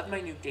 I love my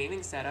new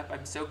gaming setup.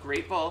 I'm so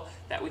grateful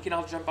that we can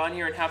all jump on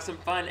here and have some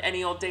fun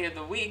any old day of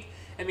the week.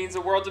 It means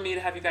the world to me to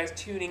have you guys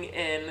tuning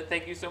in.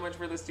 Thank you so much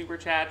for the super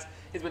chats.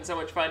 It's been so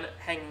much fun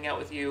hanging out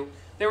with you.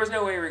 There was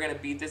no way we were going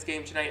to beat this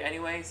game tonight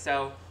anyway,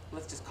 so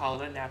let's just call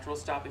it a natural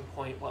stopping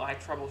point while I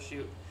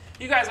troubleshoot.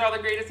 You guys are all the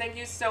greatest. Thank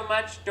you so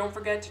much. Don't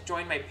forget to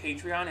join my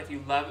Patreon if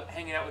you love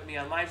hanging out with me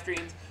on live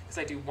streams, because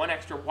I do one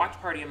extra watch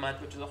party a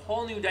month, which is a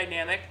whole new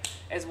dynamic,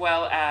 as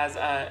well as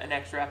an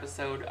extra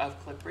episode of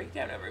Clip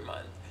Breakdown every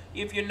month,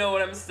 if you know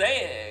what I'm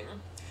saying.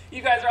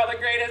 You guys are all the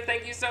greatest.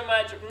 Thank you so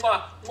much.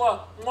 Mwah,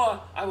 mwah,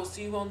 mwah. I will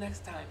see you all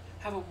next time.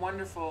 Have a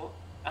wonderful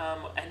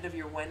end of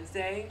your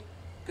Wednesday.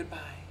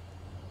 Goodbye.